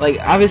mean, like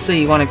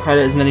obviously you want to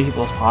credit as many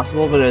people as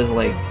possible, but it was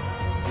like,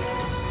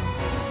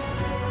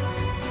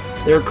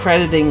 they were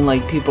crediting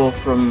like people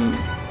from,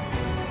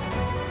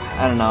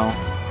 I don't know,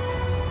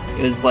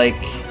 it was like,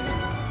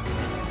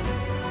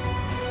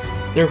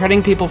 they're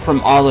crediting people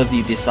from all of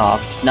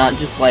Ubisoft, not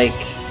just like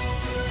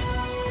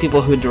people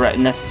who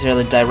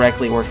necessarily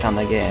directly worked on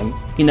the game.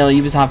 You know,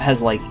 Ubisoft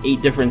has like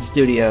 8 different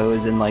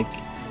studios and like,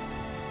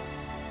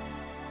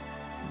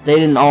 they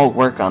didn't all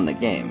work on the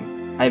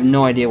game. I have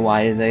no idea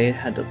why they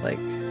had to like,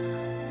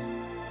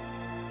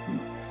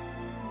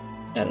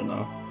 I don't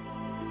know.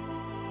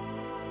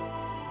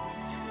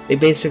 They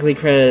basically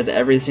credited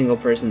every single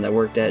person that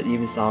worked at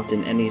Ubisoft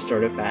in any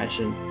sort of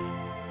fashion.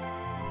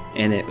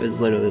 And it was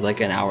literally like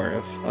an hour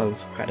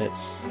of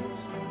credits.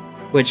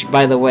 Which,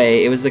 by the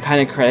way, it was the kind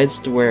of credits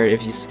to where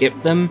if you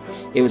skipped them,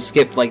 it would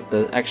skip like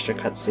the extra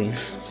cutscene.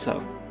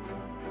 So,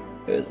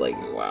 it was like,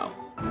 wow.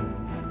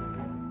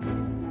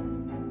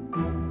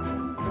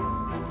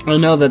 I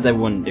know that they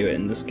wouldn't do it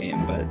in this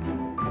game, but...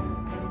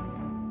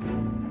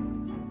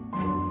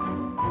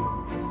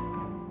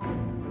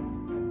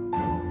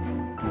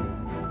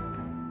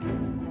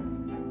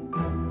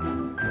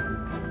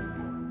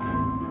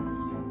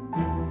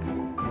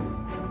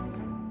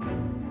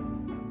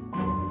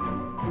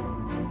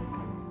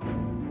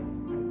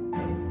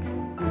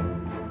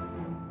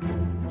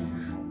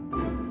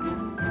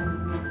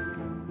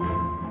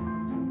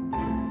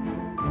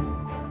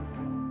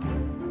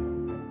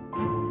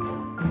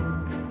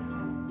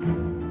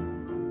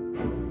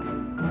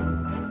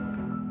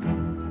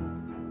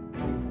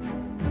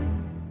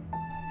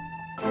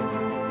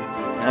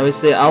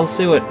 Obviously, I'll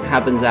see what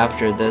happens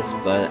after this,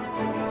 but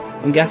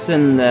I'm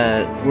guessing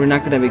that we're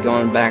not going to be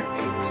going back,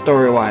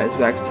 story-wise,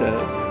 back to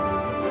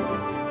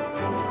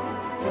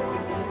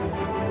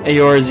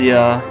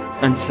Eorzea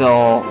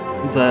until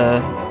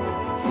the,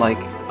 like,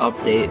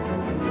 update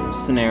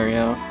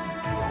scenario,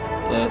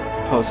 the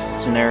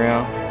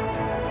post-scenario,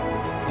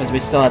 as we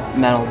still have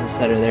Metals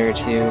Etc. there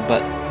too,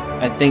 but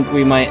I think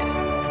we might...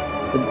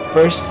 The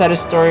first set of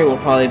story will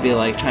probably be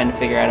like trying to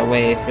figure out a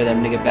way for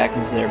them to get back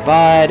into their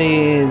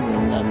bodies,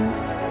 and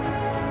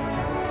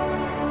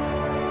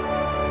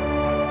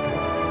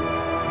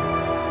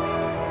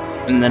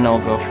then it'll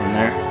go from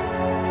there.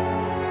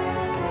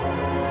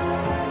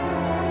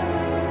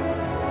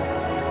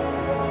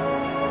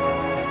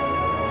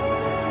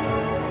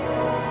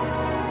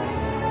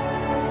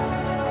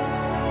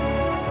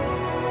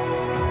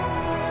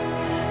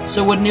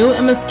 So would new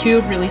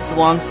MSQ release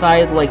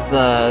alongside like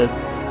the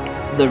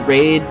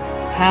raid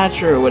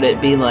patch, or would it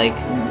be like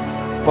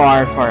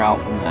far out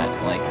from that?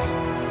 Like,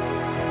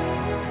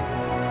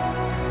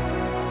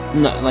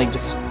 no, like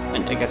just,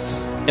 I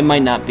guess it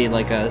might not be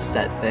like a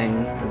set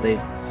thing that they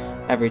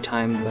every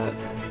time, but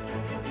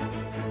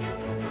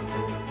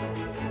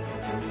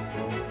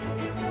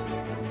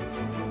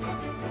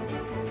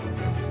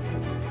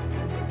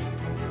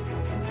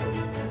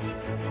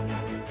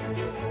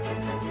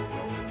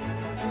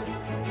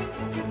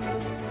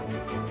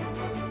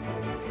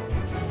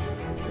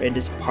raid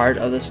is part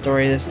of the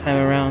story this time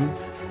around.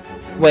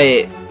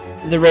 Wait,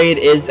 the raid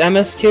is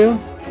MSQ?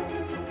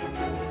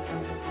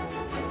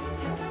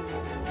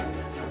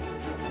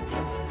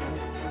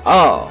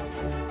 Oh.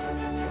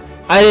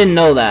 I didn't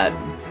know that.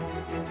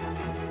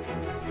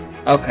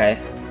 Okay.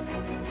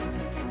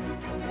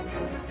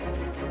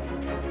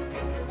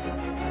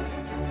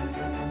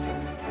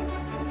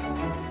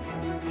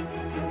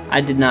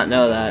 I did not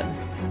know that.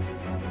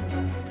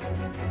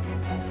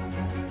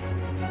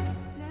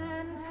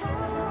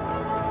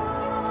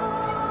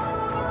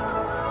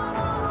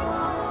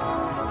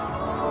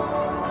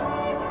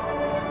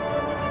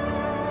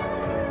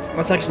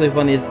 It's actually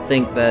funny to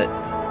think that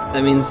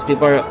that means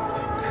people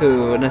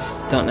who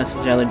don't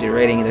necessarily do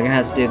raiding, they're gonna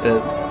have to do the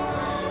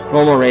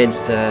normal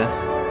raids to...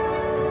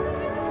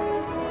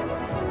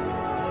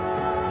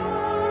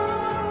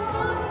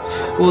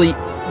 Well,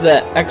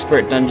 the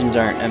expert dungeons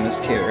aren't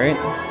MSQ, right?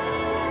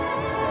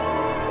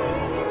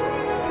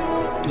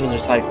 Those are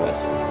side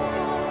quests.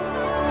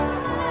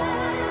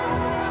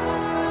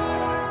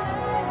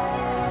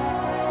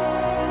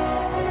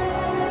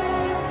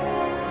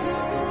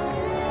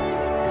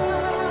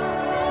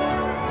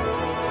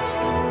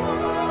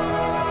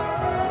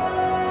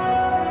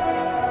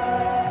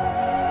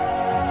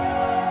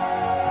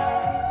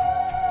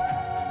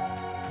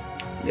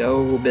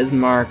 Yo,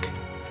 Bismarck.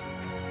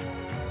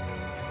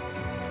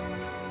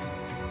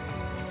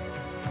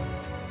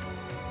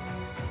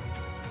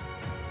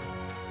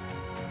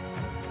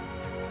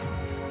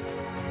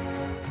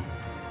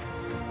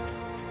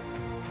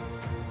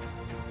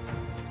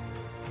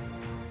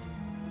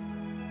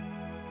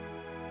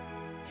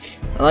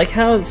 I like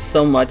how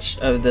so much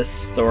of this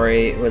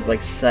story was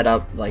like set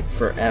up like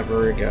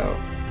forever ago,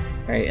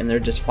 right? And they're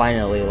just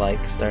finally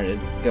like started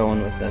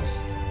going with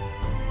this.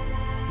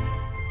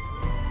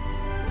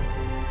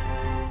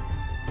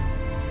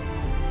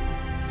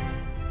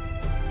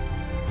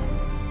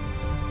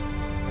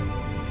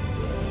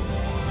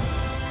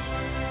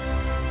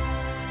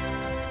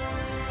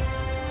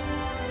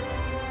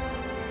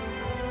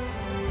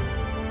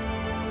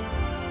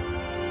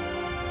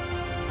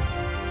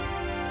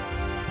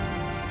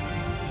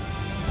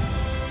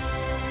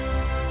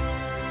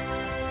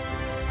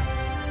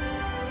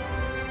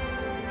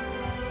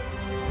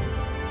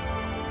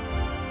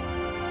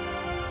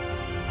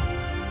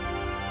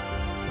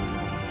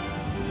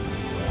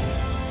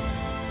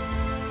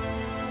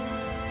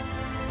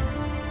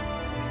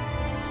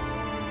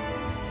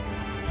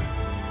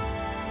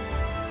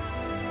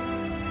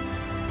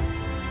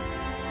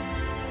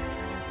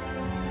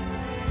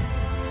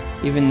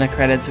 Even the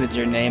credits with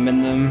your name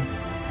in them?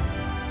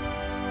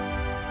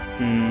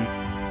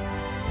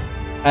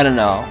 I don't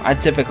know. I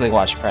typically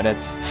watch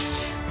credits.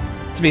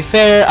 To be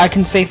fair, I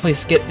can safely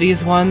skip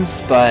these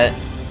ones, but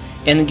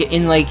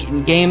in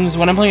like games,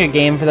 when I'm playing a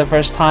game for the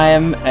first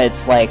time,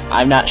 it's like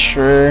I'm not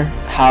sure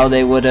how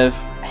they would have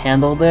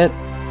handled it.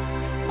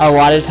 A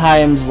lot of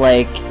times,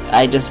 like,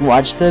 I just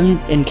watch them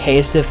in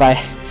case if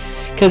I...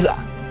 Because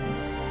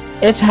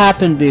it's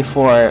happened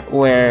before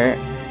where...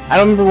 I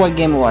don't remember what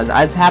game it was.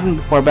 It's happened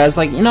before, but I was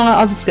like, you know what,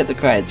 I'll just skip the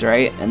credits,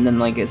 right? And then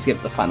like it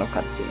skipped the final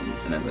cutscene,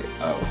 and I was like,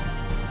 oh,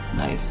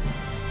 nice.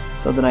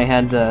 So then I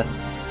had to,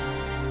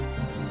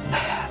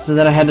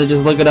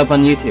 just look it up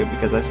on YouTube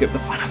because I skipped the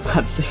final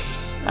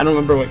cutscene. I don't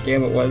remember what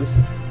game it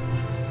was,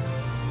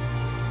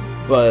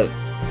 but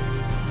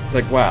it's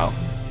like, wow,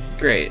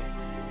 great.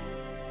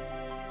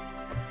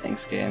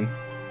 Thanks, game.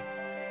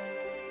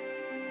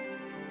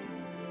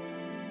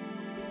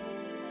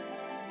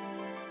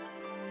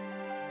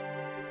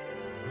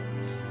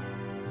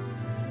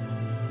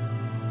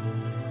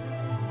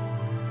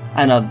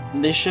 I know,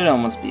 this should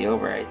almost be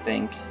over, I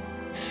think.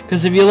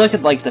 Because if you look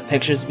at, like, the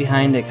pictures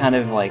behind it, kind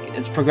of, like,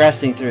 it's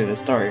progressing through the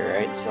story,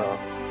 right? So...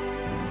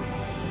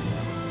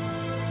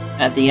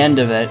 at the end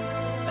of it,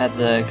 at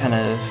the kind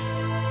of...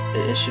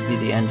 it should be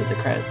the end of the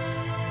credits.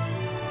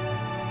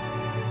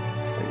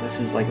 It's like,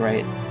 this is, like,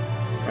 right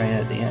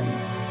at the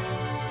end.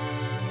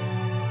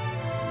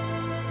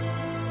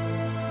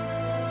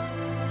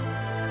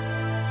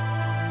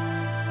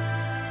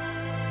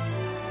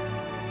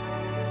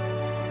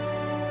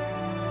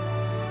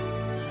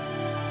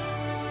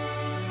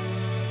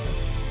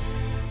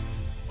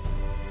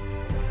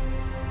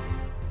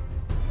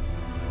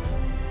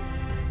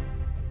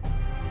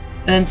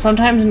 And then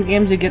sometimes in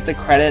games you get the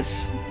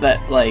credits that,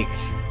 like,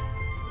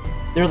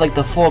 they're like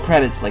the full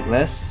credits like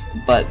this,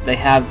 but they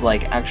have,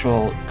 like,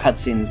 actual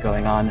cutscenes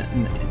going on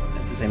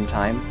at the same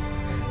time.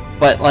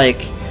 But,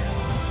 like,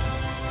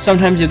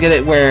 sometimes you get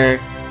it where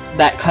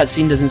that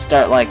cutscene doesn't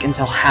start, like,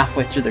 until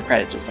halfway through the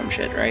credits or some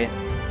shit, right?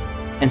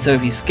 And so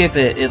if you skip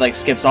it, it, like,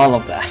 skips all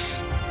of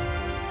that.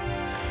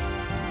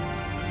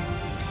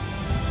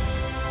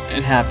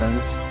 It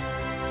happens.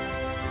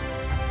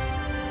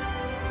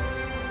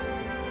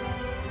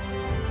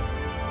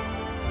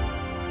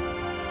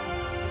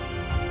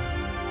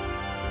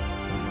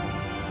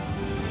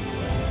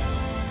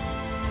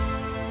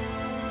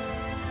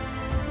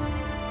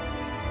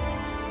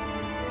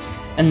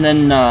 And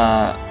then,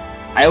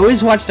 I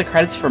always watch the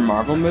credits for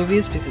Marvel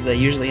movies, because I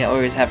usually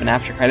always have an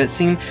after-credit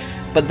scene,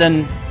 but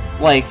then,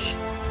 like,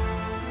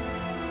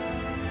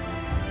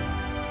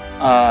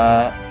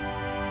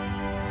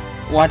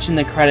 watching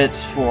the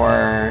credits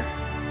for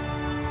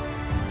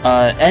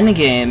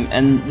Endgame,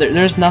 and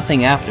there's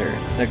nothing after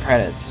the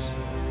credits.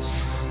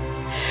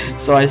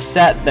 So I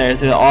sat there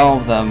through all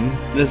of them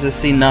just to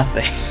see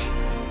nothing.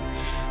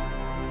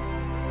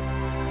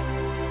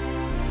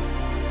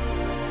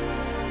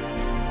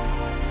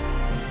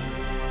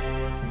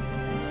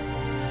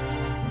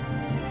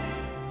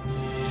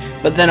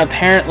 But then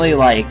apparently,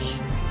 like,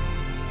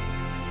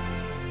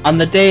 on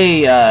the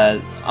day,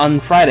 on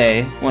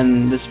Friday,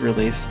 when this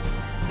released,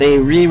 they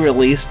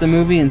re-released the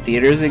movie in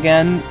theaters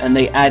again, and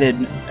they added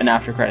an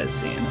after-credits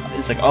scene.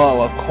 It's like,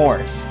 oh, of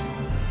course.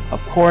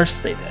 Of course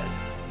they did.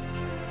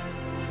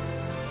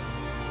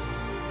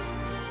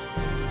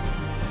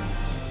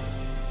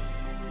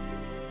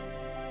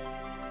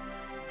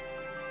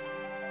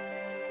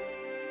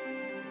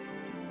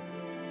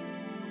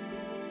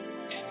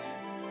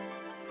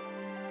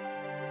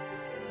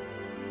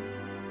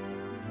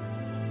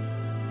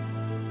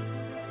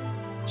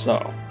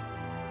 So,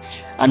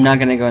 I'm not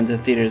gonna go into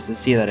theaters to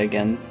see that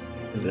again,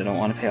 because I don't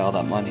want to pay all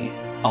that money.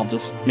 I'll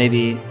just,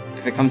 maybe,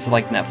 if it comes to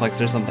like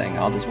Netflix or something,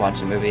 I'll just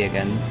watch the movie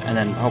again, and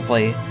then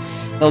hopefully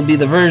there'll be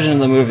the version of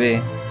the movie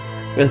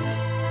with,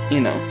 you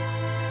know,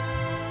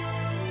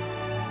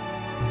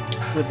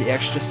 with the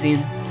extra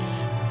scenes.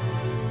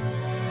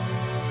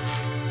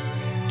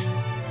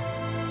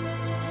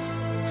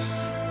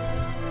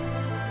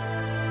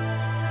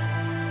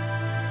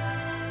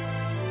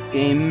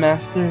 Game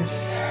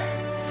Masters.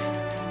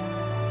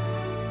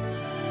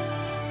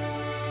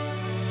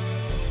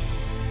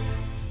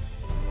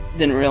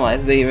 Didn't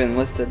realize they even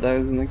listed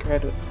those in the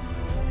credits.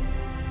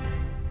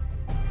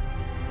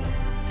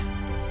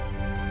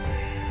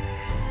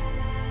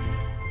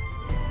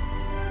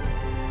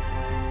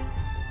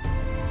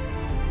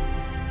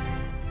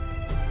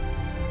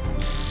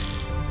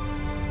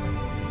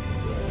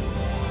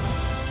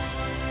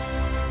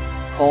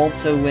 Poll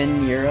to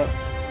win Europe.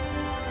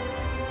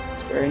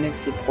 Square Enix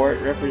support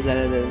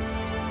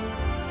representatives.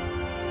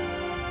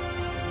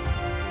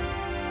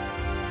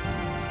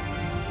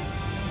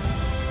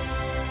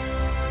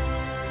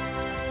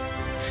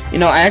 You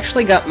know, I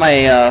actually got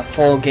my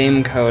full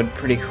game code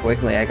pretty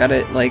quickly. I got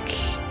it like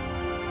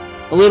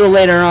a little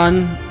later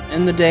on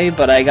in the day,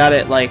 but I got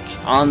it like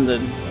on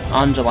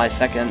July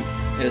 2nd.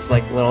 It was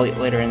like a little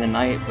later in the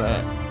night,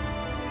 but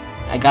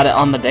I got it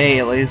on the day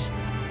at least.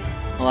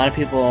 A lot of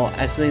people,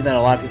 I see that a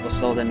lot of people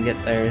still didn't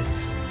get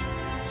theirs.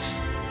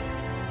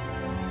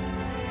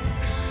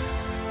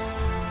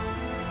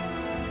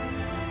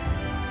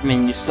 I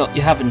mean,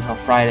 you have until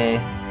Friday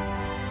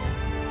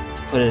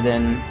to put it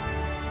in.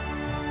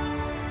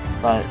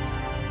 But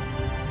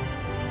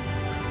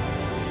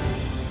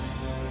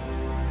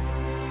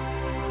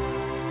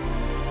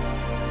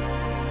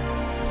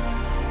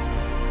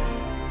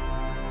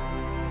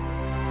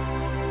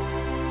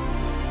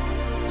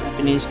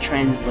Japanese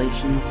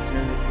translation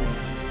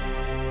services.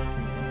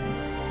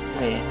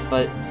 Wait,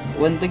 but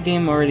wouldn't the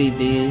game already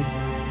be?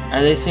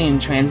 Are they saying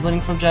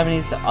translating from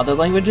Japanese to other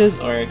languages,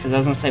 or because I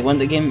was gonna say, wouldn't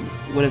the game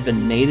would have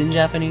been made in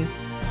Japanese?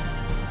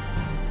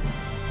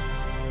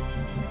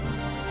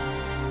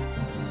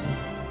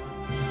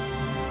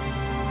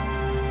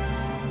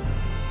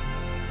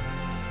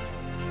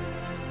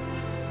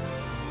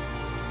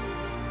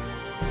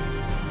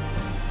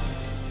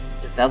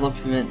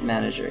 Development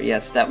manager.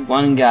 Yes, that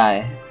one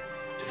guy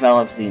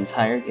develops the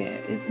entire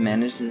game. It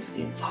manages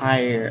the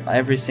entire,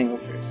 every single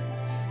person.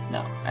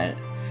 No,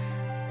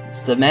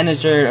 it's the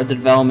manager of the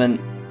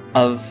development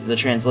of the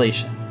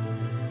translation.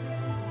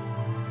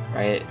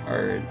 Right?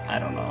 Or, I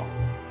don't know.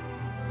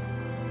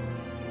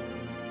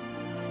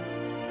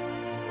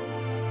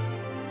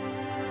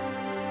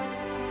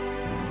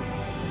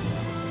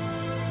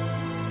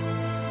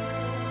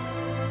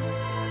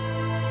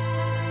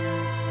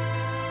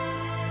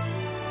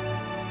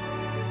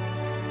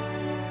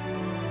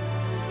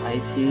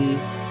 IT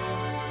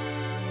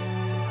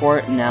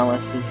support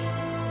analysis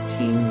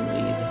team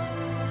lead.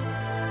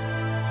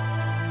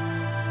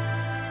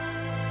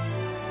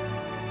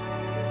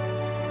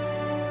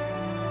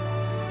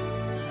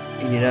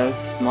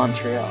 Eidos,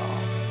 Montreal.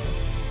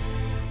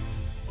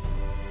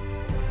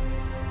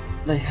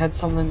 They had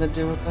something to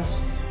do with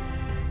this?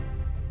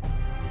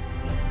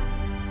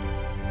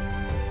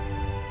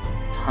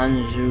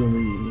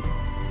 Tanjuli.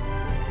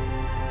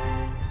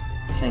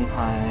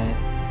 Shanghai.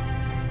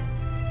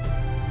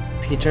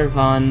 Peter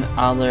von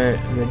Aller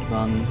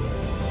Ridvan.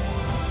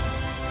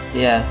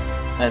 Yeah,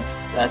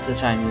 that's a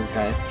Chinese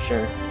guy, for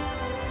sure.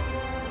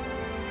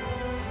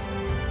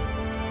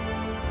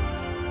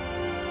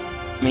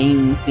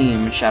 Main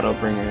theme,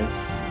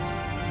 Shadowbringers.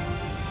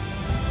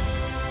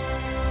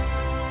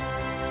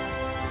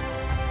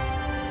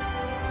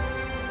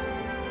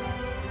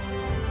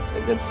 It's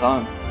a good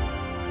song.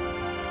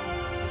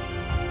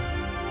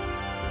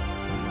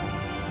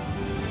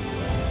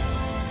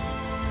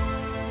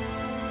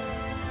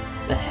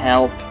 The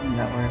Help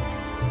Network.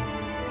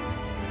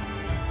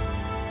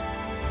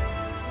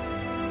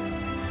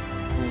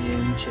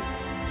 Million chip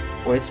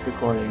voice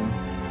recording.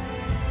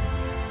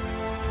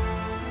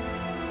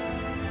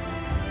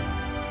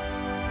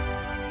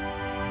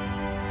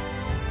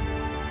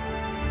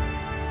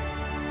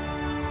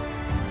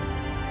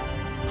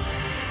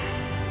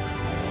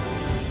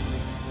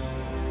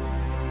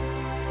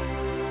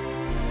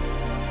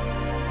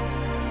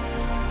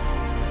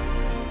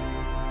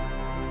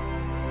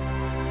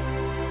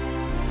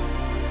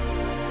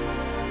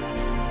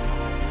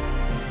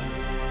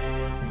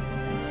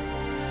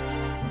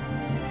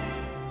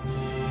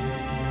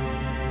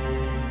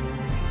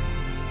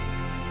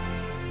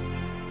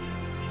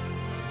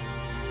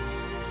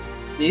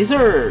 These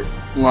are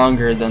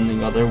longer than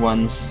the other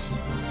ones.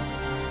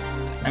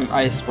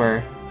 I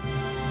swear.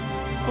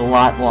 A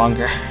lot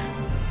longer.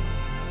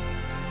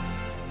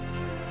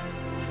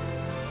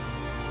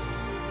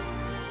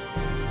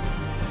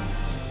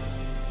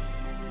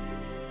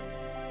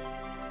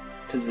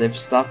 Because they've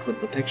stopped with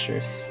the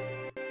pictures.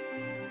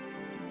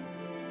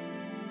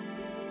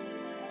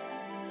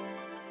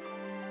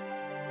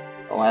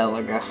 A while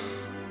ago.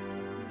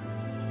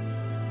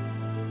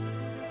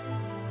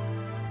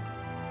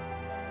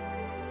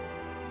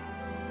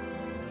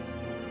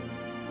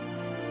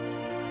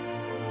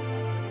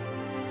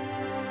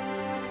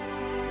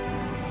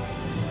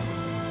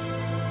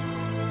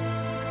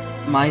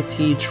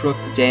 Mighty Truk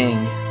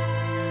Dang.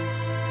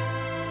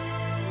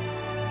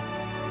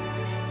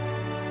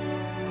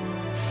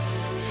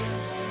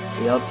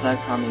 Ryota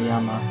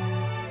Kamiyama.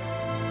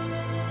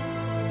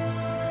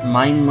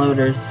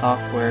 Mindloader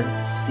Software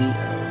CO.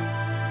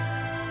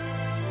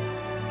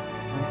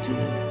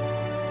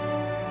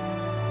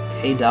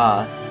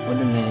 K-Da, what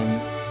a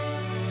name.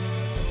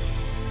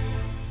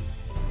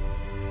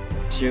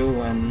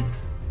 Jiwen.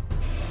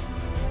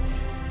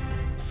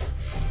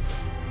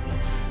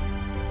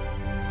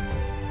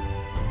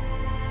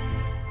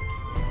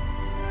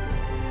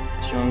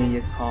 Zhong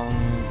Yikong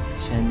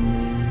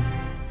Chen.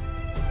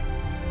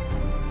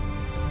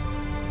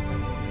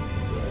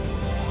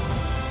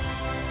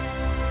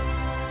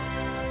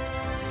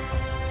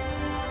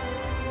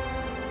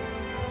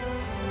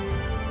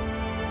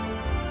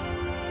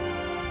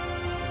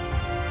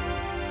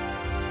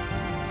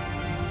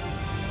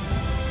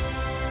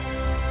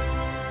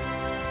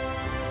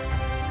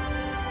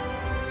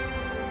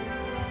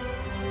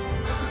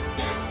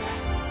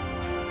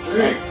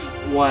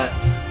 What?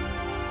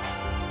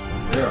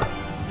 There.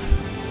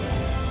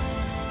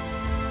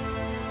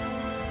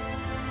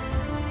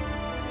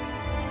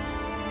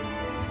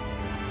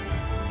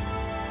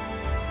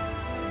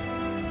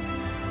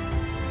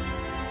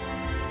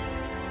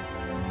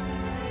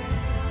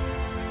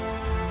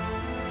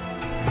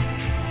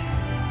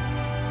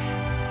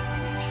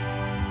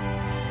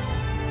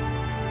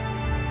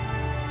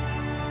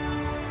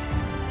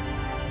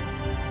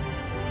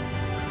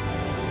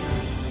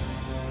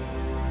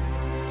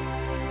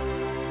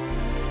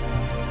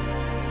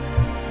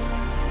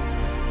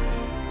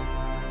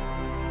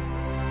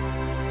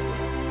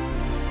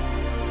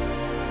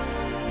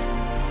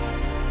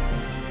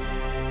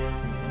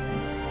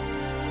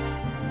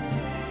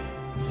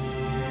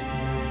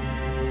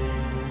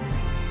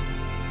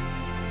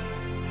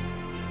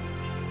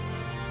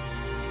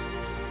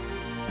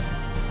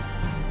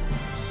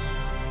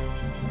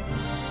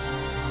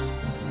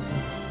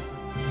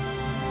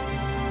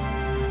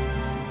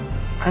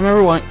 I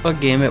remember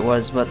what game it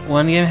was, but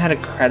one game had a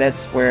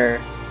credits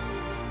where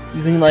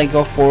you can like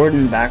go forward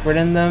and backward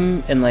in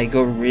them and like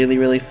go really,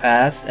 really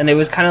fast, and it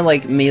was kind of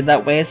like made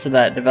that way so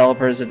that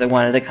developers, if they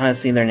wanted to kind of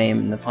see their name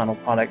in the final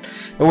product,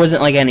 there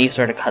wasn't like any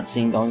sort of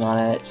cutscene going on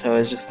in it, so it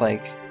was just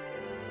like.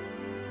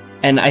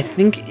 And I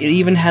think it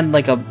even had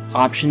like a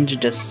option to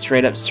just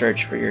straight up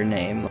search for your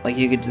name, like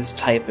you could just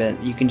type it,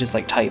 you can just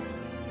like type,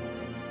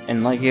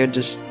 and like it would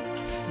just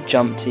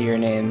jump to your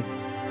name.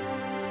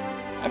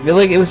 I feel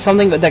like it was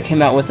something that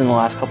came out within the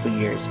last couple of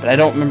years, but I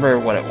don't remember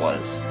what it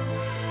was.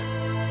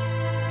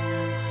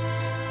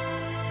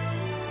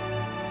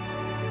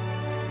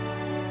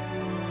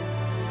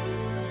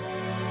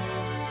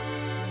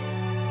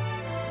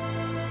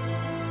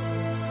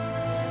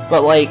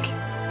 But like,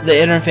 the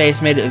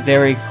interface made it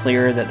very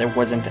clear that there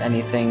wasn't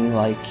anything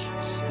like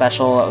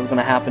special that was going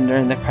to happen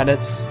during the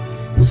credits,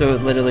 so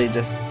it literally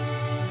just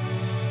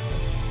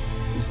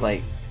was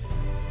like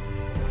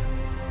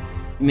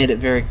made it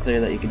very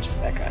clear that you could just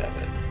back out of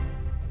it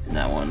in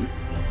that one,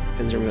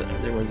 because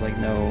there was like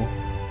no.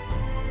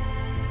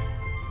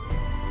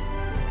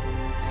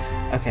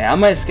 Okay, I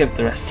might skip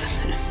the rest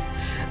of this.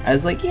 I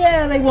was like,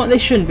 yeah, they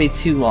shouldn't be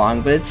too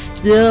long, but it's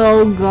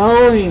still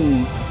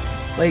going.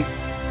 Like,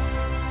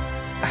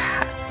 oh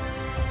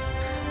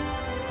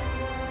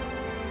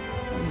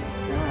my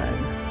god.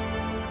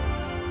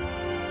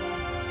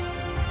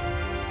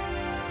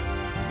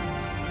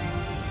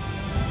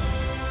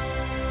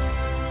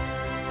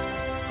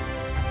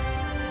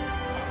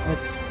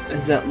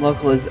 Is that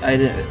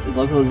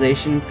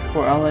localization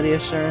quality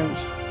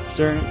assurance?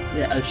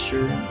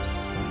 Assurance.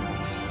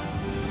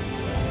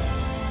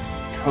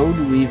 Code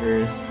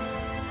Weavers.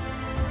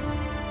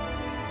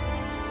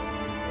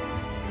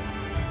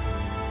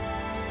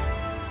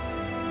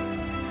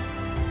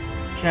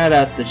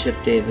 Shoutouts to Chip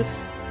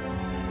Davis.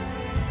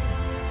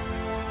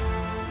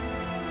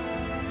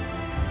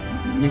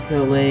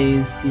 Nikolay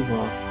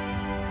Siwa.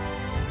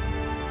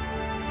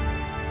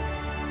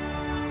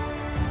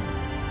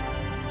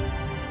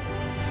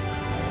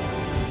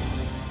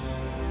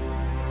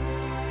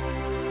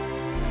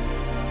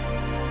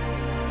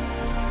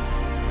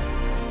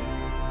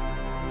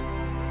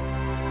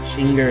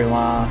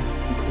 Shangri-La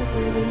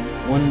Incorporated.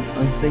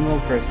 A single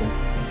person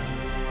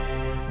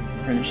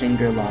from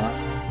Shangri-La.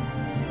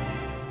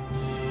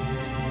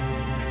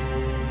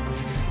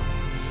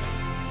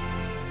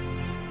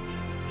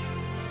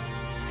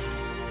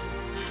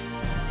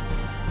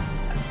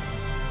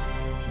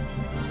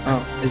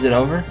 Oh, is it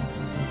over?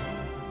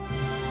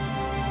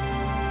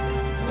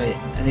 Wait,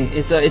 I think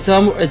it's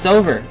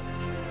over.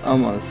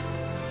 Almost.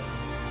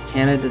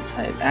 Canada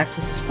type.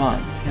 Axis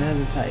font.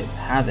 Canada type.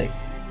 Havoc.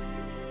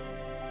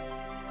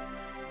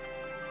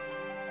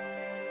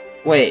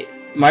 Wait,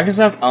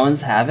 Microsoft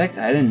owns Havoc?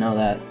 I didn't know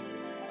that.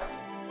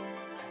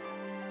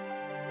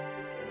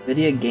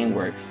 Video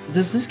GameWorks.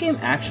 Does this game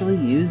actually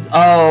use?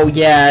 Oh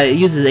yeah, it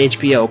uses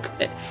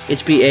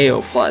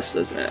HBAO Plus,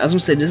 doesn't it? I was gonna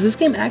say, does this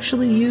game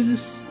actually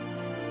use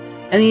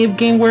any of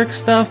GameWorks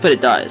stuff? But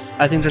it does.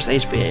 I think there's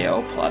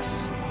HBAO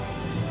Plus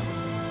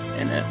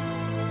in it.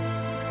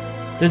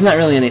 There's not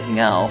really anything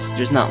else.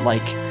 There's not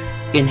like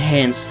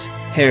enhanced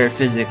hair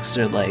physics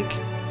or like,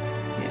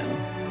 you know,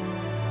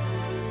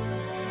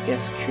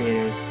 guest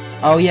creators.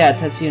 Oh yeah,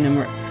 Tetsuya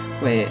Nomura.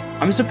 Wait,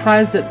 I'm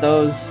surprised that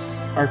those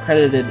are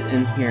credited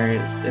in here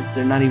if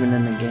they're not even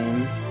in the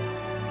game.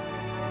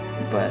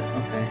 But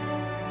okay.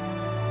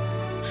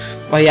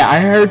 Well, yeah, I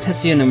heard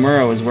Tetsuya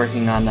Nomura was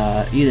working on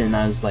Eden.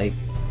 I was like,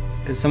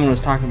 because someone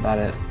was talking about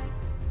it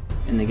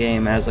in the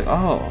game. I was like,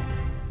 oh,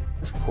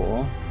 that's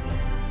cool.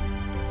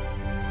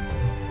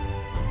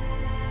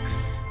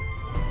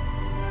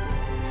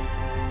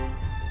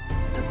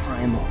 The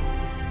Primal.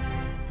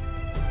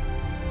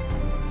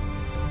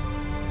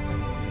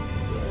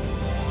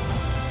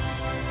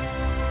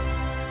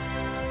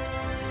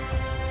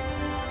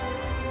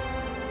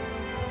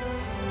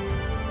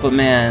 But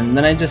man,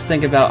 then I just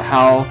think about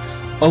how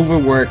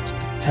overworked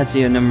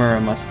Tetsuya Nomura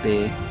must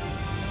be.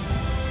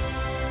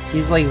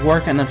 He's like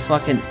working on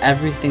fucking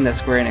everything that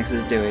Square Enix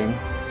is doing.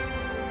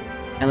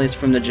 At least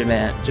from the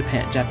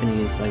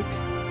Japanese like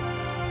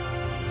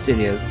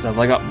studios and stuff.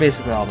 Like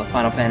basically all the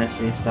Final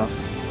Fantasy stuff.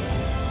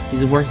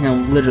 He's working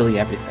on literally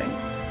everything.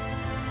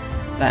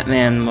 That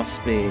man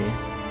must be...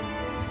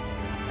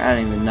 I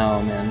don't even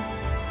know, man.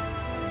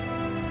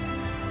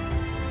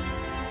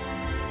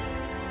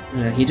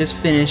 You know, he just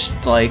finished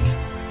like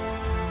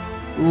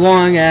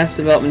long-ass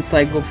development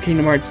cycle for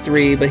Kingdom Hearts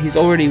 3, but he's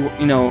already,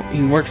 you know,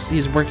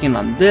 he's working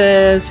on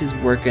this, he's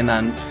working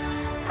on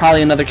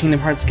probably another Kingdom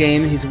Hearts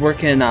game, he's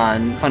working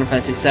on Final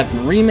Fantasy VII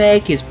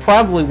Remake, he's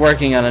probably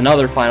working on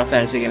another Final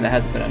Fantasy game that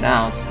hasn't been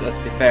announced, but let's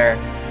be fair.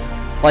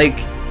 Like,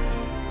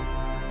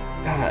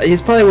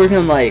 he's probably working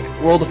on like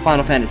World of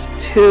Final Fantasy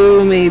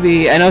 2,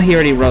 maybe. I know he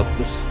already wrote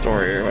the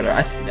story or whatever.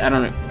 I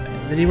don't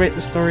know. Did he write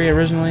the story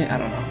originally? I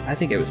don't know. I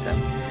think it was him.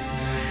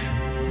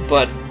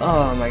 But,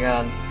 oh my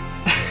god.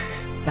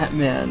 That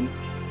man.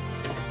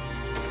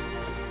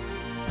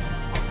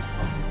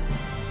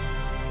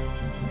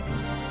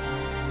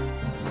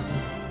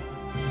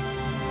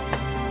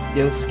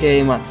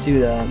 Yosuke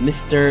Matsuda,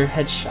 Mr.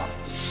 Headshot.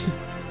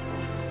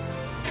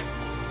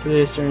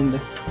 Producer and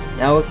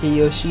Naoki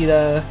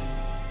Yoshida.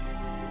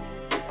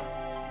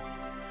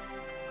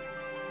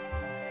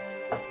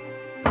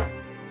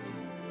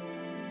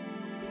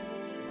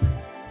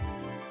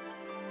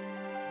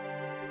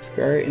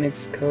 Square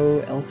Enix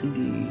Co.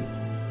 Ltd.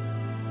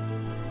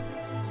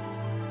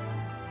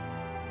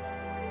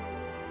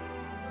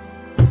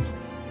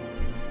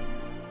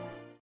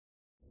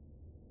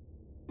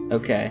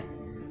 Okay.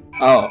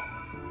 Oh.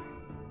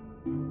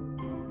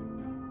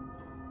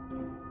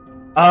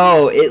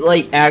 Oh, it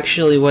like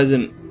actually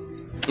wasn't...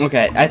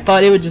 Okay, I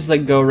thought it would just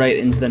like go right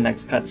into the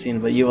next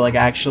cutscene, but you like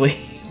actually...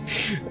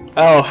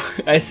 Oh,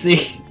 I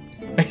see.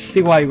 I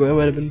see why it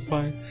would have been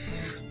fine.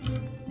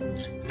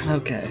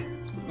 Okay.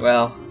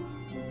 Well...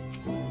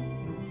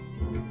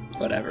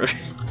 Whatever.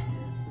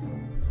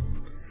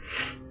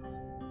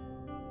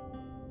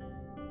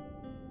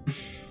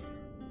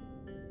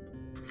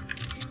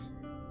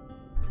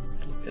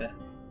 Okay.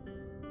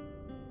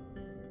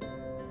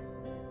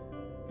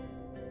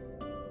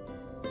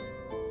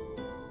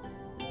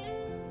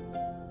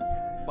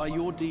 By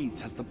your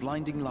deeds has the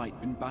blinding light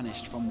been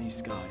banished from these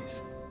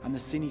skies, and the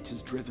Sin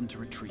Eaters driven to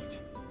retreat.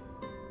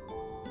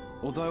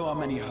 Although our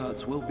many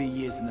hurts will be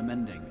years in the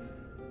mending,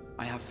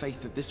 I have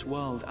faith that this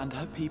world and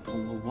her people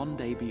will one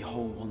day be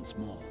whole once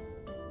more.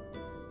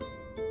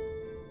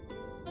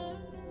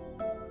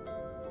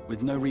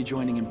 With no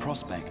rejoining in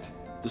prospect,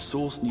 the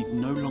Source need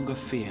no longer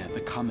fear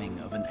the coming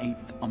of an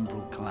 8th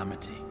umbral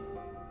calamity.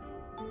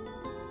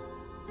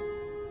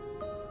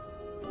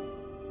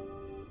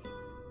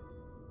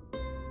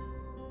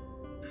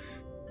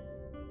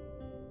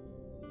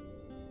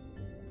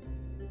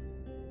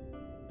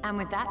 And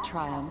with that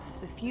triumph,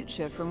 the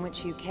future from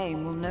which you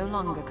came will no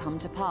longer come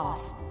to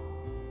pass.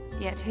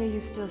 Yet here you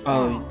still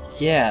stand. Oh,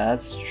 yeah,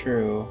 that's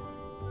true.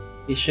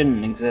 He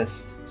shouldn't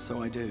exist.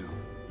 So I do.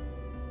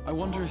 I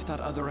wonder if that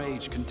other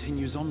age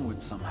continues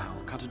onward somehow,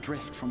 cut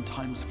adrift from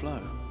time's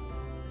flow.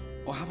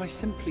 Or have I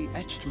simply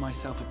etched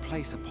myself a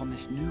place upon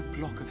this new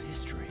block of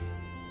history?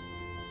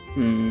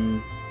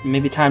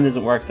 Maybe time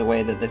doesn't work the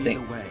way that they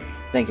Either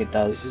think it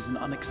does. This is an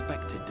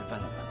unexpected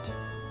development.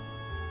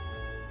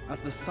 As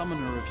the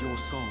summoner of your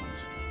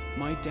souls,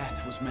 my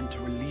death was meant to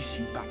release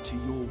you back to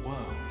your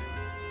world.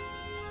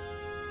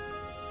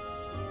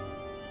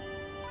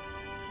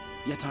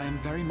 Yet I am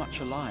very much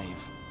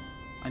alive,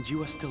 and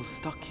you are still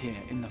stuck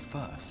here in the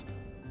first.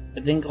 I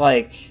think,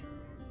 like,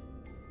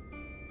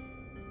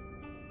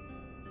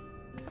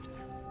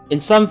 in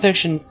some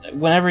fiction,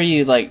 whenever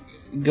you like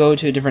go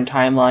to a different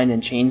timeline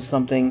and change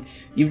something,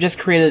 you've just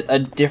created a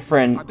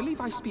different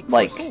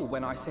like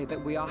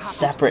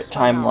separate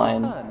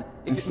timeline,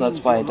 and so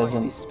that's why it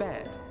doesn't.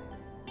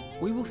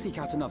 We will seek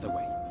out another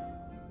way.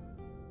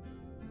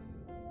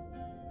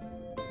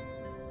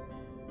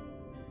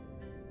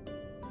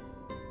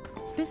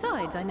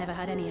 Besides, I never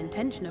had any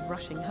intention of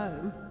rushing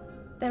home.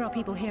 There are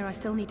people here I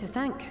still need to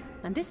thank,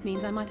 and this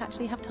means I might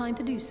actually have time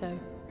to do so.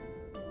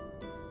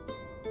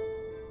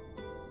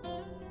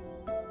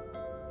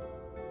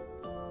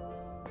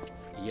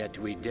 Yet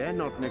we dare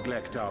not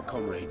neglect our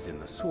comrades in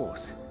the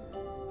source.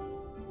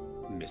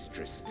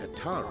 Mistress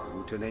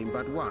Tataru, to name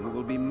but one,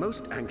 will be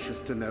most anxious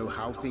to know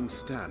how things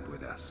stand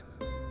with us.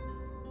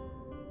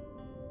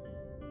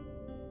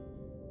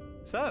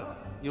 So,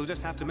 you'll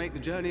just have to make the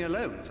journey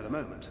alone for the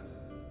moment.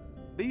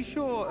 Be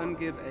sure and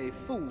give a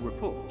full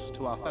report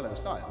to our fellow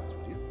scions,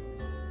 would you?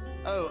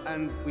 Oh,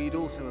 and we'd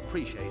also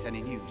appreciate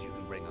any news you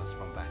can bring us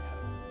from back home.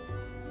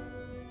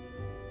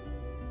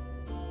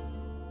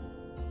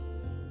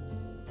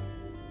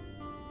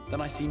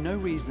 Then I see no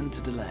reason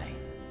to delay.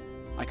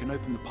 I can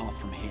open the path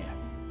from here.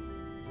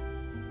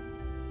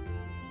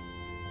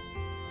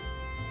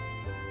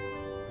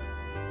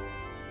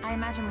 I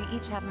imagine we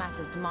each have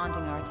matters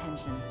demanding our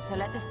attention, so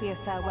let this be a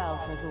farewell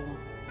for us all.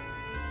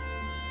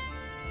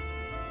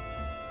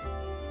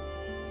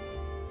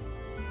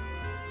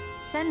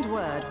 Send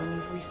word when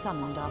you've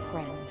resummoned our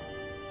friend.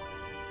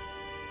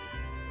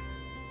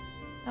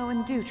 Oh,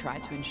 and do try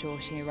to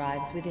ensure she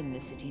arrives within the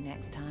city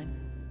next time.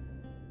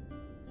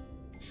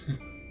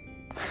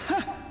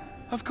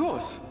 Of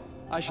course.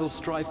 I shall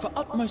strive for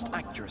utmost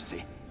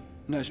accuracy.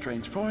 No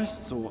strange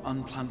forests or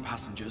unplanned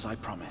passengers, I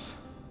promise.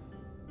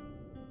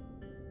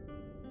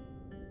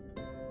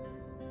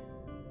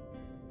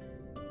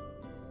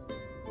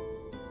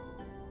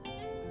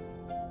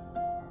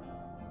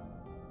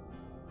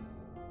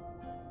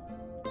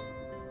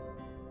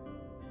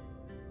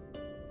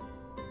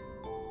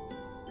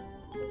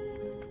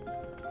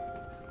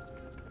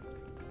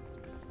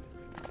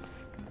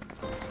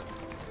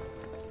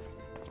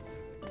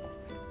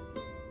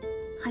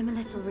 I'm a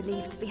little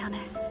relieved, to be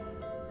honest.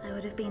 I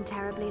would have been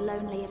terribly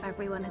lonely if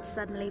everyone had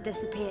suddenly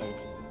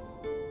disappeared.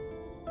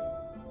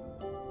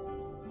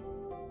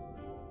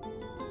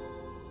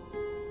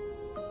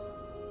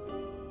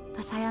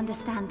 But I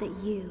understand that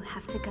you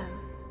have to go.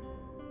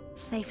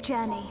 Safe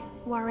journey,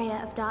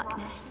 warrior of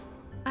darkness.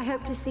 I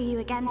hope to see you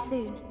again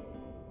soon.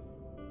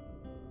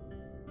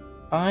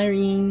 Bye,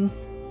 Irene.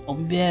 I'll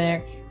be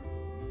back.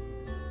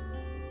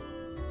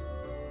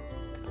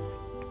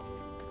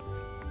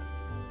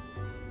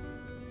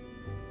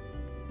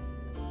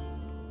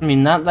 I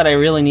mean, not that I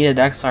really needed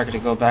Exarch to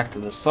go back to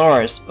the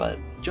source, but...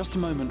 Just a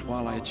moment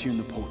while I attune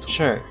the portal.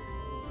 Sure.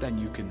 Then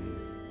you can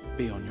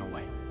be on your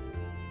way.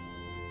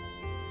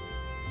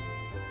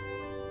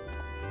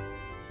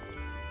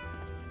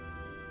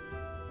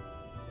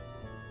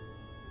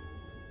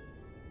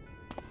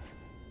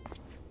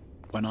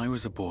 When I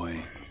was a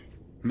boy,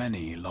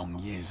 many long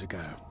years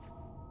ago,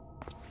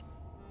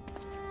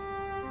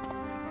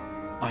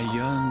 I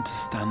yearned to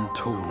stand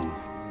tall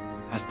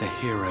as the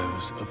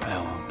heroes of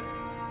Eld.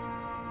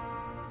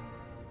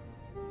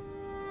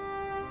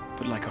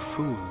 But like a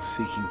fool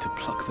seeking to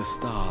pluck the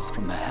stars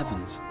from the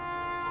heavens,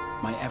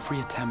 my every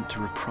attempt to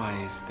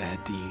reprise their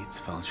deeds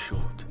fell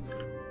short.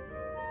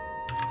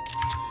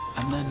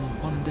 And then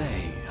one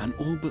day, an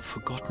all but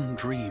forgotten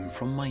dream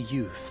from my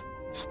youth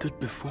stood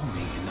before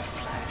me in the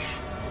flesh.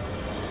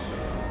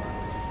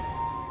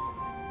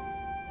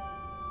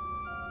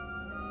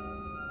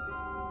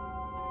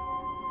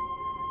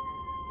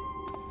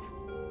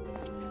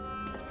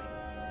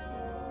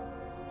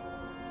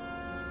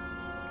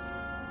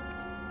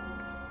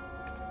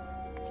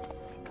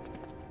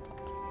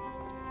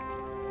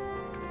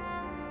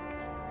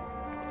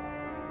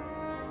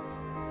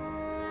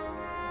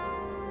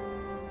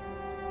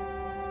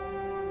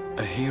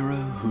 A hero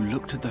who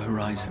looked at the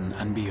horizon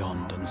and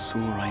beyond and saw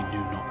I knew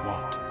not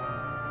what.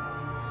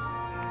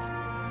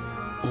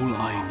 All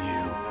I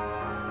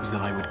knew was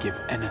that I would give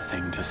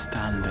anything to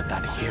stand at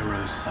that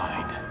hero's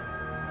side.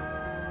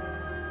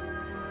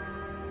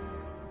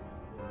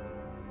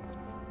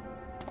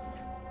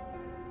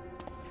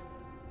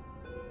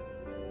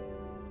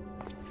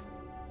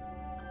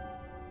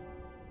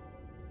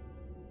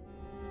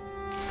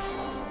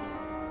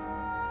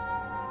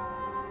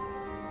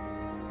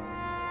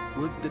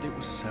 Would that it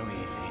was so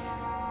easy.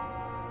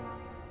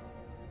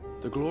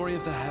 The glory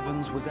of the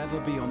heavens was ever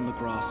beyond the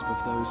grasp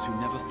of those who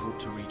never thought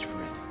to reach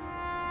for it.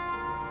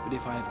 But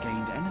if I have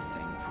gained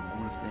anything from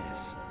all of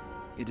this,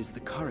 it is the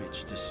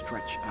courage to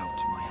stretch out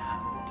my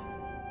hand.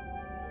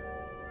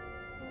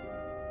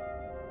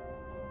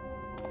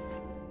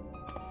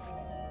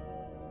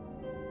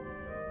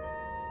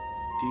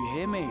 Do you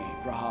hear me,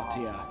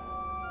 Brahatia?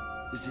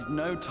 This is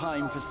no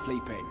time for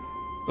sleeping.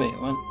 Wait,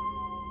 what?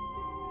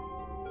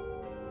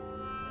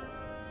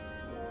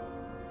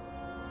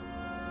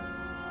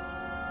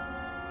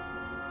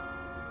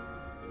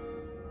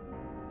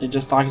 Is he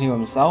just talking to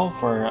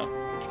himself, or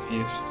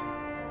confused?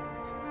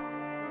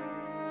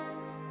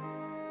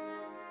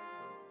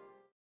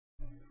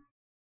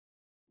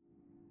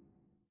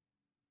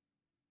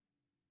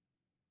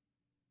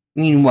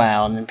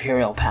 Meanwhile, an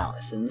Imperial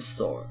Palace in the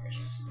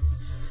Source.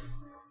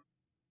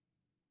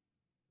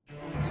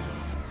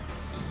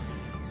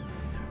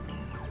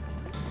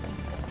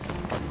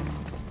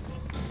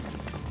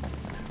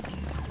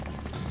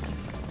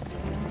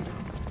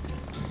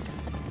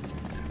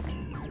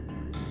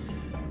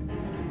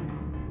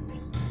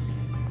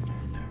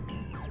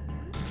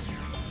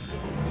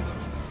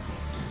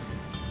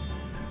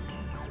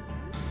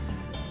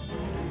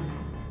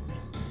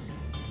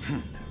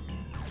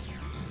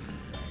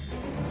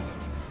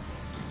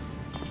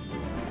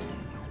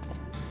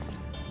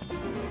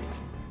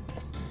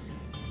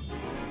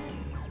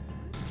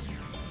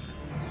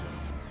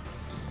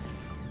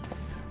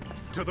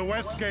 To the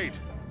west gate.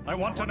 I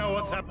want to know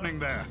what's happening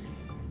there.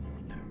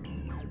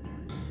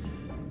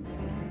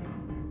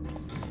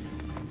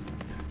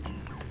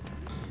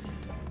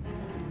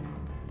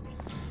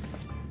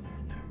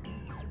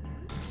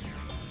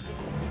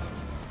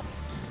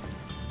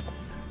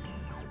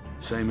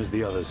 Same as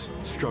the others.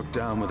 Struck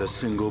down with a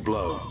single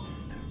blow.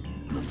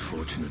 An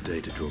unfortunate day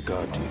to draw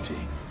guard duty.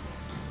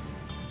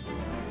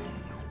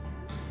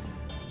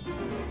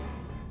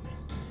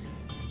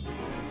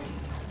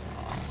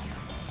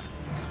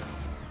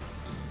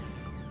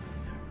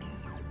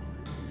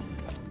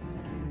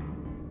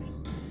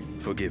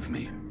 Forgive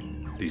me.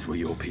 These were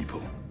your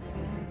people.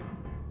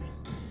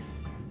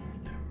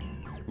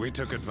 We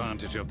took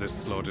advantage of this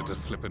slaughter to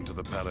slip into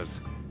the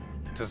palace.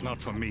 'Tis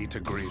not for me to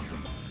grieve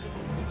them.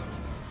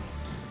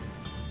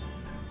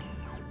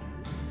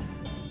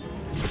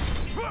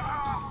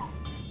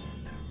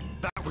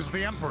 That was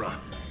the Emperor!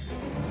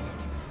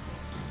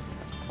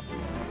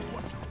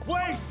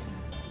 Wait!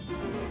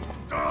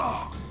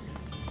 Ugh.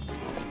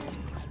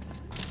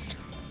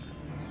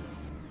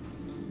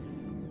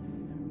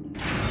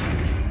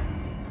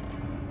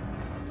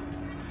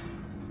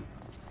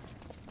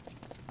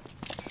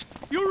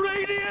 Your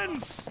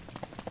Radiance!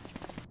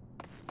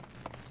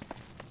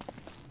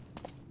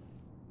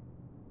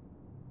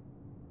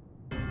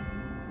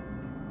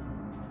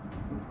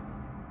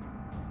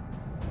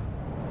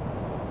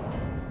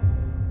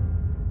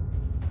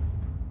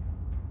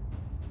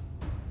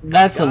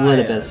 That's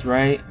Elidibus,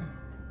 right?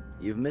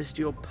 You've missed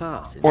your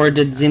part. Or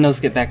did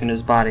Xenos get back into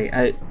his body?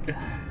 I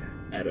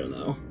don't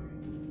know.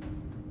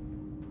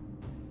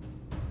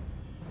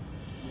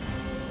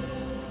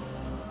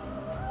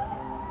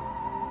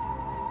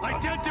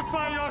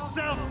 Identify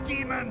yourself,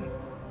 demon!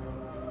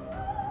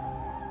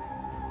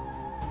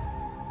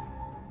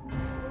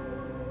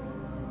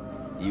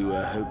 You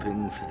were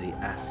hoping for the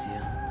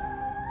Ascian?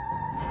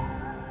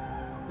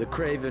 The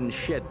Craven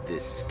shed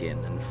this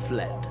skin and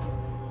fled,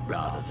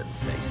 rather than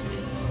face me.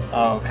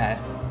 Oh, okay.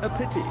 A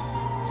pity.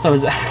 So it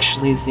was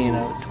actually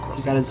Xenos.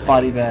 He got his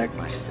body back.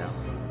 Myself.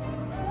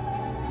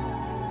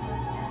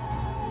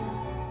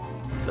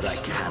 But I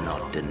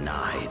cannot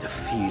deny the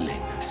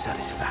feeling of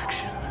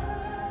satisfaction.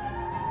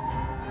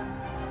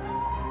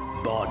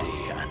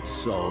 Body and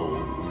soul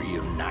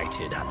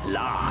reunited at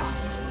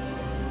last.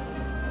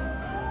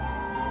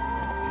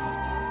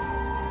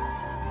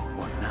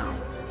 What now?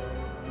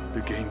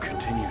 The game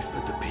continues,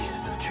 but the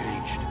pieces have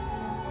changed.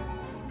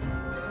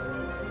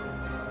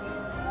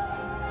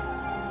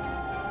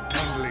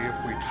 Only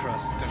if we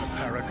trust in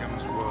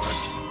Paragon's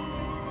words.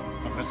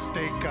 A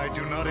mistake I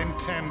do not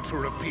intend to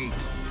repeat.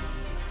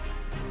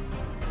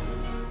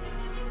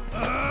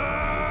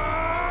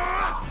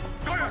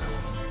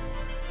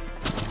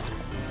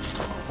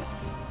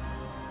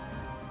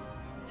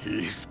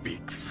 He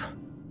speaks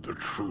the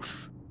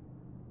truth.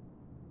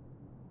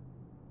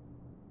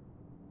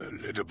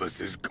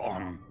 Elidibus is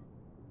gone.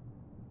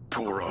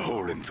 Tore a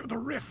hole into the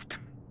rift.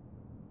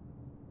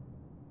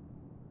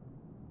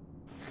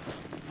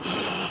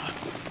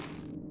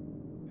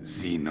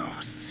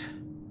 Xenos,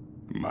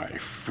 my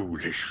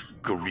foolish,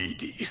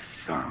 greedy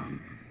son.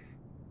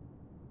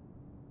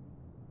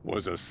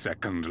 Was a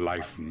second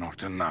life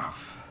not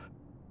enough?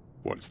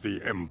 Was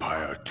the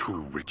Empire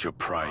too rich a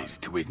prize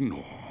to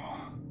ignore?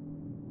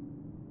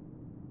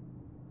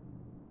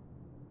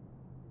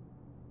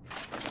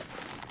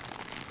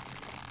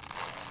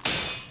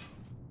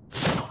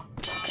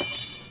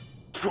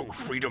 True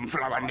freedom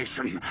for our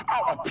nation,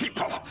 our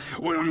people,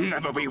 will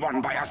never be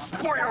won by a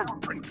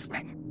spoiled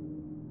princeling.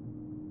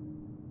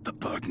 The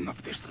burden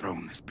of this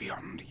throne is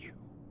beyond you.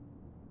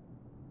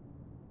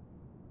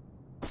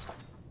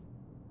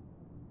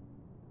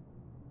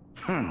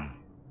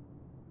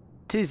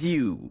 'Tis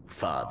you,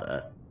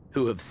 Father,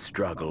 who have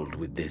struggled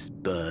with this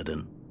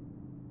burden.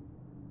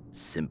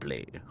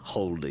 Simply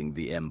holding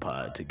the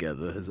Empire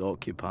together has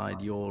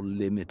occupied your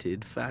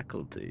limited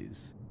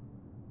faculties.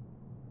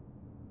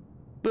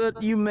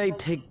 But you may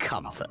take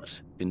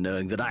comfort in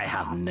knowing that I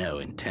have no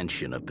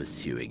intention of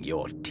pursuing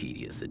your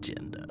tedious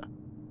agenda.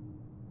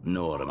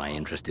 Nor am I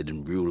interested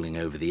in ruling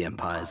over the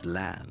Empire's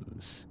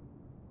lands.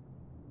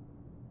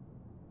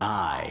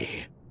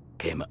 I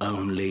came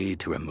only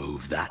to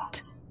remove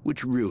that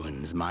which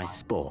ruins my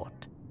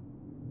sport.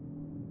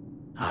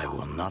 I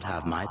will not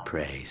have my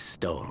prey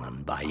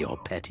stolen by your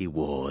petty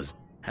wars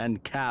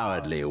and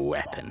cowardly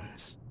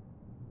weapons.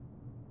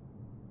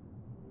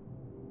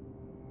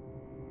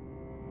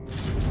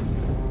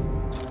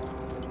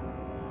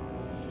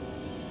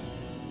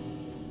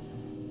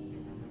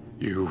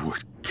 You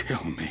would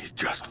kill me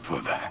just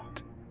for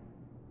that.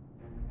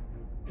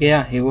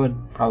 Yeah, he would,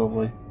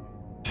 probably.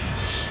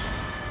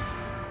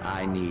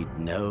 I need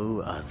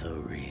no other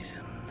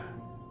reason.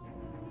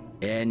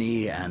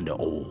 Any and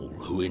all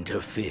who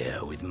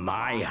interfere with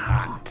my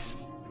hunt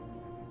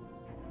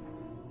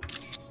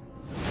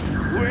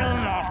will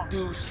not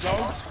do so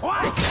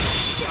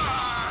twice!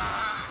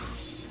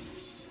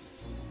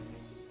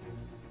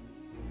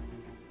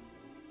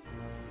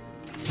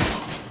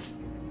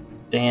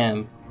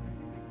 Damn.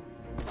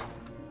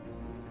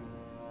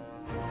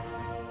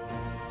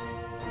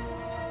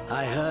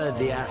 I heard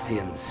the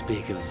Ascians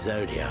speak of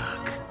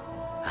Zodiac,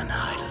 an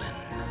Eidolon.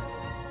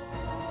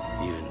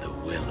 Even the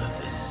will of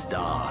this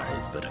star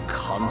is but a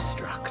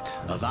construct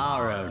of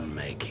our own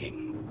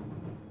making.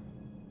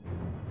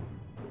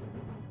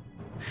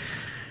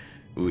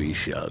 We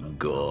shall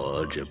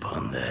gorge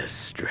upon their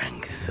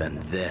strength,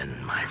 and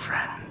then, my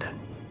friend,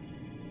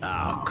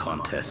 our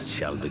contest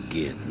shall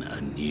begin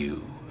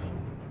anew.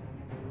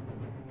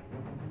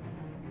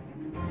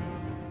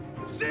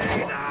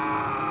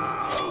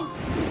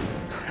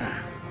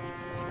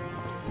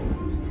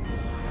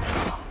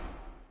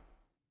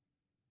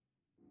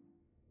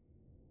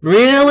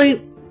 Really?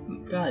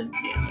 God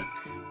damn it.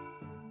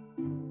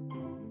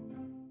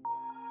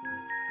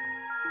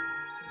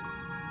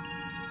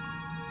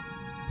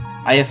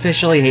 I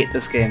officially hate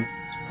this game.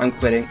 I'm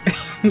quitting.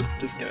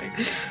 Just kidding.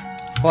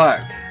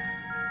 Fuck.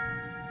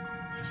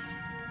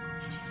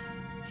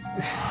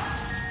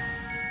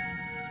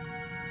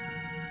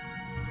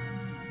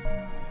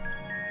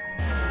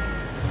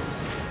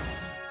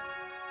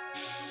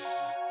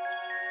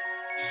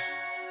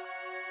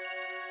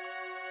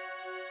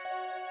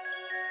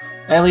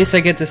 At least I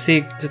get to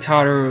see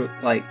Tataru,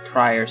 like,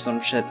 cry or some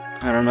shit.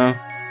 I don't know.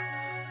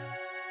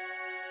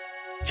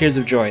 Tears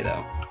of joy,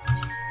 though.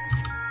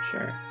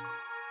 Sure.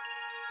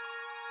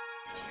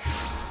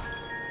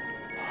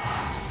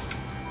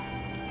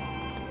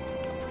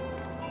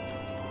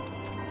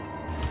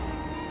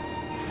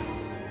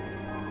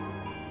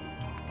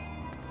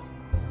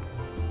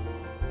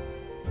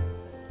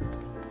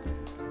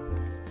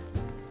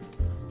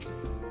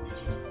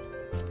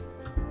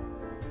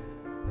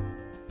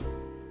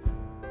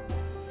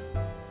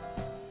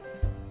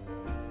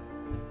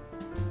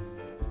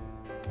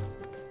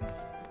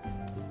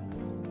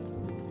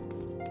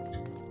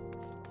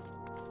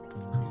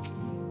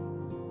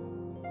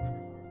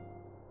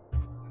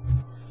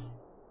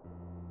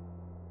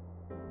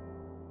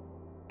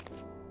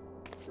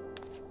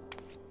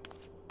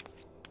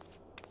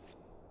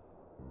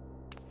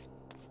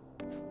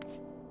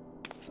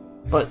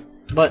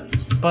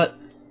 But...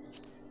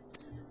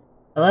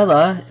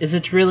 Alela, is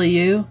it really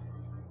you?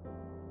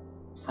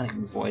 It's not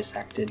even voice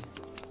acted.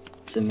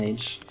 It's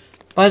image.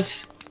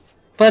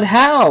 But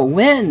how?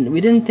 When?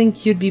 We didn't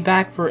think you'd be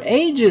back for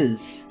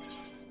ages!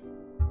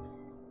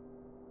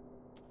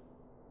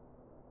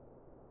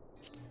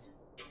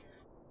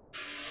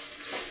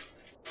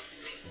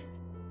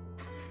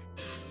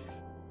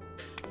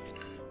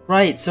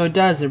 Right, so it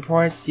does. The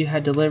reports you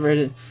had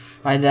delivered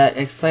by that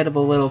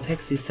excitable little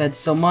pixie said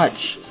as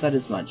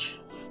much.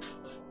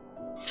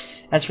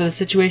 As for the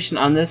situation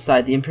on this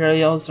side, the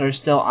Imperials are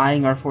still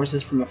eyeing our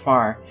forces from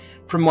afar.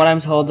 From what I'm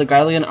told, the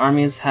Garlean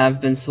armies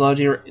have been slow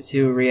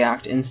to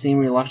react and seem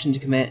reluctant to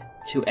commit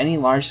to any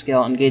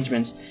large-scale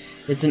engagements.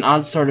 It's an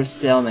odd sort of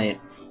stalemate.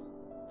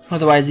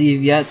 Otherwise,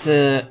 you've yet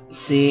to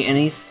see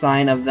any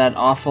sign of that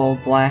awful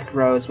Black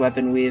Rose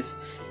weapon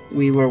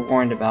we were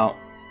warned about.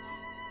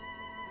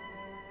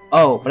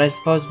 Oh, but I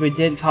suppose we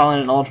did call in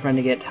an old friend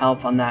to get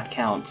help on that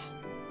count.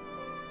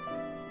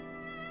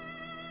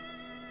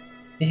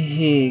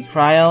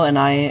 Kryl and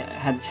I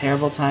had a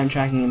terrible time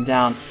tracking him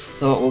down,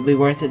 though it will be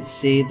worth it to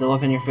see the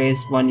look on your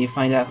face when you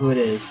find out who it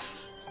is.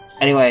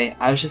 Anyway,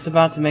 I was just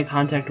about to make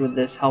contact with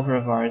this helper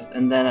of ours,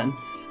 and then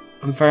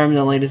confirm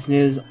the latest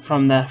news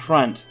from the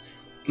front.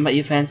 But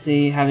you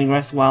fancy having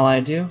rest while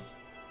I do?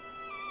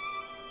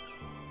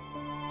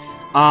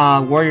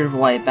 Ah, Warrior of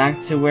Light, back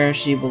to where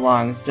she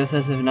belongs, just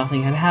as if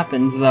nothing had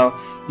happened, though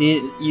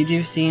you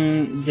do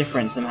seem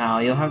different somehow.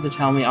 You'll have to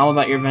tell me all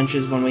about your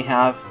adventures when we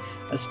have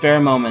a spare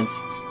moment.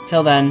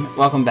 Till then,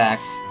 welcome back.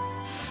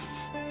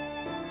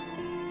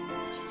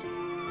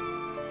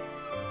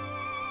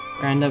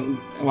 Wind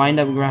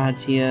up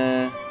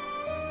Grahatia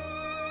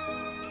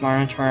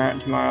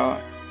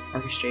tomorrow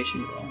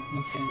orchestration roll.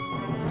 Okay.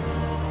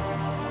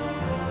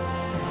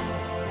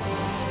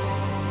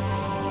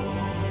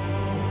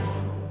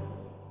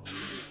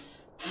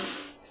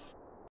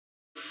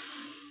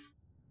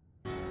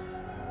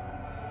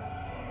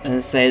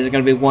 And say, is there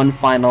gonna be one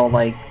final,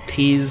 like,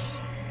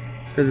 tease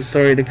for the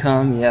story to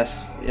come?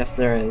 Yes,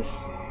 there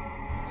is.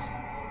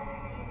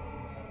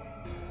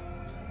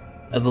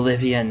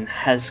 Oblivion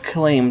has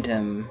claimed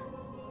him.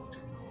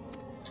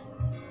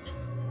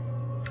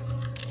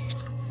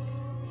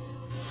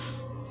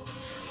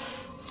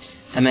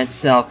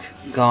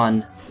 Emet-Selch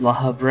gone. La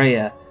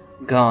Habrea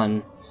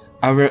gone.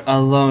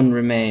 Alone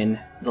remain,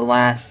 the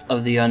last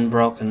of the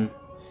unbroken.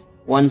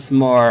 Once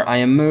more, I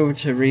am moved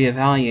to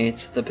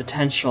reevaluate the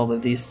potential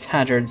of these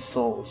tattered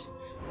souls.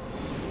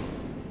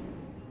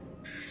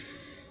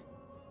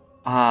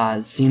 Ah,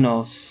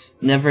 Xenos,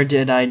 never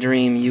did I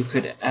dream you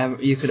could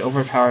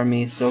overpower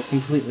me so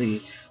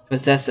completely,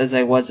 possessed as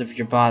I was of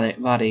your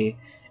body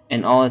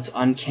and all its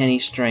uncanny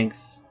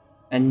strength.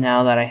 And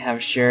now that I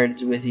have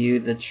shared with you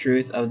the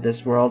truth of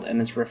this world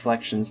and its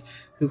reflections,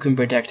 who can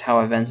predict how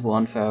events will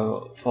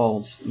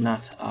unfold?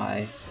 Not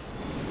I.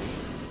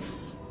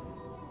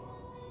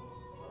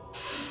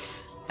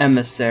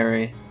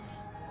 Emissary.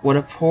 What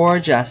a poor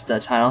jest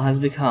that title has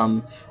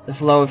become. The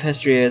flow of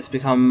history has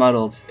become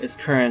muddled, its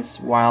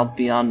currents wild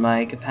beyond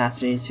my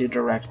capacity to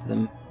direct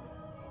them.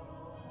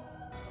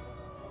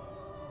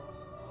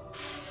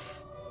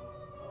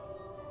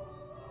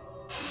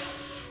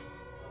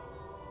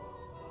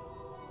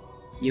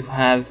 You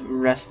have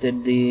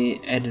wrested the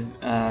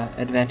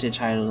advantage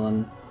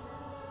title.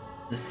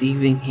 The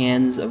thieving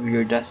hands of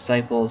your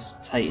disciples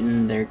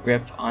tighten their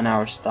grip on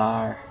our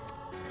star.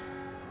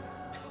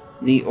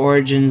 The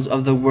origins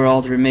of the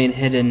world remain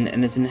hidden,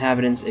 and its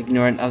inhabitants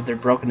ignorant of their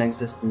broken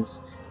existence,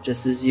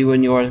 just as you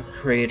and your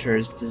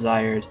creators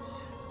desired.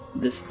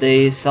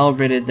 They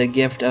celebrated the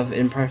gift of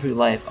imperfect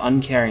life,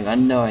 uncaring,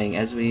 unknowing,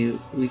 as we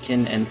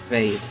weaken and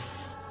fade.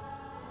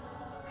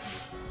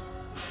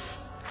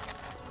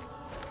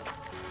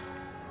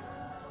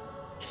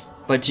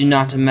 But do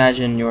not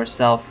imagine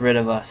yourself rid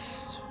of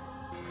us.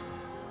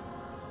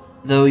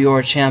 Though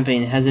your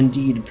champion has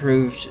indeed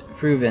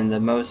proven the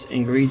most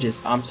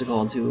egregious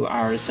obstacle to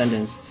our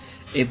ascendance,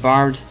 a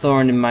barbed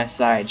thorn in my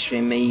side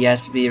may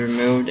yet be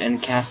removed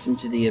and cast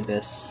into the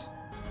abyss.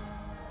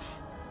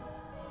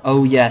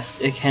 Oh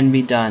yes, it can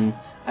be done.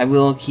 I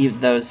will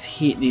keep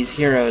these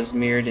heroes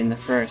mired in the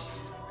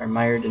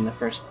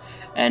first,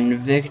 and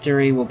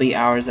victory will be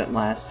ours at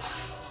last.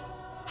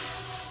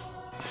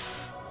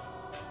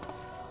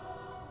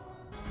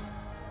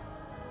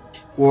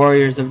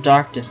 Warriors of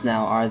darkness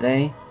now, are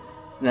they?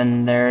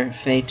 Then their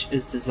fate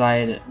is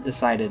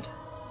decided.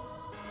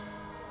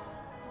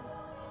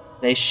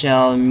 They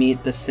shall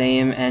meet the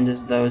same end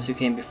as those who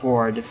came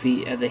before,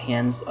 defeat at the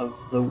hands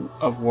of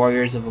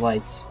warriors of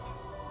light.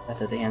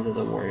 That's at the hands of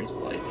the warriors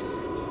of light.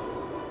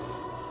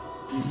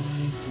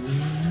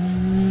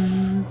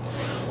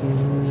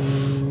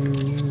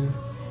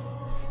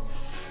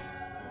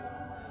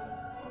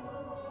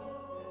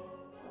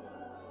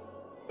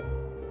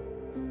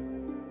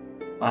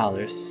 Wow,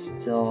 there's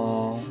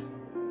still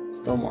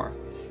more.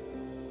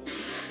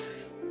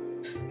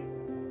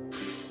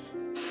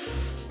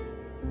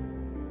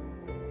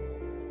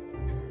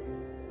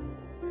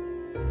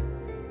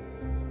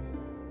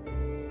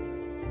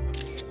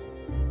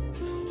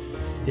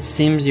 It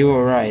seems you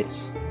were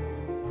right.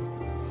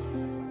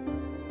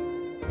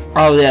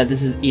 Oh yeah,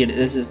 this is Eden.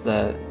 This is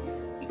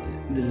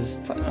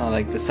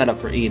like the setup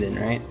for Eden,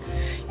 right?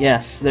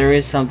 Yes, there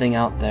is something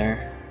out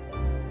there.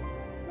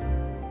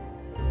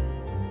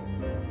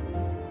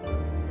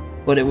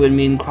 But it would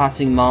mean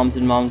crossing moms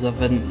and moms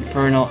of an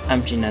infernal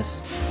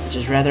emptiness, which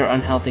is rather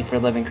unhealthy for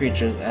living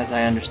creatures, as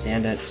I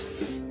understand it.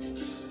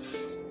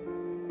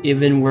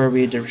 Even were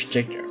we to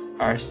restrict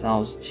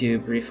ourselves to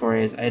brief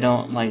forays, I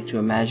don't like to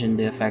imagine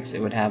the effects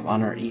it would have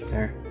on our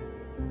ether.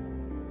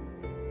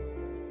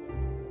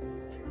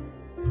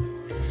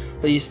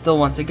 But you still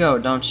want to go,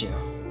 don't you?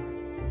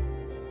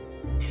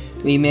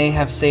 We may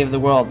have saved the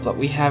world, but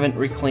we haven't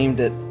reclaimed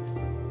it.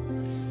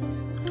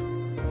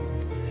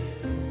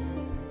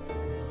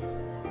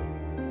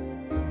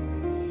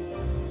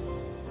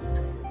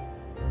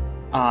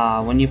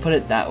 When you put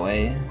it that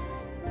way...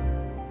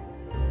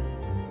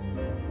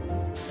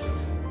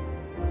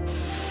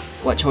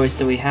 What choice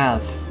do we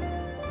have?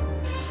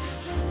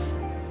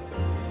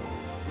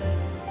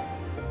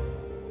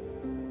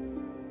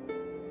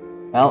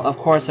 Well, of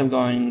course I'm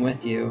going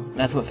with you.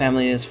 That's what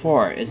family is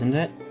for, isn't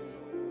it?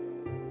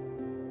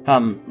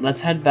 Come,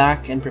 let's head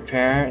back and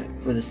prepare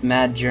for this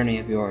mad journey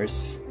of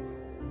yours.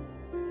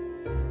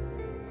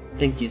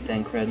 Thank you,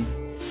 Thancred.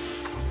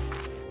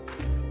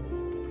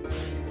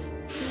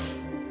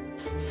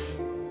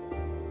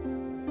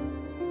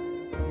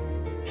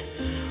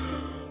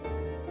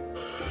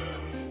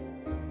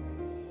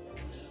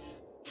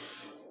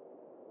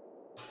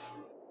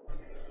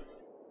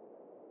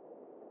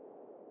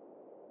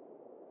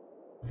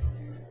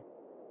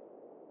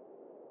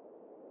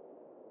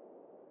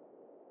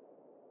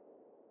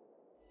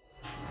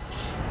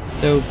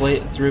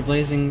 Through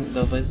blazing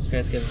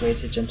skies give way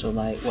to gentle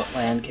light. What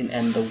land can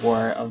end the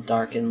war of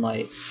dark and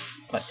light?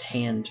 What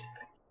hand?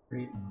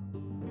 You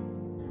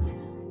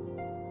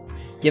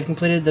have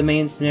completed the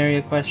main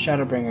scenario quest,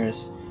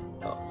 Shadowbringers.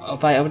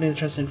 By opening the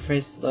trust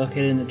interface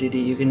located in the duty,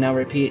 you can now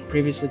repeat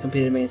previously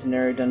completed main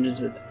scenario dungeons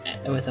with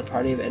a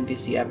party of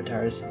NPC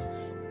avatars.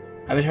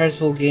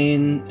 Avatars will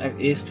gain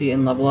EXP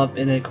and level up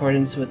in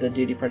accordance with the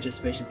duty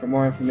participation. For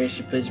more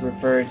information, please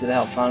refer to the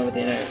help found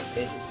within the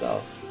interface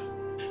itself.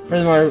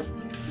 Furthermore,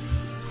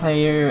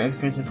 player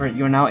experience and effort,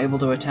 you are now able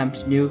to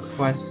attempt new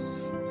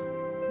quests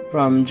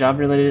from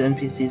job-related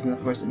NPCs in the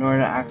Force. In order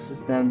to access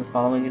them, the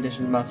following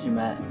conditions must be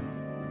met.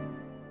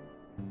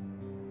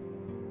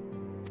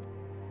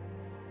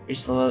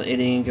 Reach level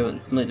 80 and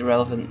complete the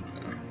relevant.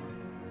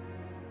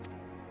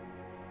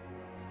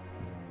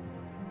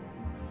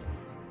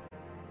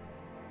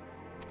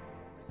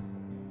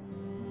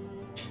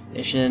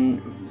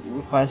 Mission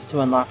requests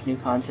to unlock new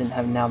content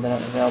have now been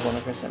available in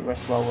the Crescent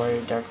Rest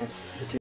Warrior Darkness.